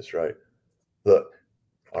sure I get this right. Look,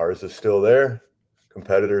 ours is still there.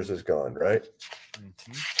 Competitors is gone, right?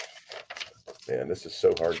 Man, this is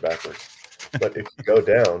so hard backwards. But if you go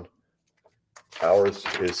down, ours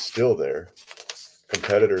is still there.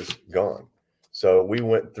 Competitors gone. So we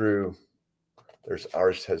went through,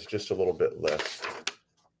 ours has just a little bit left.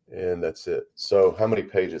 And that's it. So how many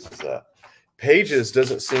pages is that? Pages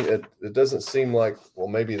doesn't seem, it doesn't seem like, well,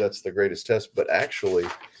 maybe that's the greatest test, but actually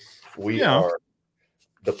we are,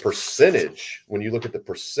 the percentage, when you look at the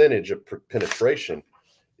percentage of penetration,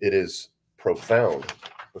 it is profound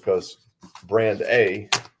because brand A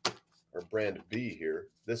or brand B here,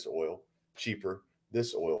 this oil cheaper,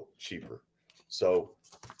 this oil cheaper. So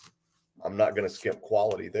I'm not going to skimp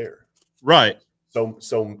quality there. Right. So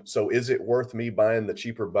is it worth me buying the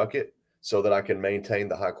cheaper bucket so that I can maintain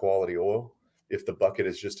the high quality oil if the bucket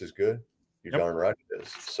is just as good? You're darn right it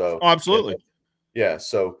is. So absolutely. Yeah.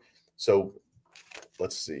 So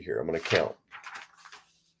let's see here. I'm going to count.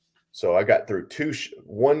 So I got through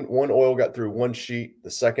one oil got through one sheet.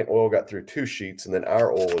 The second oil got through 2 sheets. And then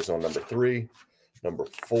our oil is on number 3, number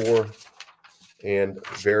 4, and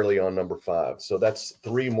barely on number 5. So that's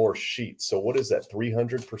 3 more sheets. So what is that?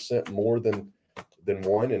 300% more than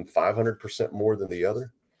one and 500% more than the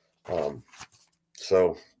other.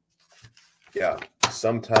 So yeah,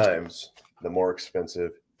 sometimes the more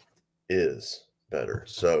expensive is better.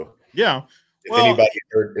 So yeah.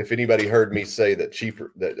 If anybody heard me say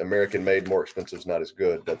that American made more expensive is not as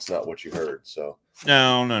good, that's not what you heard. So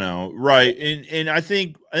no. Right. And I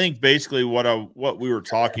think basically what we were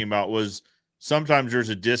talking about was sometimes there's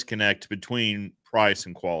a disconnect between price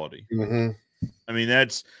and quality. I mean,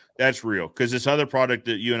 that's real because this other product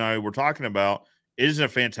that you and I were talking about is a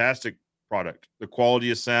fantastic product. The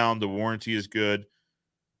quality is sound. The warranty is good.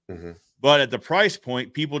 But at the price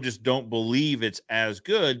point, people just don't believe it's as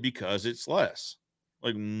good because it's less.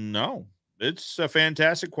 Like, no, it's a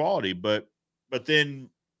fantastic quality. But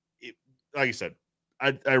then, like I said,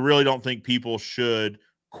 I really don't think people should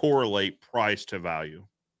correlate price to value.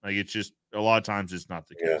 Like, it's just a lot of times it's not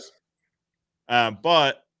the case.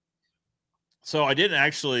 But so I didn't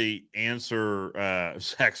actually answer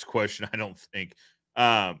Zach's question, I don't think.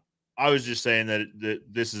 I was just saying that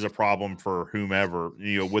this is a problem for whomever,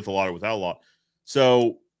 with a lot or without a lot.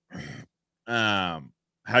 So, how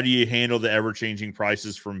do you handle the ever-changing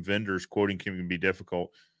prices from vendors? Quoting can be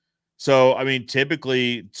difficult. So, I mean,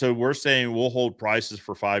 typically, we're saying we'll hold prices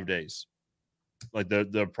for 5 days. Like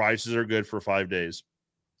the prices are good for 5 days.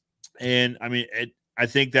 And I mean, I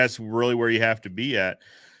think that's really where you have to be at.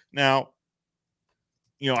 Now,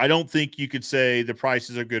 I don't think you could say the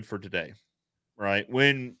prices are good for today. Right.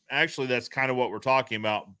 When actually that's kind of what we're talking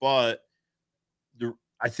about. But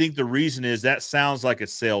I think the reason is that sounds like a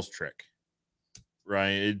sales trick.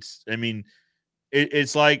 Right.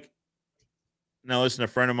 It's like, now listen, a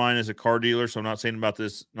friend of mine is a car dealer. So I'm not saying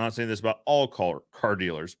this about all car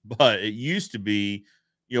dealers, but it used to be,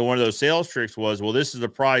 one of those sales tricks was, well, this is the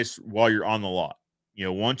price while you're on the lot.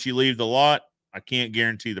 Once you leave the lot, I can't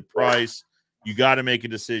guarantee the price. You got to make a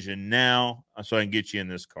decision now so I can get you in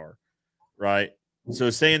this car. Right. So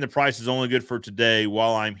saying the price is only good for today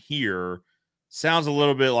while I'm here sounds a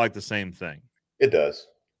little bit like the same thing. It does.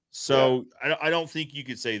 So I don't think you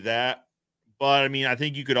could say that, but I mean, I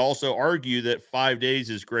think you could also argue that 5 days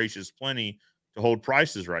is gracious plenty to hold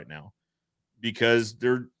prices right now because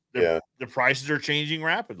the prices are changing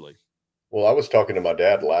rapidly. Well, I was talking to my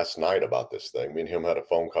dad last night about this thing. Me and him had a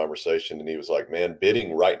phone conversation, and he was like, "Man,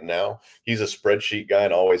 bidding right now." He's a spreadsheet guy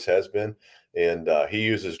and always has been, and he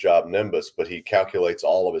uses Job Nimbus, but he calculates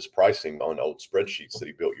all of his pricing on old spreadsheets that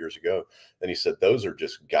he built years ago. And he said those are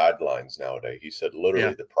just guidelines nowadays. He said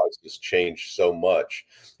literally the prices change so much,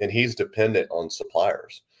 and he's dependent on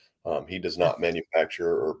suppliers. He does not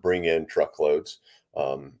manufacture or bring in truckloads,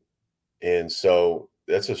 and so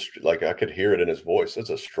that's like I could hear it in his voice. It's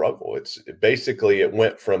a struggle. Basically it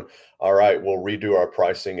went from, all right, we'll redo our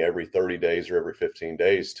pricing every 30 days or every 15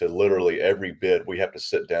 days to literally every bid we have to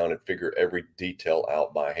sit down and figure every detail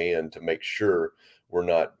out by hand to make sure we're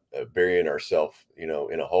not burying ourselves, in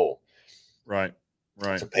a hole. Right.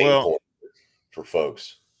 It's a pain point for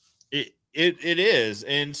folks. It is.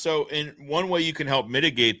 And so, and one way you can help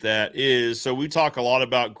mitigate that is, so we talk a lot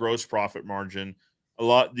about gross profit margin.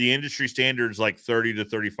 The industry standard is like 30 to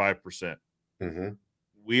 35%.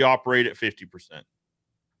 We operate at 50%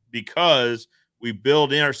 because we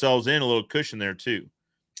build ourselves in a little cushion there too.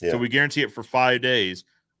 So we guarantee it for 5 days.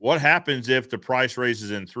 What happens if the price raises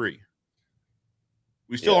in 3?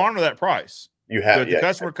 We still honor that price. So if the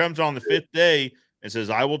customer comes on the 5th day and says,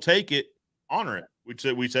 "I will take it," honor it.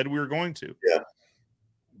 We said we were going to. Yeah.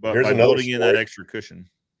 But by building in that extra cushion.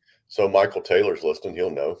 So Michael Taylor's listening, he'll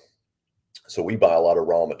know. So we buy a lot of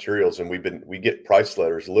raw materials, and we get price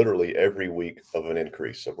letters literally every week of an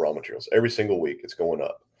increase of raw materials. Every single week it's going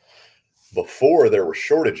up. Before, there were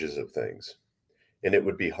shortages of things, and it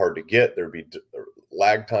would be hard to get. There'd be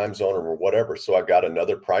lag times on them or whatever. So I got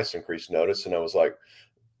another price increase notice, and I was like,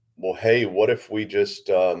 well, hey, what if we just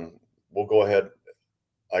we'll go ahead,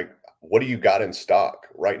 like, what do you got in stock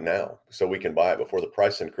right now so we can buy it before the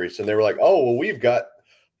price increase? And they were like, oh, well, we've got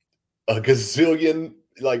a gazillion,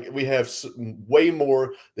 like we have way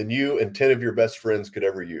more than you and 10 of your best friends could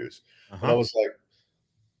ever use. And I was like,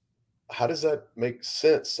 how does that make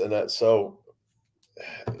sense? And so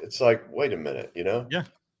it's like, wait a minute, Yeah.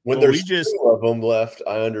 When there's 2 of them left,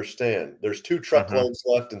 I understand. There's 2 truckloads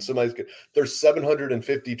left, and there's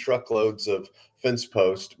 750 truckloads of fence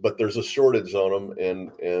post, but there's a shortage on them,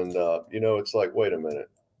 and it's like, wait a minute.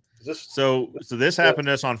 So this happened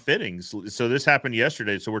to us on fittings. So this happened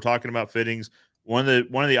yesterday. So we're talking about fittings. One of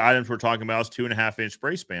the items we're talking about is 2.5-inch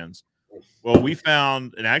spray spans. Well, we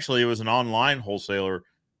found, and actually it was an online wholesaler,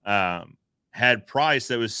 had price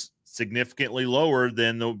that was significantly lower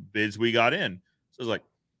than the bids we got in. So I was like,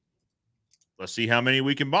 let's see how many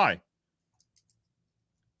we can buy.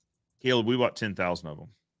 Caleb, we bought 10,000 of them.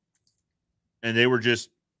 And they were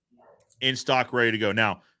just in stock, ready to go.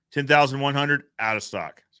 Now, 10,100 out of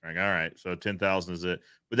stock. It's like, all right, so 10,000 is it.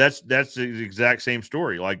 But that's the exact same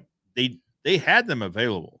story. Like they had them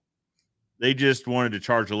available. They just wanted to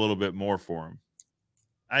charge a little bit more for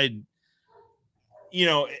them.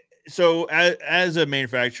 So as a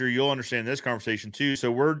manufacturer, you'll understand this conversation too.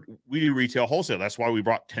 So we do retail wholesale. That's why we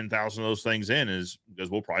brought 10,000 of those things in, is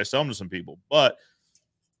because we'll probably sell them to some people,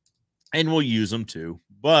 and we'll use them too.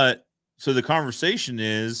 But so the conversation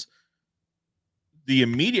is, the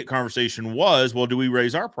immediate conversation was, well, do we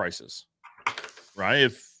raise our prices? Right?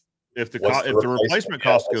 If the replacement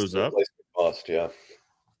cost goes up.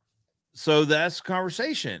 So that's the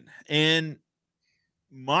conversation. And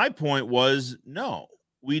my point was, no,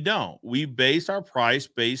 we don't. We base our price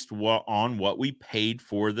based on what we paid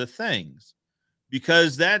for the things,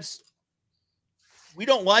 because we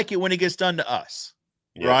don't like it when it gets done to us,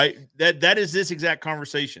 right? That is this exact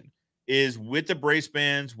conversation, is with the brace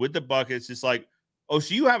bands, with the buckets. It's like, oh,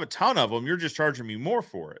 so you have a ton of them. You're just charging me more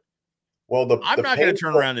for it. Well, I'm not going to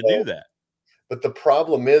turn around and do that. But the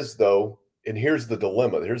problem is, though, and here's the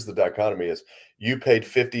dilemma, here's the dichotomy, is you paid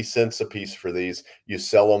 50 cents a piece for these. You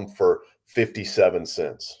sell them for 57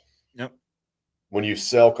 cents. Yep. When you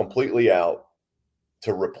sell completely out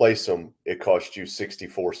to replace them, it costs you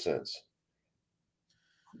 64 cents.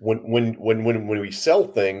 When we sell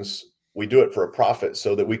things, we do it for a profit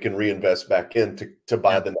so that we can reinvest back in to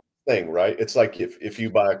buy the next thing, right? It's like if you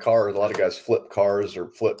buy a car, a lot of guys flip cars or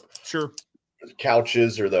flip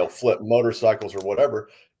couches, or they'll flip motorcycles or whatever.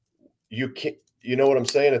 You can't, you know what I'm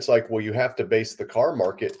saying? It's like, well, you have to base the car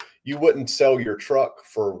market. You wouldn't sell your truck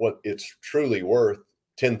for what it's truly worth,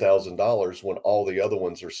 $10,000, when all the other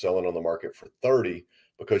ones are selling on the market for 30,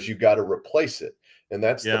 because you got to replace it. And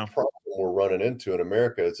that's the Yeah. problem we're running into in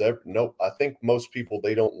America. I think most people,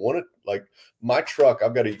 they don't want it. Like my truck,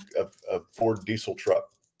 I've got a Ford diesel truck.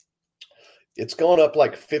 It's gone up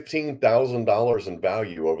like $15,000 in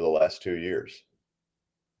value over the last 2 years.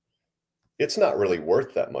 It's not really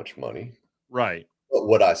worth that much money. Right. But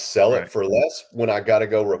would I sell it Right. for less when I gotta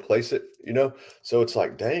go replace it, you know? So it's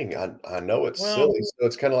like, dang, I know it's Well, silly. So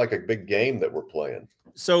it's kinda like a big game that we're playing.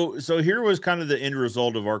 so here was kind of the end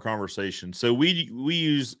result of our conversation. So we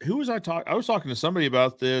use who was I was talking to somebody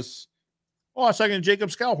about this. Oh, I was talking to Jacob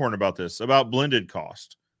Scalhorn about this, about blended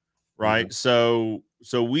cost. Right. Mhm.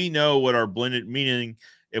 So we know what our blended, meaning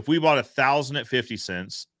if we bought 1,000 at 50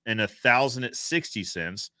 cents and 1,000 at 60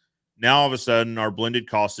 cents, now all of a sudden our blended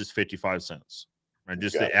cost is 55 cents. Right.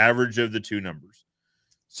 Just Got the it. average of the two numbers.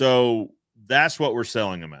 So that's what we're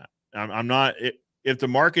selling them at. I'm not, if the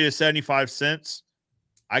market is 75 cents,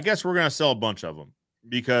 I guess we're going to sell a bunch of them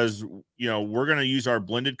because, we're going to use our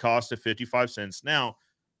blended cost of 55 cents. Now,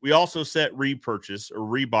 we also set repurchase or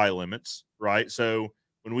rebuy limits, right? So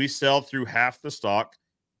when we sell through half the stock,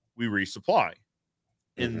 we resupply.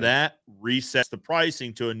 And Mhm. that resets the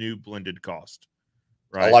pricing to a new blended cost,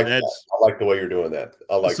 I right? like that. I like the way you're doing that.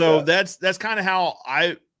 I like So that. that's kind of how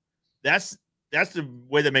that's the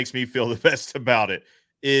way that makes me feel the best about it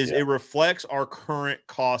is Yeah. it reflects our current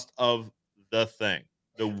cost of the thing,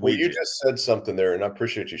 the Well, you widget. just said something there, and I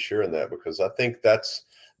appreciate you sharing that because I think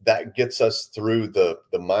that gets us through the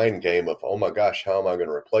mind game of, oh my gosh, how am I going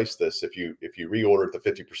to replace this? If you reorder at the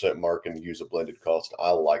 50% mark and use a blended cost,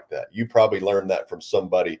 I like that. You probably learned that from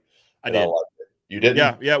somebody, I and I did. like it. You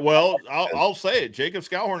didn't? Yeah. Well, And I'll say it. Jacob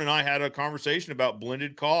Scalhorn and I had a conversation about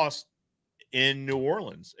blended cost in New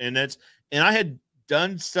Orleans, and I had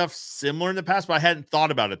done stuff similar in the past, but I hadn't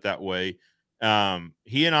thought about it that way.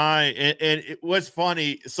 He and I, and it was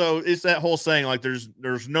funny. So it's that whole saying, like,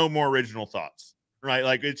 there's no more original thoughts, right?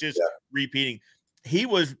 Like it's just yeah, repeating. He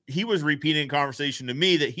was repeating a conversation to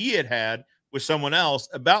me that he had with someone else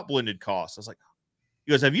about blended costs. I was like,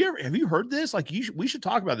 he goes, have you heard this? Like, we should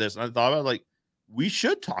talk about this. And I thought about it, like, we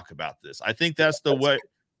should talk about this. I think that's the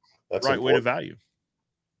that's right way to important. value.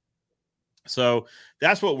 So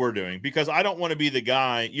that's what we're doing because I don't want to be the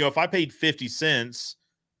guy, if I paid 50 cents,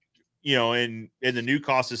 and the new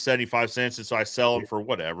cost is 75 cents. And so I sell them for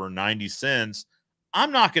whatever, 90 cents.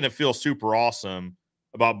 I'm not going to feel super awesome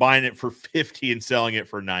about buying it for 50 and selling it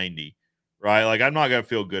for 90, right? Like I'm not going to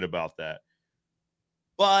feel good about that.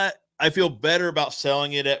 But I feel better about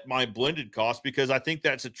selling it at my blended cost because I think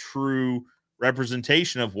that's a true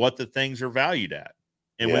representation of what the things are valued at.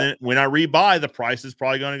 And Yeah. when I rebuy, the price is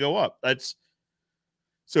probably going to go up.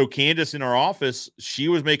 So Candace in our office, she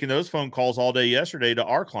was making those phone calls all day yesterday to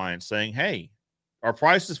our clients saying, hey, our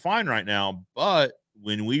price is fine right now, but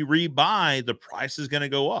when we rebuy, the price is going to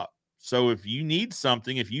go up. So if you need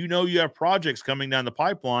something, if you know you have projects coming down the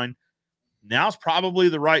pipeline, now's probably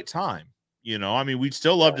the right time. I mean, we'd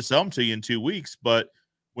still love to sell them to you in 2 weeks, but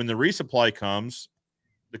when the resupply comes,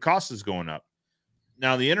 the cost is going up.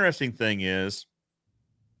 Now, the interesting thing is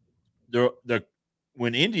the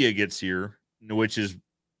when India gets here, which is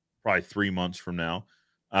probably 3 months from now,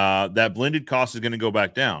 that blended cost is going to go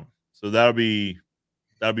back down. So that'll be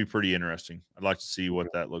pretty interesting. I'd like to see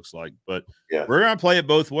what that looks like, but Yeah. we're going to play it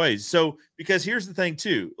both ways. So, because here's the thing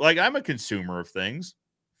too, like I'm a consumer of things.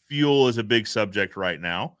 Fuel is a big subject right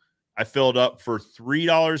now. I filled up for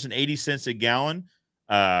 $3.80 a gallon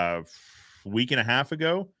a week and a half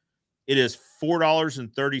ago. It is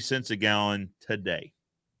 $4.30 a gallon today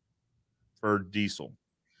for diesel.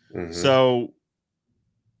 Mhm. So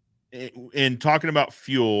in talking about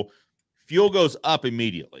fuel goes up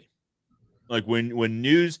immediately. Like when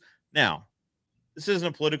news now, this isn't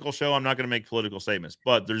a political show. I'm not going to make political statements,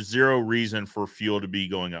 but there's zero reason for fuel to be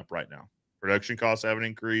going up right now. Production costs haven't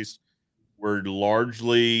increased. We're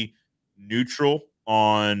largely neutral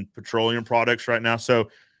on petroleum products right now. So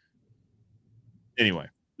anyway,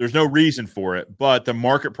 there's no reason for it, but the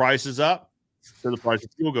market price is up, so the price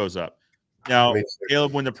of fuel goes up. Now, Me too.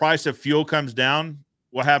 Caleb, when the price of fuel comes down,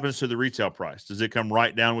 what happens to the retail price? Does it come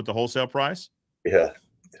right down with the whole price? Yeah.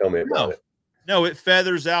 Tell me about No. it. No, it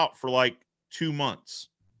feathers out for like 2 months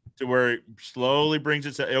to where it slowly brings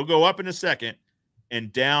it'll go up in a second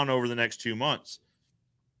and down over the next 2 months.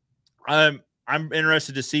 I'm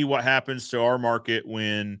interested to see what happens to our market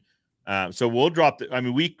when so we'll drop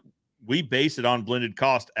we base it on blended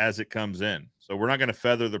cost as it comes in. So we're not going to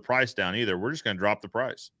feather the price down either. We're just going to drop the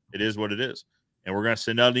price. It is what it is. And we're going to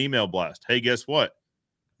send out an email blast. Hey, guess what?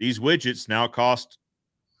 These widgets now cost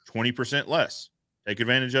 20% less. Take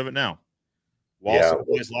advantage of it now. While Yeah.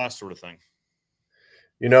 supplies last, sort of thing.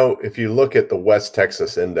 You know, if you look at the West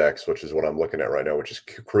Texas Index, which is what I'm looking at right now, which is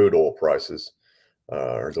crude oil prices,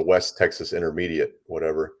 or the West Texas Intermediate,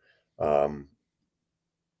 whatever.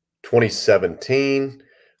 2017,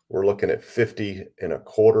 we're looking at 50 and a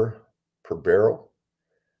quarter per barrel.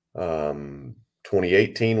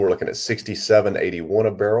 2018, we're looking at 67.81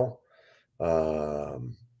 a barrel.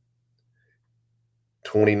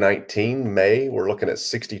 2019, May, we're looking at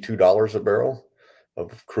 $62 a barrel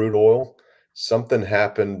of crude oil. Something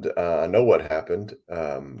happened. I know what happened.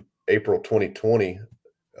 April 2020,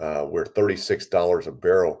 we're $36 a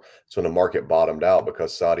barrel. So when the market bottomed out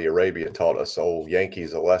because Saudi Arabia taught us old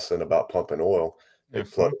Yankees a lesson about pumping oil. They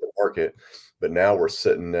flooded the market. But now we're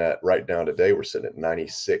sitting at, right now today, we're sitting at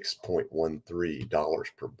 $96.13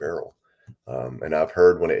 per barrel. And I've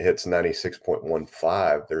heard when it hits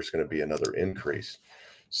 96.15, there's going to be another increase.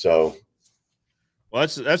 So, well,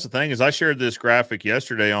 that's the thing is I shared this graphic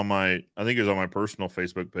yesterday on I think it was on my personal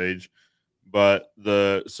Facebook page, but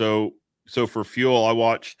so for fuel, I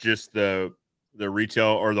watched just the retail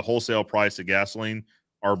or the wholesale price of gasoline,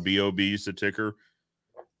 RBOB is the ticker.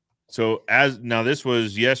 So this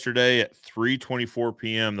was yesterday at 3:24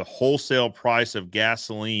 p.m. The wholesale price of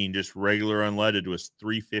gasoline, just regular unleaded, was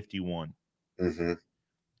 $3.51. mm-hmm.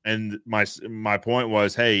 And my point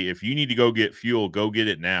was, hey, if you need to go get fuel, go get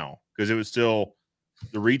it now, because it was still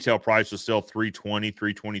the retail price was still $3.20,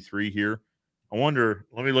 $3.23 here. I wonder.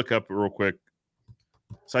 Let me look up real quick.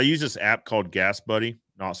 So I use this app called Gas Buddy,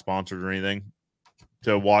 not sponsored or anything,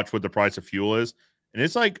 to watch what the price of fuel is, and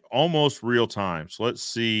it's like almost real time. So let's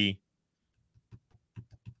see.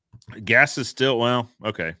 Gas is still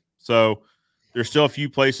okay. So there's still a few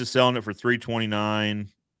places selling it for $3.29,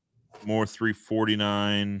 more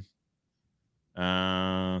 $3.49,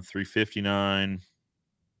 $3.59.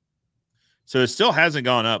 So it still hasn't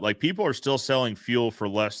gone up. Like, people are still selling fuel for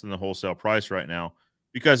less than the wholesale price right now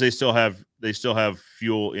because they still have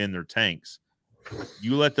fuel in their tanks.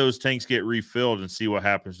 You let those tanks get refilled and see what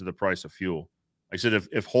happens to the price of fuel. Like I said,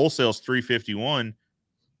 if wholesale's $3.51,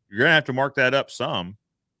 you're gonna have to mark that up some,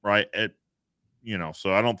 right?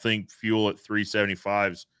 So I don't think fuel at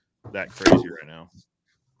 $3.75 is that crazy right now.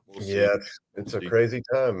 We'll it's a crazy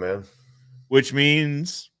time, man. Which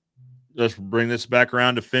means, let's bring this back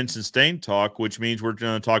around to Fence and Stain talk, which means we're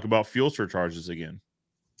going to talk about fuel surcharges again.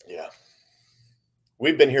 Yeah.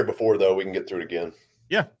 We've been here before, though. We can get through it again.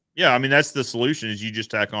 Yeah. Yeah. I mean, that's the solution, is you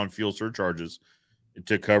just tack on fuel surcharges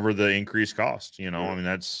to cover the increased cost. I mean,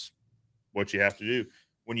 that's what you have to do.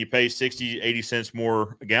 When you pay 60, 80 cents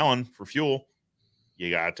more a gallon for fuel,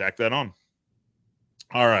 you got to tack that on.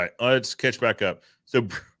 All right. Let's catch back up. So,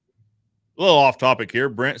 a little off topic here.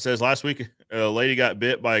 Brent says last week a lady got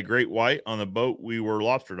bit by a great white on the boat we were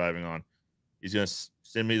lobster diving on. He's going to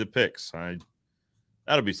send me the pics.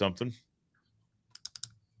 That'll be something.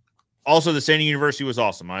 Also, the Standing University was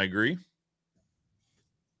awesome. I agree.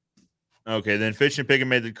 Okay, then Fish and Piggin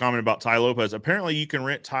made the comment about Ty Lopez. Apparently, you can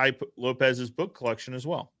rent Ty Lopez's book collection as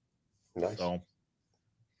well. Nice. So,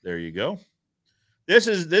 there you go. This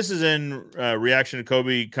is in reaction to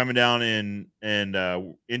Kobe coming down and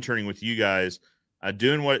interning with you guys,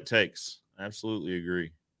 doing what it takes. Absolutely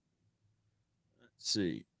agree. Let's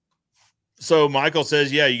see. So Michael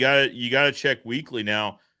says, yeah, you gotta check weekly.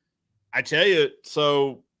 Now, I tell you,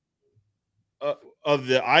 so of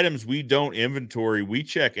the items we don't inventory, we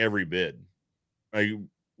check every bid.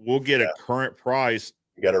 We'll get a current price.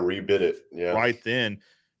 You got to rebid it. Yeah. Right then.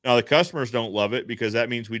 Now, the customers don't love it because that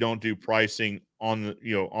means we don't do pricing on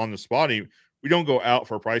the spot. We don't go out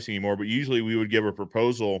for pricing anymore, but usually we would give a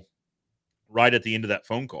proposal right at the end of that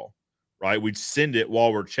phone call, right? We'd send it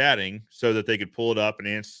while we're chatting so that they could pull it up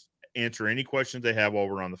and answer any questions they have while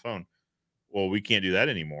we're on the phone. Well, we can't do that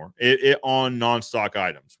anymore. It on non-stock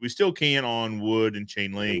items. We still can on wood and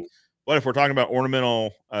chain link, but if we're talking about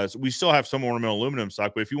ornamental, so we still have some ornamental aluminum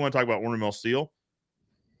stock. But if you want to talk about ornamental steel,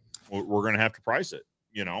 we're going to have to price it.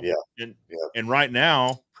 And right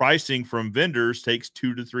now, pricing from vendors takes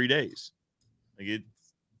 2 to 3 days.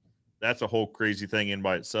 That's a whole crazy thing in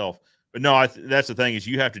by itself. But no, that's the thing, is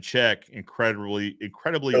you have to check incredibly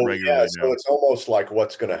regularly. Yeah, so it's almost like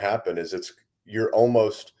what's going to happen is it's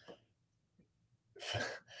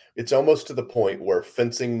almost to the point where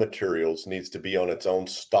fencing materials needs to be on its own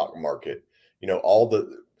stock market. All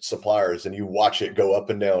the suppliers, and you watch it go up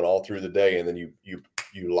and down all through the day, and then you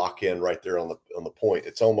lock in right there on the point.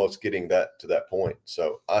 It's almost getting to that point.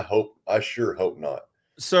 So I sure hope not.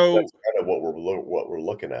 So that's kind of what we're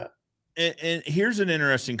looking at. And here's an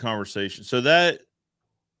interesting conversation. So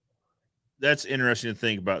that's interesting to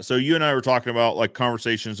think about. So you and I were talking about like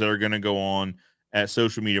conversations that are going to go on at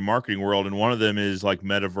Social Media Marketing World, and one of them is like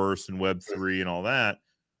metaverse and Web3 and all that.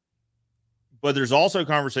 But there's also a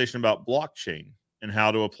conversation about blockchain and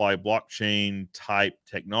how to apply blockchain type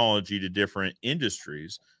technology to different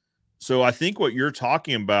industries. So I think what you're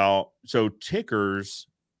talking about, so tickers,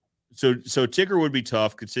 so ticker would be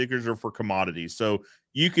tough because tickers are for commodities. So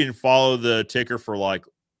you can follow the ticker for like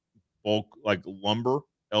bulk, like lumber,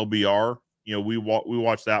 LBR. You know, we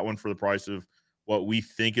watch that one for the price of what we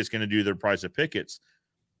think is going to do the price of pickets.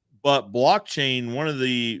 But blockchain, one of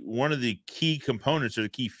the key components or the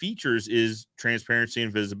key features is transparency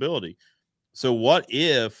and visibility. So what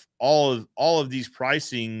if all of these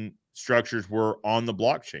pricing structures were on the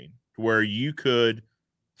blockchain to where you could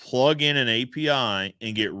plug in an API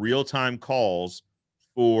and get real-time calls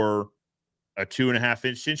for a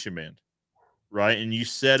 2.5-inch tension band, right? And you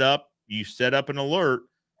set up an alert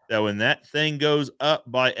that when that thing goes up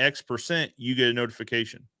by X%, you get a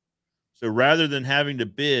notification. So rather than having to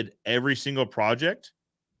bid every single project,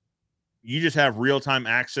 you just have real-time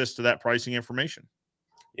access to that pricing information.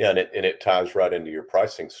 Yeah, and it ties right into your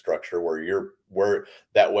pricing structure where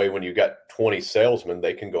that way when you got 20 salesmen,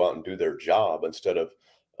 they can go out and do their job instead of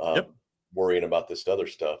worrying about this other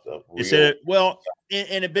stuff. Well,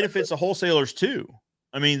 and it benefits the wholesalers too.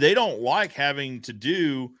 I mean, they don't like having to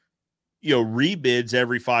do, you know, rebids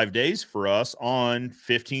every 5 days for us on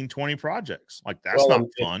 15, 20 projects. Like that's not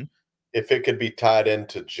fun. If it could be tied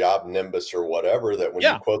into Job Nimbus or whatever, that when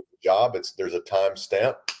you quote the job, there's a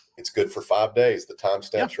timestamp. It's good for 5 days. The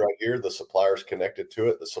timestamp's right here. The supplier's connected to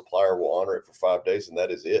it. The supplier will honor it for 5 days, and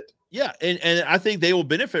that is it. Yeah, and I think they will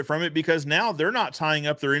benefit from it because now they're not tying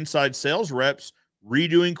up their inside sales reps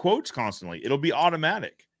redoing quotes constantly. It'll be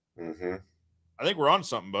automatic. Mm-hmm. I think we're on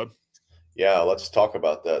something, bud. Yeah, let's talk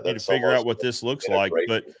about that. Need to figure out what this looks like.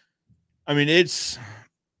 But I mean, it's,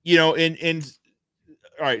 you know, and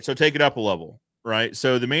all right, so take it up a level, right?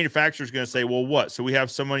 So the manufacturer is going to say, well, what? So we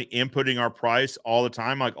have somebody inputting our price all the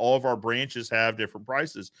time, like all of our branches have different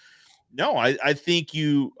prices. No, I think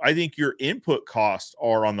your input costs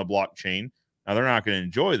are on the blockchain. Now they're not going to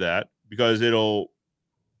enjoy that because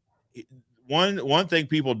one thing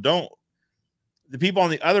the people on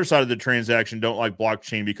the other side of the transaction don't like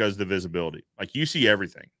blockchain because of the visibility. Like you see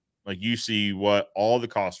everything, like you see what all the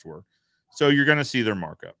costs were. So you're going to see their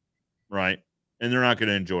markup, right? And they're not going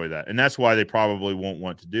to enjoy that. And that's why they probably won't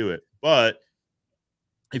want to do it. But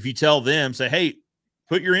if you tell them, say, hey,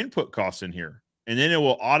 put your input costs in here, and then it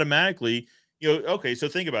will automatically, you know, okay, so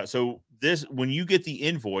think about it. So this, when you get the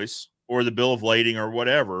invoice or the bill of lading or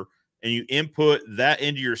whatever, and you input that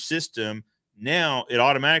into your system, now it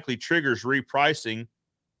automatically triggers repricing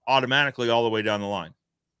automatically all the way down the line.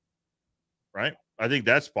 Right? I think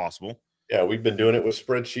that's possible. Yeah, we've been doing it with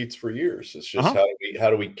spreadsheets for years. It's just how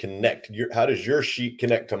do we connect how does your sheet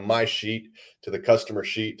connect to my sheet, to the customer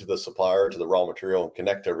sheet, to the supplier, to the raw material, and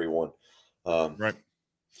connect everyone. Right.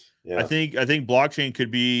 Yeah. I think blockchain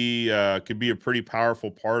could be a pretty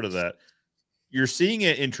powerful part of that. You're seeing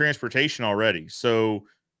it in transportation already. So,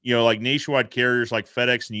 you know, like nationwide carriers like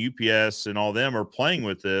FedEx and UPS and all them are playing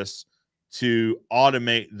with this to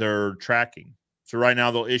automate their tracking. So right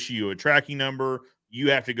now they'll issue you a tracking number. You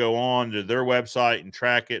have to go on to their website and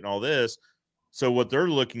track it and all this. So what they're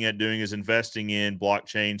looking at doing is investing in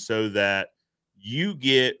blockchain so that you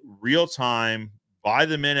get real-time,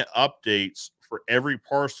 by-the-minute updates for every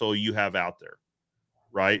parcel you have out there,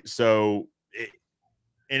 right? So,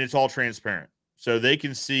 and it's all transparent. So they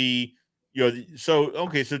can see, you know, so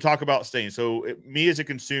talk about staying. So me as a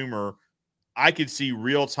consumer, I could see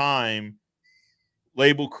real-time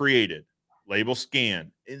label created, label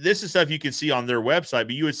scanned. This is stuff you can see on their website,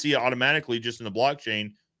 but you would see it automatically just in the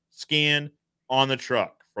blockchain, scan on the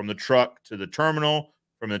truck, from the truck to the terminal,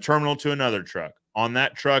 from the terminal to another truck, on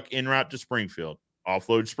that truck en route to Springfield,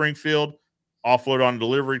 offload Springfield, offload on a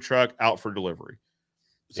delivery truck, out for delivery.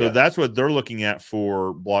 So that's what they're looking at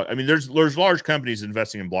for block. I mean, there's large companies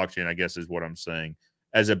investing in blockchain, I guess is what I'm saying,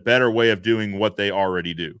 as a better way of doing what they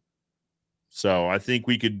already do. So I think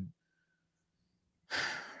we could.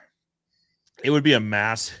 It would be a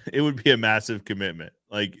massive commitment.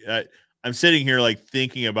 Like I'm sitting here like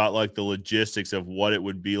thinking about like the logistics of what it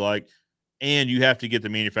would be like, and you have to get the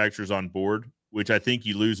manufacturers on board, which I think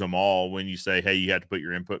you lose them all when you say, hey, you have to put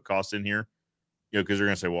your input costs in here, you know, because they're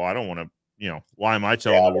going to say, well, I don't want to, you know, why am I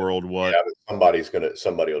telling the world what? Yeah, but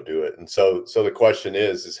somebody will do it. And so the question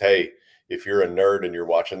is, hey, if you're a nerd and you're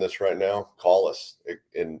watching this right now, call us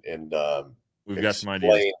and we've got some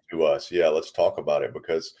ideas. Explain to us. Yeah, let's talk about it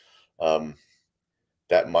because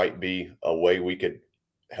that might be a way we could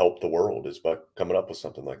help the world is by coming up with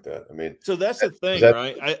something like that. I mean, so that's the thing,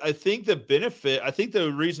 right? I think the benefit, I think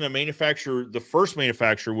the reason the first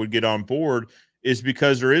manufacturer would get on board is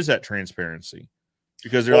because there is that transparency.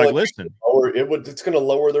 because they're like, listen, it's going to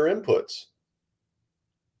lower their inputs.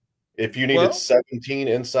 If you needed 17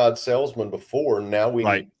 inside salesmen before, now we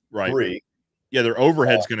need 3. Yeah, their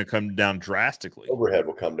overhead's going to come down drastically. Overhead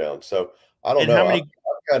will come down. So I don't know. I'm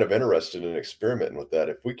kind of interested in experimenting with that.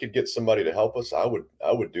 If we could get somebody to help us, I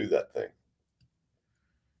would do that thing.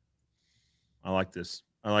 I like this.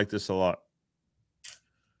 I like this a lot.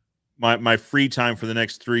 My free time for the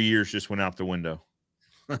next 3 years just went out the window.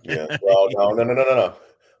 Yeah. Well, no.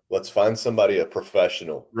 Let's find somebody, a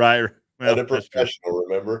professional. Right. Well, a professional,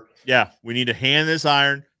 remember? Yeah. We need to hand this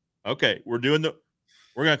iron. Okay. We're going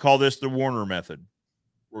to call this the Warner method.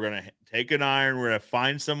 We're going to take an iron. We're going to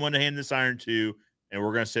find someone to hand this iron to, and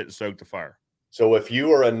we're going to sit and soak the fire. So if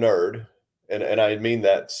you are a nerd, and I mean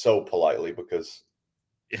that so politely because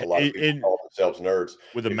a lot of people call themselves nerds.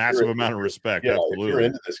 With a massive amount of respect. Yeah, absolutely. If you're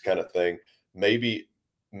into this kind of thing, maybe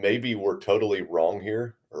we're totally wrong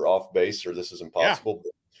here or off base or this is impossible.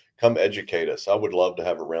 Yeah. But come educate us. I would love to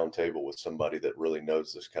have a round table with somebody that really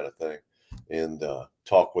knows this kind of thing and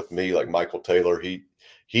talk with me like Michael Taylor.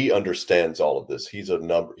 He understands all of this. He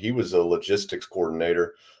was a logistics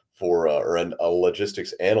coordinator for a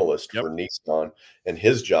logistics analyst for Nissan, and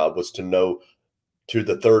his job was to know to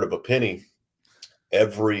the third of a penny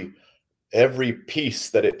every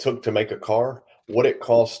piece that it took to make a car, what it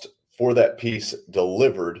cost for that piece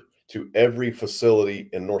delivered to every facility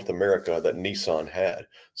in North America that Nissan had.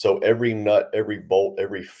 So every nut, every bolt,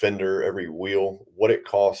 every fender, every wheel, what it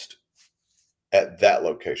cost at that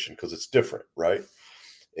location, because it's different, right?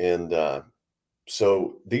 And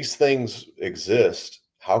so these things exist.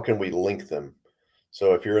 How can we link them?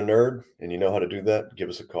 So if you're a nerd and you know how to do that, give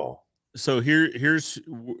us a call. So here's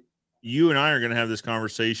you and I are going to have this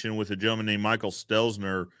conversation with a gentleman named Michael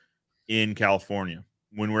Stelzner in California.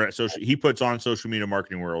 When we're at he puts on Social Media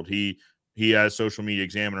Marketing World. He has Social Media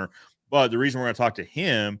Examiner. But the reason we're going to talk to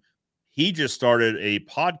him, he just started a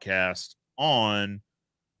podcast on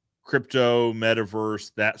crypto,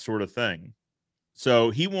 metaverse, that sort of thing. So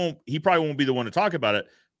he probably won't be the one to talk about it,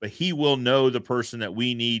 but he will know the person that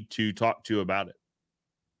we need to talk to about it.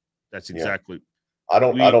 That's exactly. I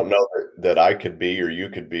don't know that I could be or you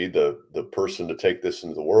could be the person to take this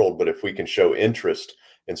into the world, but if we can show interest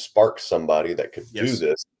and spark somebody that could do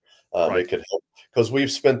this, it could help. Because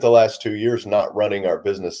we've spent the last 2 years not running our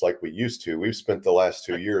business like we used to. We've spent the last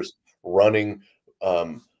 2 years running,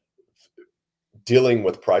 dealing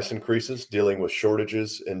with price increases, dealing with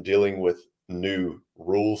shortages, and dealing with new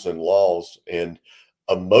rules and laws and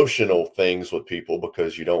emotional things with people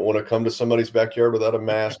because you don't want to come to somebody's backyard without a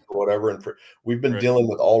mask or whatever. And we've been dealing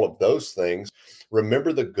with all of those things.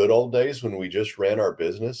 Remember the good old days when we just ran our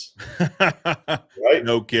business? Right?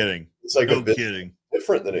 No kidding. It's like no kidding.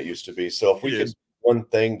 Different than it used to be. So if we could do one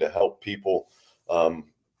thing to help people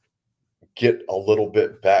get a little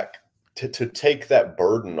bit back to take that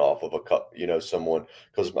burden off of someone,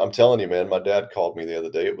 because I'm telling you, man, my dad called me the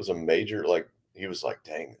other day. It was a major, he was like,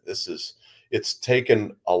 dang, it's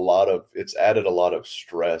added a lot of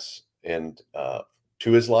stress and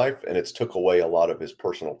to his life, and it's took away a lot of his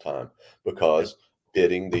personal time because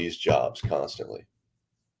bidding these jobs constantly.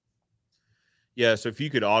 Yeah, so if you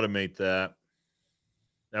could automate that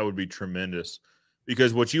would be tremendous.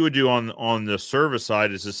 Because what you would do on the service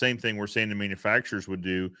side is the same thing we're saying the manufacturers would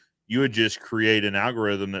do. You would just create an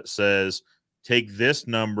algorithm that says, take this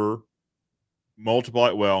number, multiply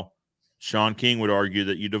it. Well, Sean King would argue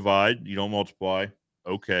that you divide, you don't multiply.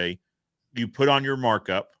 Okay. You put on your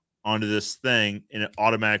markup onto this thing and it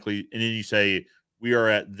automatically, and then you say, we are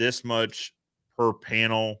at this much per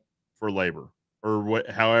panel for labor or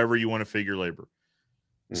however you want to figure labor.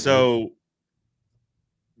 Mm-hmm. So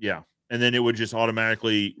yeah. And then it would just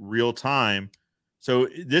automatically real time. So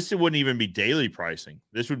this wouldn't even be daily pricing.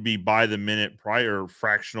 This would be by the minute prior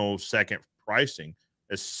fractional second pricing.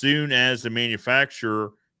 As soon as the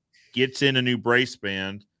manufacturer gets in a new brace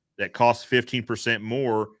band that costs 15%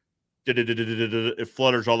 more, it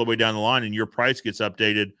flutters all the way down the line and your price gets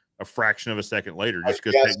updated a fraction of a second later just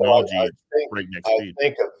because technology is breakneck speed. I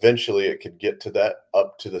think eventually it could get to that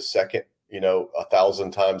up to the second,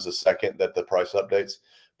 1,000 times a second that the price updates.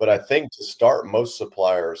 But I think to start, most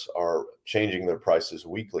suppliers are changing their prices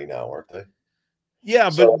weekly now, aren't they? Yeah,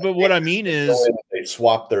 but what I mean is they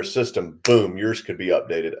swap their system. Boom, yours could be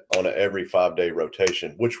updated on an every 5-day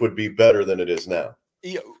rotation, which would be better than it is now.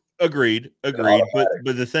 Yeah, agreed. But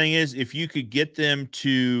the thing is, if you could get them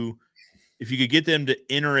to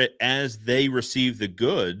enter it as they receive the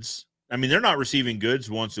goods. I mean, they're not receiving goods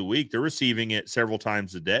once a week; they're receiving it several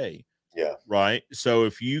times a day. Yeah. Right. So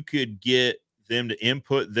if you could get them to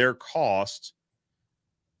input their cost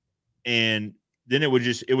and then it would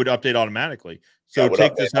update automatically. Yeah, So it would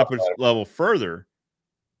take update this up a automatically. level further.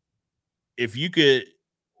 If you could,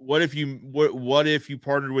 what if you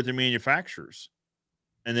partnered with the manufacturers,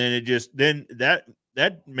 and then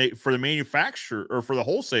that make for the manufacturer or for the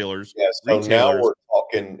wholesalers, Yeah, so now retailers.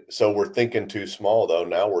 we're thinking too small though.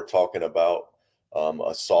 Now we're talking about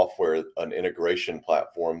a software, an integration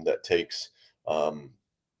platform that takes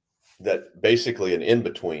that basically an in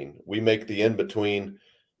between. We make the in between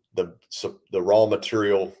the raw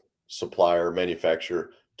material supplier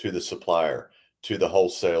manufacturer to the supplier to the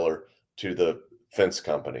wholesaler to the fence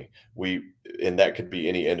company. And that could be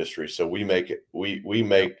any industry. So we make it. We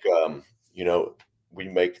make you know we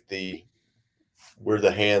make the we're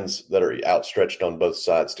the hands that are outstretched on both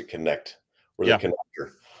sides to connect. We're the Yeah.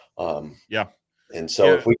 connector. Um, Yeah. and so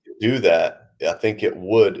Yeah. if we could do that, I think it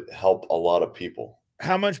would help a lot of people.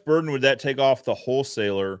 How much burden would that take off the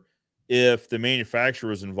wholesaler if the manufacturer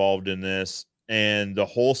was involved in this and the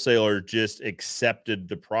wholesaler just accepted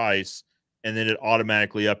the price and then it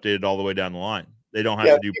automatically updated all the way down the line? They don't have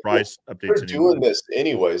Yeah, to do price updates we're anymore. doing this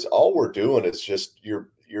anyways. All we're doing is just you're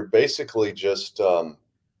basically just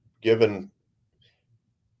giving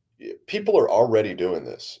people are already doing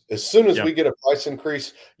this. As soon as Yeah. we get a price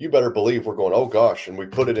increase, you better believe we're going, oh gosh, and we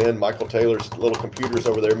put it in. Michael Taylor's little computers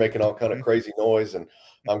over there making all kind of Mhm. crazy noise, and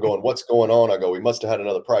I'm going, what's going on? I go, we must have had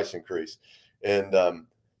another price increase, and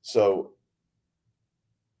so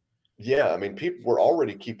yeah, I mean, people we're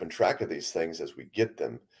already keeping track of these things as we get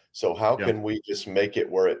them. So how Yeah. can we just make it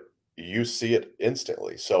where you see it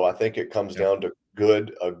instantly? So I think it comes Yeah. down to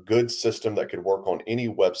a good system that could work on any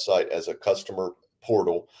website as a customer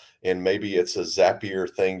portal. And maybe it's a Zapier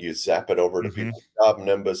thing. You zap it over to Mhm. people's job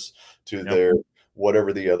Nimbus, to Yep. their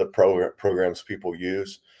whatever the other programs people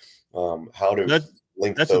use. How to That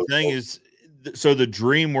link that's the those. thing is so the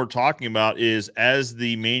dream we're talking about is as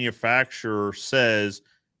the manufacturer says,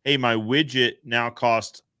 "Hey, my widget now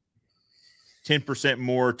costs 10%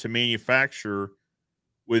 more to manufacture."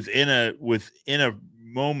 Within a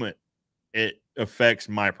moment, it affects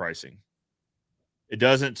my pricing. It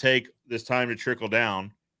doesn't take this time to trickle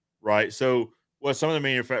down, right? So what some of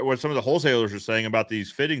the wholesalers are saying about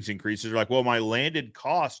these fittings increases are like, well, my landed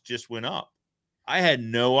cost just went up. I had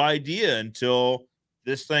no idea until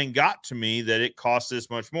this thing got to me that it costs this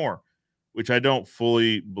much more, which I don't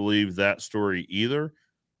fully believe that story either.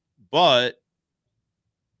 But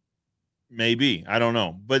maybe. I don't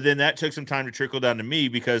know. But then that took some time to trickle down to me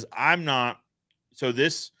because so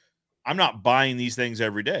this I'm not buying these things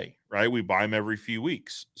every day, right? We buy them every few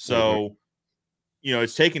weeks. Mhm. So,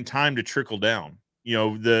 it's taken time to trickle down.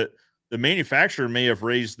 The manufacturer may have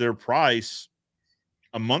raised their price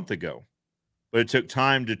a month ago, but it took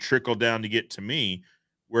time to trickle down to get to me.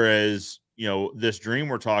 Whereas, this dream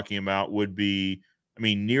we're talking about would be, I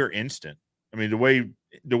mean, near instant. I mean,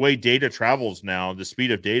 the way data travels now, the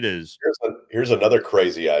speed of data is Here's another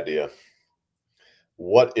crazy idea.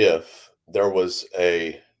 What if there was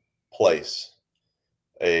a place,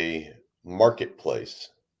 a marketplace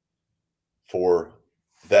for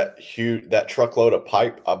that truckload of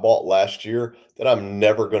pipe I bought last year that I'm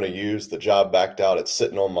never going to use? The job backed out. It's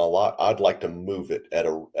sitting on my lot. I'd like to move it at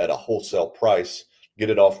a wholesale price, get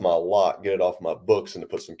it off my lot, get it off my books, and to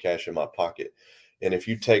put some cash in my pocket. And if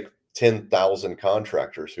you take 10,000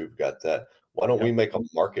 contractors who've got that, why don't we Yep. make a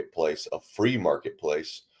marketplace, a free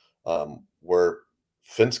marketplace, where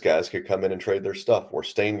fence guys could come in and trade their stuff, where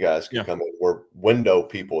stain guys could Yeah. come in, where window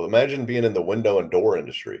people. Imagine being in the window and door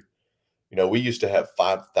industry. We used to have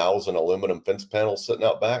 5,000 aluminum fence panels sitting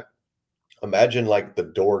out back. Imagine like the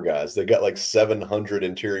door guys. They got like 700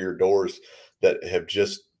 interior doors that have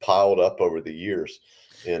just piled up over the years.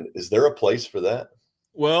 And is there a place for that?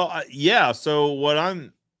 Well, yeah.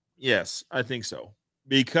 Yes, I think so.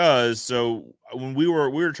 Because when we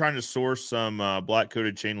were trying to source some black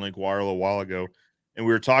coated chain link wire a little while ago, and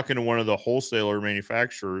we were talking to one of the wholesaler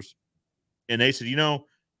manufacturers, and they said,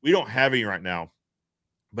 we don't have any right now,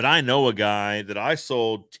 but I know a guy that I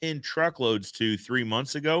sold 10 truckloads to 3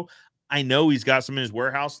 months ago. I know he's got some in his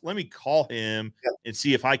warehouse. Let me call him Yeah. and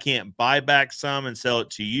see if I can't buy back some and sell it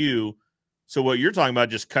to you. So what you're talking about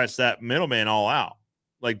just cuts that middleman all out.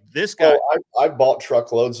 Like this guy. Well, I bought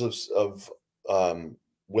truckloads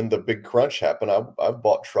when the big crunch happened. I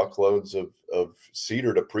bought truckloads of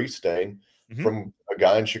cedar to pre-stain Mhm. from a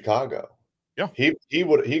guy in Chicago. Yeah.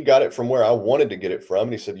 He got it from where I wanted to get it from,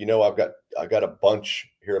 and he said, I got a bunch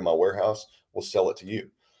here in my warehouse. We'll sell it to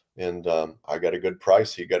you, and I got a good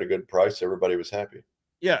price. He got a good price. Everybody was happy.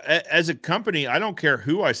 Yeah, as a company, I don't care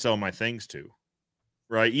who I sell my things to,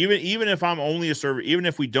 right? Even if I'm only a service, even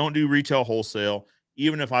if we don't do retail wholesale,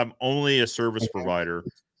 even if I'm only a service provider,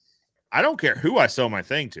 I don't care who I sell my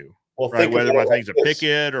thing to, Well, right? think Whether about my it like thing's a this.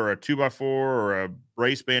 picket or a 2x4 or a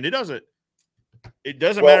brace band, it doesn't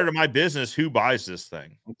Well, matter to my business who buys this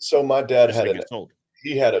thing. So my dad Just had to get sold.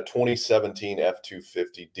 he had a 2017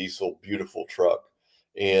 F-250 diesel, beautiful truck,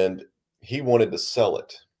 and he wanted to sell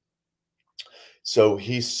it. So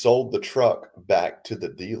he sold the truck back to the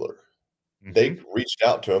dealer. They reached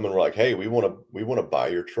out to him and were like, "Hey, we want to buy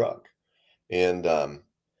your truck." And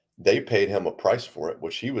they paid him a price for it,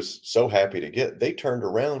 which he was so happy to get. They turned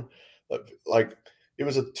around, like it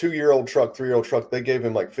was a 2-year-old truck, 3-year-old truck. They gave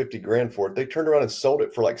him like 50 grand for it. They turned around and sold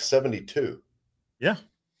it for like 72. Yeah.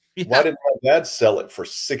 Why didn't my dad sell it for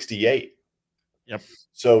 68? Yep.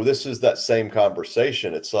 So this is that same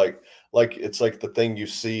conversation. It's like the thing you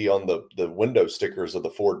see on the window stickers of the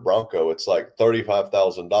Ford Bronco. It's like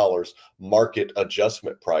 $35,000 market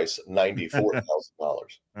adjustment price, $94,000.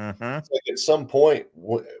 Uh-huh. Like at some point,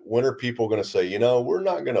 when are people going to say, you know, we're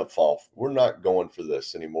not going for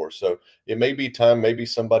this anymore? So it may be time. Maybe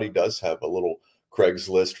somebody does have a little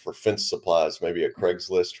Craigslist for fence supplies, maybe a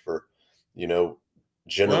Craigslist for, you know,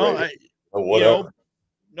 generator or whatever.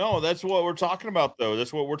 No, that's what we're talking about, though.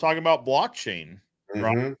 That's what we're talking about, blockchain,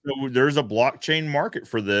 right? Mhm. So there's a blockchain market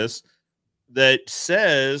for this that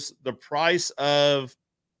says the price of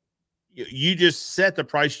you just set the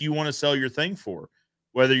price you want to sell your thing for,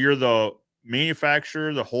 whether you're the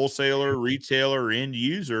manufacturer, the wholesaler, retailer, or end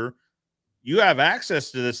user. You have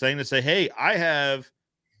access to this thing to say, "Hey, I have."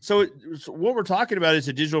 So what we're talking about is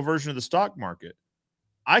a digital version of the stock market.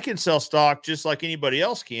 I can sell stock just like anybody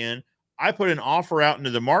else can. I put an offer out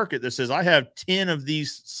into the market that says I have 10 of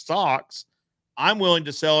these stocks. I'm willing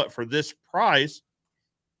to sell it for this price.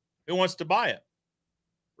 Who wants to buy it?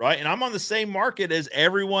 Right. And I'm on the same market as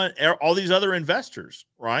everyone, all these other investors.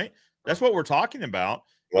 Right. That's what we're talking about.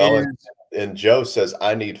 Well, and Joe says,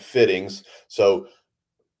 I need fittings. So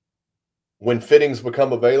when fittings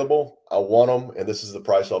become available, I want them, and this is the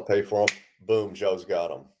price I'll pay for them. Boom, Joe's got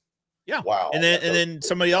them. Yeah. Wow. And then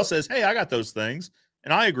somebody else says, "Hey, I got those things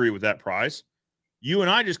and I agree with that price." You and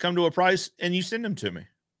I just come to a price and you send them to me.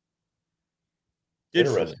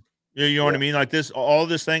 Digitally. You know what I mean? Like this, all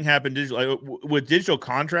this thing happened digitally. Like, with digital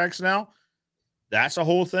contracts now, that's a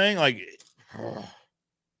whole thing. Like,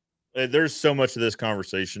 there's so much of this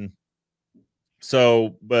conversation.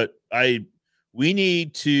 So, but we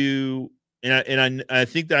need to, and I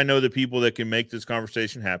think that I know the people that can make this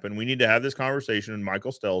conversation happen. We need to have this conversation with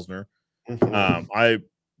Michael Stelzner.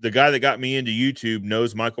 The guy that got me into YouTube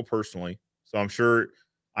knows Michael personally, so I'm sure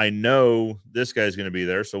I know this guy's going to be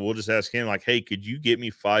there. So we'll just ask him, like, "Hey, could you get me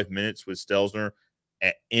 5 minutes with Stelzner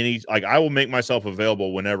at any?" Like, I will make myself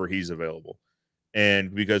available whenever he's available,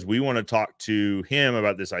 and because we want to talk to him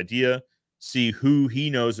about this idea, see who he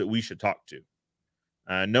knows that we should talk to,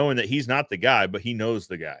 knowing that he's not the guy, but he knows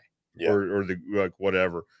the guy, or the like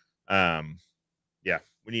whatever. Yeah,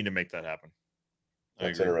 we need to make that happen.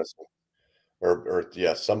 That's interesting. Or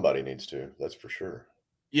yeah, somebody needs to. That's for sure.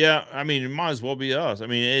 Yeah, I mean, it might as well be us. I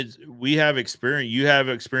mean, we have experience. You have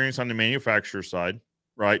experience on the manufacturer side,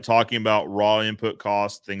 right? Talking about raw input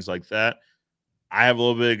costs, things like that. I have a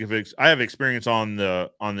little bit of I have experience on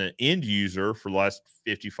the end user for the last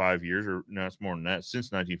 55 years, or no, it's more than that,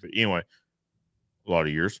 since 1950. Anyway, a lot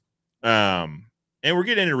of years. And we're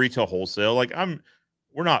getting into retail wholesale. Like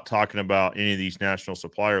we're not talking about any of these national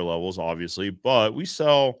supplier levels, obviously, but we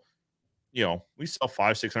sell. We sell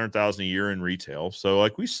 500,000-600,000 a year in retail. So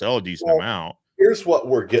like we sell a decent amount. Here's what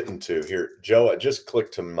we're getting to here. Joe, it just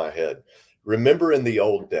clicked to my head. Remember in the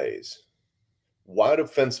old days, why do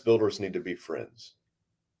fence builders need to be friends?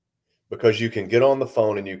 Because you can get on the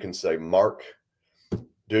phone and you can say, Mark,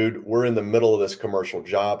 dude, we're in the middle of this commercial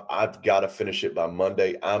job. I've got to finish it by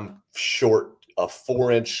Monday. I'm short a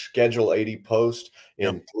 4-inch schedule 80 post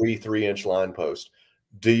and 3-inch line post.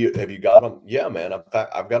 Have you got them? Yeah, man. I've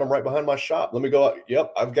got them right behind my shop. Let me go out.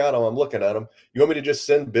 Yep, I've got them. I'm looking at them. You want me to just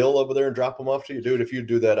send Bill over there and drop them off to you? Dude, if you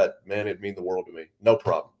do that, man, it'd mean the world to me. No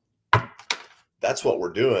problem. That's what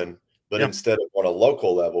we're doing. But instead of on a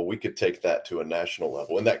local level, we could take that to a national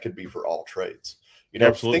level. And that could be for all trades.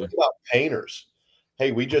 Think about painters.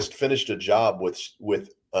 Hey, we just finished a job with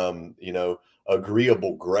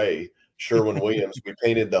agreeable gray. Sherwin-Williams. We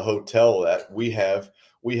painted the hotel that we have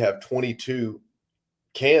 22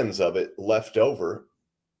 cans of it left over.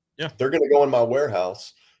 Yeah, they're going to go in my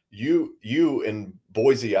warehouse. You in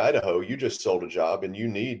Boise, Idaho, you just sold a job and you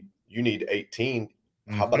need 18.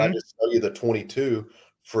 How about I just sell you the 22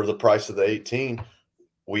 for the price of the 18?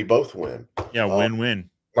 We both win. Yeah, win-win.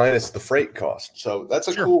 Minus the freight cost. So that's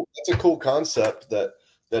a cool concept that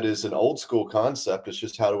is an old school concept. It's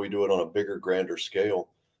just how do we do it on a bigger, grander scale?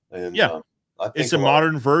 And It's a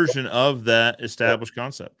modern version of that established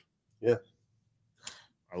concept. Yeah.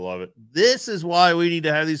 I love it. This is why we need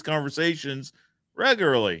to have these conversations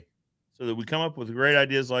regularly so that we come up with great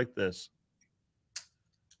ideas like this.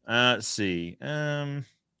 Let's see. All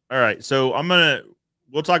right. So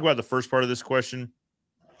we'll talk about the first part of this question.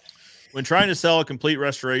 When trying to sell a complete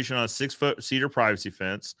restoration on a 6-foot cedar privacy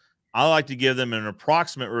fence, I like to give them an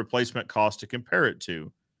approximate replacement cost to compare it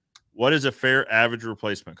to. What is a fair average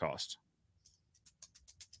replacement cost?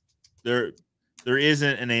 There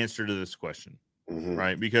isn't an answer to this question,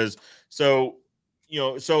 right? Because so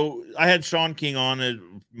I had Sean King on it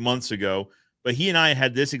months ago, but he and I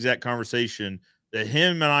had this exact conversation that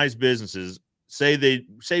him and I's businesses say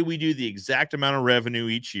we do the exact amount of revenue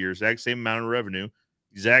each year, exact same amount of revenue,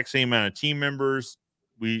 exact same amount of team members.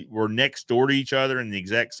 We're next door to each other in the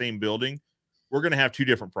exact same building. We're going to have two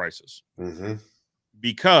different prices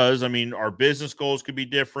because, I mean, our business goals could be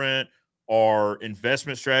different. Our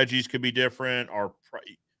investment strategies could be different.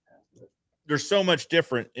 There's so much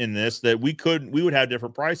different in this that we would have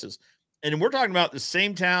different prices. And we're talking about the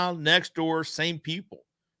same town, next door, same people,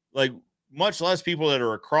 like much less people that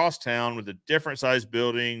are across town with a different size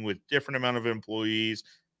building, with different amount of employees,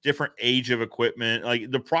 different age of equipment.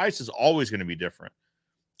 Like the price is always going to be different.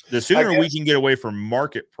 The sooner we can get away from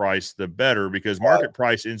market price, the better, because market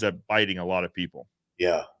price ends up biting a lot of people.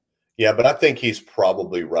 Yeah. Yeah, but I think he's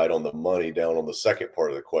probably right on the money down on the second part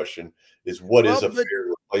of the question is what is a fair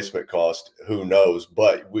replacement cost? Who knows?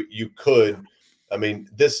 But you could, I mean,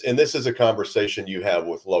 this is a conversation you have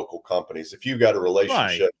with local companies. If you got a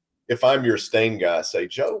relationship, if I'm your stain guy, say,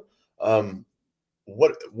 Joe,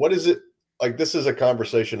 what is it? Like, this is a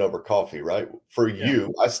conversation over coffee, right? For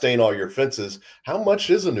you, I stain all your fences. How much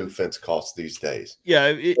is a new fence cost these days?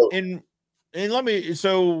 Yeah.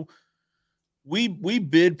 We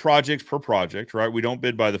bid projects per project, right? We don't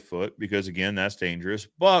bid by the foot because, again, that's dangerous.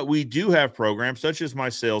 But we do have programs such as my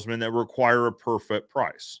salesman that require a per foot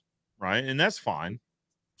price, right? And that's fine.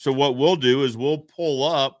 So what we'll do is we'll pull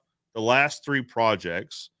up the last 3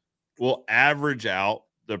 projects. We'll average out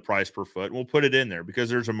the price per foot. And we'll put it in there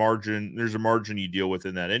because there's a margin. There's a margin you deal with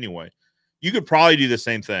in that anyway. You could probably do the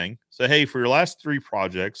same thing. So, hey, for your last 3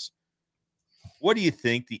 projects, what do you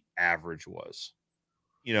think the average was?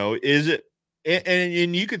 Is it?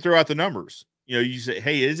 And you could throw out the numbers. You say,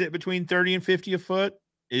 hey, is it between 30 and 50 a foot?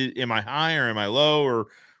 Am I high or am I low, or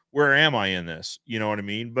where am I in this? You know what I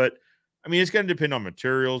mean? But I mean, it's going to depend on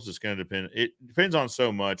materials. It's going to depend. It depends on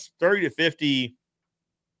so much. 30 to 50.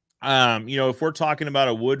 If we're talking about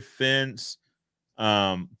a wood fence,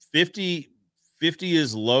 50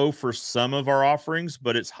 is low for some of our offerings,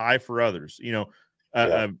 but it's high for others. Yeah.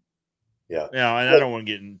 And I don't want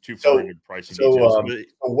to get too far into pricing details. But,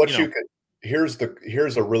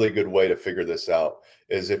 here's a really good way to figure this out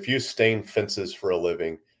is if you stain fences for a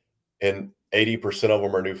living and 80% of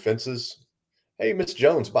them are new fences. Hey, Miss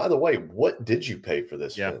Jones, by the way, what did you pay for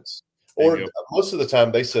this fence? Or most of the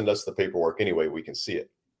time they send us the paperwork anyway. We can see it.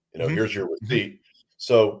 Here's your receipt.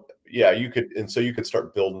 So you could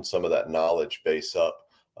start building some of that knowledge base up.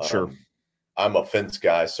 Sure. I'm a fence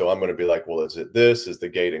guy, so I'm going to be like, well, is it this? Is the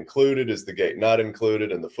gate included? Is the gate not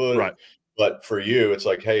included in the foot? Right. But for you, it's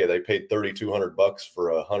like, hey, they paid $3,200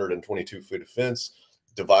 for 122 feet of fence.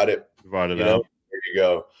 Divide it out. There you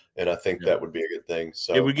go. And I think that would be a good thing.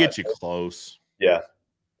 So it would get you close. Yeah.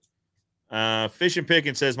 Fish and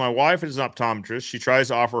Pickin says, my wife is an optometrist. She tries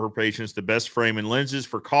to offer her patients the best frame and lenses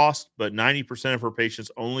for cost, but 90% of her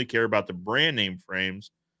patients only care about the brand name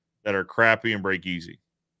frames that are crappy and break easy.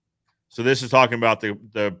 So this is talking about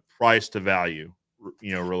the price to value,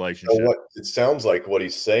 relationship. So what it sounds like what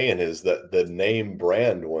he's saying is that the name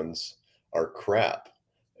brand ones are crap,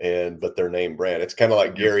 but they're name brand. It's kind of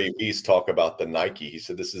like Gary Vee's talk about the Nike. He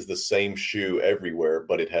said this is the same shoe everywhere,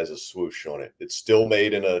 but it has a swoosh on it. It's still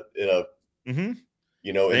made in a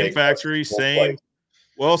same factory, same.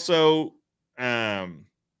 Well, so I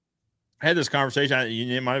had this conversation.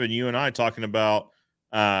 It might have been you and I talking about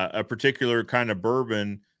a particular kind of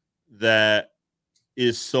bourbon that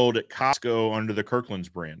is sold at Costco under the Kirkland's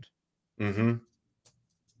brand. Same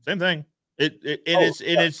thing. It's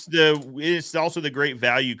also the great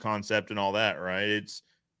value concept and all that, right? It's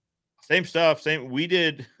same stuff. We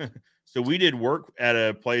did work at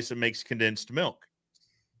a place that makes condensed milk,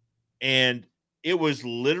 and it was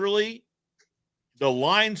literally the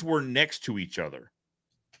lines were next to each other.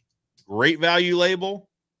 Great value label,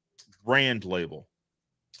 brand label,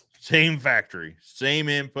 same factory, same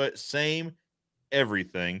input, same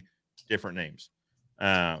everything, different names.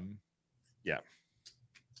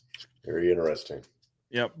 Very interesting.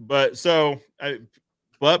 Yep. But so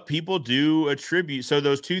but people do attribute. So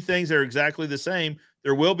those two things are exactly the same.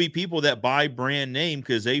 There will be people that buy brand name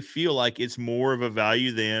because they feel like it's more of a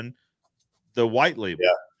value than the white label,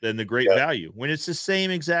 Yeah. than the great Yeah. value, when it's the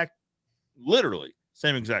same exact, literally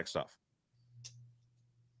same exact stuff.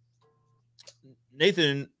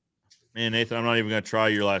 Nathan, I'm not even going to try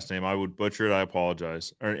your last name. I would butcher it. I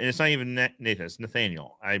apologize. And it's not even Nathan. It's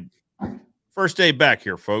Nathaniel. First day back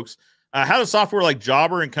here, folks. How does software like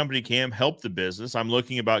Jobber and Company Cam help the business? I'm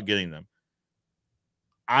looking about getting them.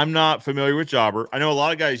 I'm not familiar with Jobber. I know a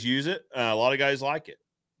lot of guys use it. A lot of guys like it.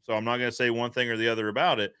 So I'm not going to say one thing or the other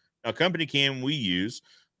about it. Now, Company Cam we use.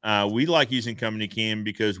 We like using Company Cam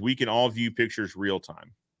because we can all view pictures real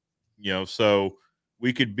time. So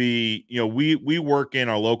we could be, we work in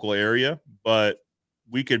our local area, but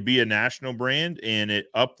we could be a national brand and it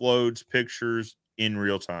uploads pictures in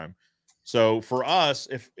real time. So for us,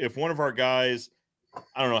 if one of our guys,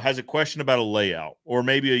 I don't know, has a question about a layout or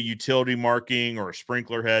maybe a utility marking or a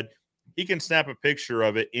sprinkler head, he can snap a picture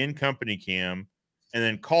of it in Company Cam and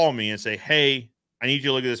then call me and say, hey, I need you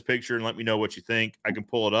to look at this picture and let me know what you think. I can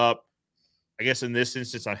pull it up. I guess in this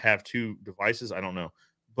instance, I have two devices. I don't know,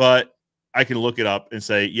 but I can look it up and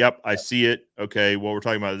say, yep, I see it. Okay. What we're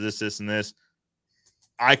talking about is this, and this.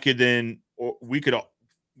 I could then, or we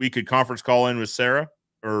could conference call in with Sarah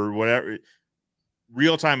or whatever.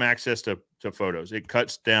 Real-time access to photos. It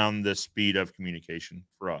cuts down the speed of communication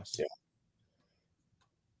for us. Yeah.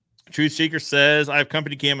 Truth Seeker says, I have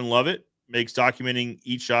Company Cam and love it. Makes documenting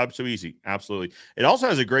each job so easy. Absolutely. It also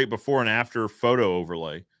has a great before and after photo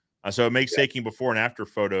overlay. So it makes taking before and after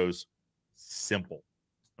photos simple.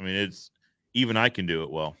 I mean, even I can do it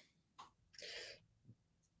well.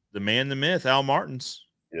 The man, the myth, Al Martins.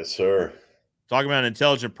 Yes, sir. Talking about an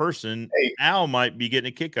intelligent person, hey, Al might be getting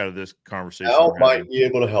a kick out of this conversation. Al might be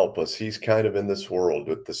able to help us. He's kind of in this world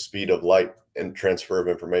with the speed of light and transfer of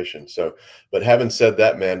information. So, but having said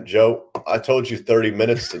that, man, Joe, I told you 30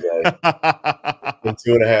 minutes today in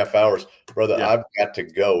 2.5 hours. Brother, yeah. I've got to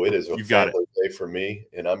go. It is a family day for me,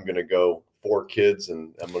 and I'm going to go 4 kids,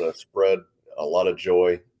 and I'm going to spread a lot of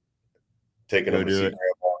joy, taking them to see Grandma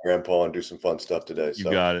and Grandpa and do some fun stuff today. You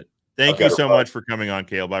got it. Thank you so much for coming on,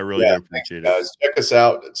 Caleb. I really do appreciate it. Guys, check us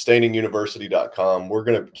out at staininguniversity.com. We're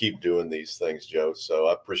going to keep doing these things, Joe. So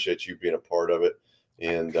I appreciate you being a part of it.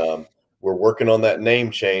 And we're working on that name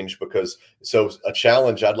change because a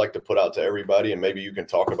challenge I'd like to put out to everybody, and maybe you can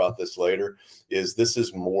talk about this later, is this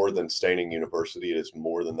is more than Staining University. It is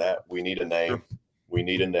more than that. We need a name. Sure. We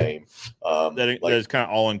need a name. That is kind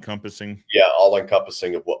of all encompassing. Yeah, all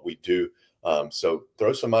encompassing of what we do. So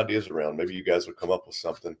throw some ideas around. Maybe you guys would come up with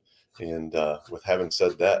something. And with having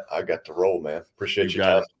said that, I got to roll, man. Appreciate your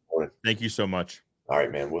time this morning. Thank you so much. All right,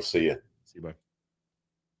 man. We'll see you. See you, bye.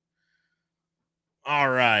 All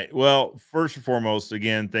right. Well, first and foremost,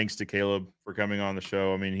 again, thanks to Caleb for coming on the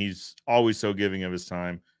show. I mean, he's always so giving of his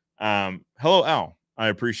time. Hello, Al. I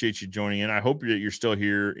appreciate you joining in. I hope that you're still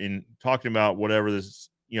here in talking about whatever this,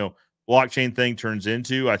 blockchain thing turns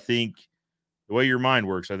into. I think the way your mind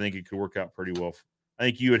works, I think it could work out pretty well. I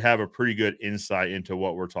think you would have a pretty good insight into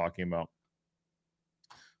what we're talking about.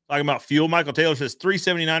 Talking about fuel, Michael Taylor says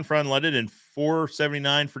 $3.79 for unleaded and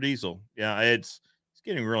 $4.79 for diesel. Yeah, it's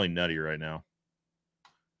getting really nutty right now.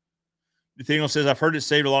 Nathaniel says, I've heard it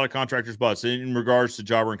saved a lot of contractors' butts in regards to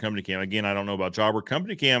Jobber and Company Cam. Again, I don't know about Jobber.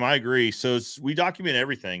 Company Cam, I agree. So we document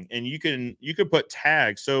everything, and you can put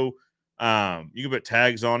tags. So you can put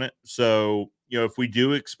tags on it. So, if we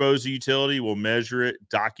do expose a utility, we'll measure it,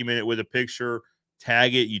 document it with a picture,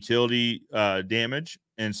 tag it utility damage.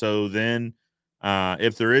 And so then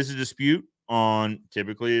if there is a dispute on,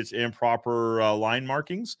 typically it's improper line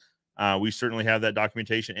markings, we certainly have that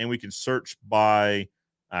documentation, and we can search by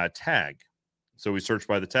tag. So we search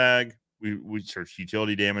by the tag, we search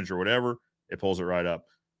utility damage or whatever, it pulls it right up.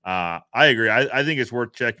 I agree. I think it's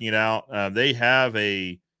worth checking it out. They have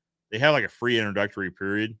like a free introductory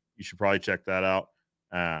period. You should probably check that out.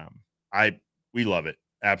 We love it.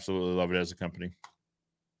 Absolutely love it as a company.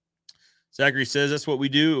 Zachary says that's what we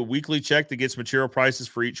do, a weekly check that gets material prices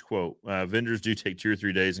for each quote. Vendors do take 2 or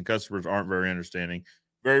 3 days, and customers aren't very understanding.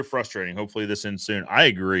 Very frustrating. Hopefully this ends soon. I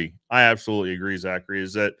agree. I absolutely agree, Zachary,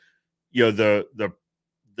 is that, the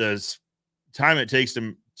time it takes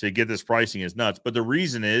to get this pricing is nuts. But the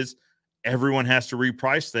reason is everyone has to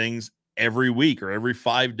reprice things every week or every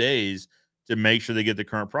 5 days to make sure they get the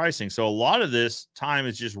current pricing. So a lot of this time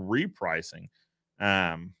is just repricing.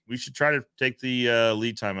 We should try to take the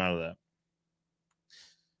lead time out of that.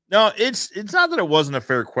 No, it's not that it wasn't a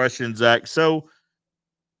fair question, Zach. So,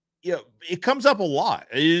 it comes up a lot.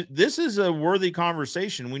 This is a worthy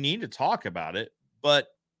conversation. We need to talk about it, but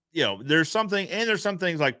you know, there's some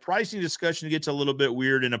things like pricing discussion gets a little bit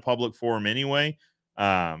weird in a public forum anyway.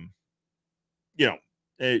 You know,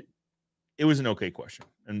 it was an okay question,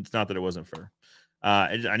 and it's not that it wasn't fair.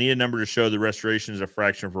 I need a number to show the restoration is a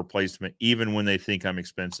fraction of replacement, even when they think I'm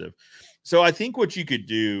expensive. So I think what you could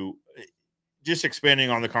do, just expanding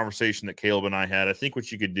on the conversation that Caleb and I had, I think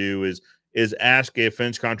what you could do is ask a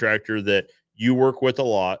fence contractor that you work with a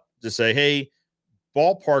lot to say, hey,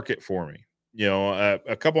 ballpark it for me. You know,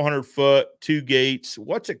 a couple 100 foot, 2 gates.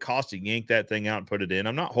 What's it cost to yank that thing out and put it in?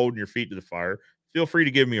 I'm not holding your feet to the fire. Feel free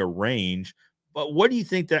to give me a range, but what do you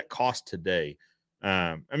think that costs today?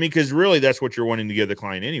 I mean, because really that's what you're wanting to give the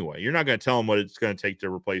client anyway. You're not going to tell them what it's going to take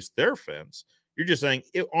to replace their fence. You're just saying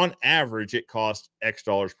on average, it costs X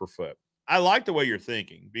dollars per foot. I like the way you're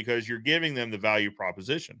thinking because you're giving them the value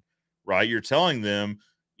proposition, right? You're telling them,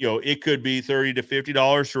 you know, it could be $30 to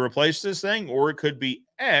 $50 to replace this thing, or it could be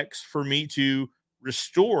X for me to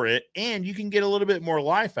restore it. And you can get a little bit more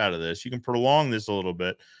life out of this. You can prolong this a little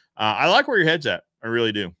bit. I like where your head's at. I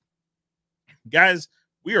really do. Guys,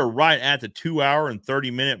 we are right at the 2 hour and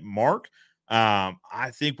 30-minute mark.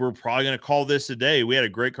 I think we're probably going to call this a day. We had a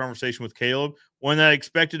great conversation with Caleb, one that I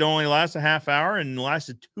expected only last a half hour and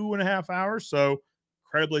lasted 2.5 hours. So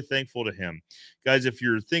incredibly thankful to him. Guys, if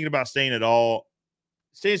you're thinking about staying at all,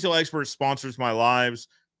 Stay Still Expert sponsors my lives.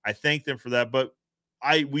 I thank them for that, but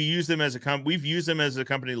we use them as a company. We've used them as a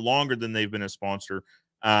company longer than they've been a sponsor.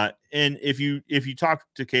 And if you talk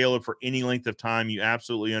to Caleb for any length of time, you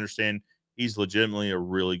absolutely understand he's legitimately a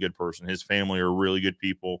really good person. His family are really good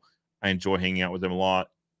people. I enjoy hanging out with them a lot.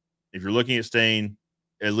 If you're looking at staying,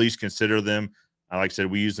 at least consider them. Like I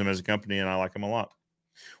said, we use them as a company, and I like them a lot.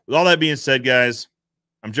 With all that being said, guys,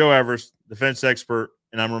 I'm Joe Everest, the fence expert,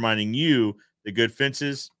 and I'm reminding you that good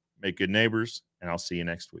fences make good neighbors, and I'll see you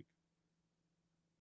next week.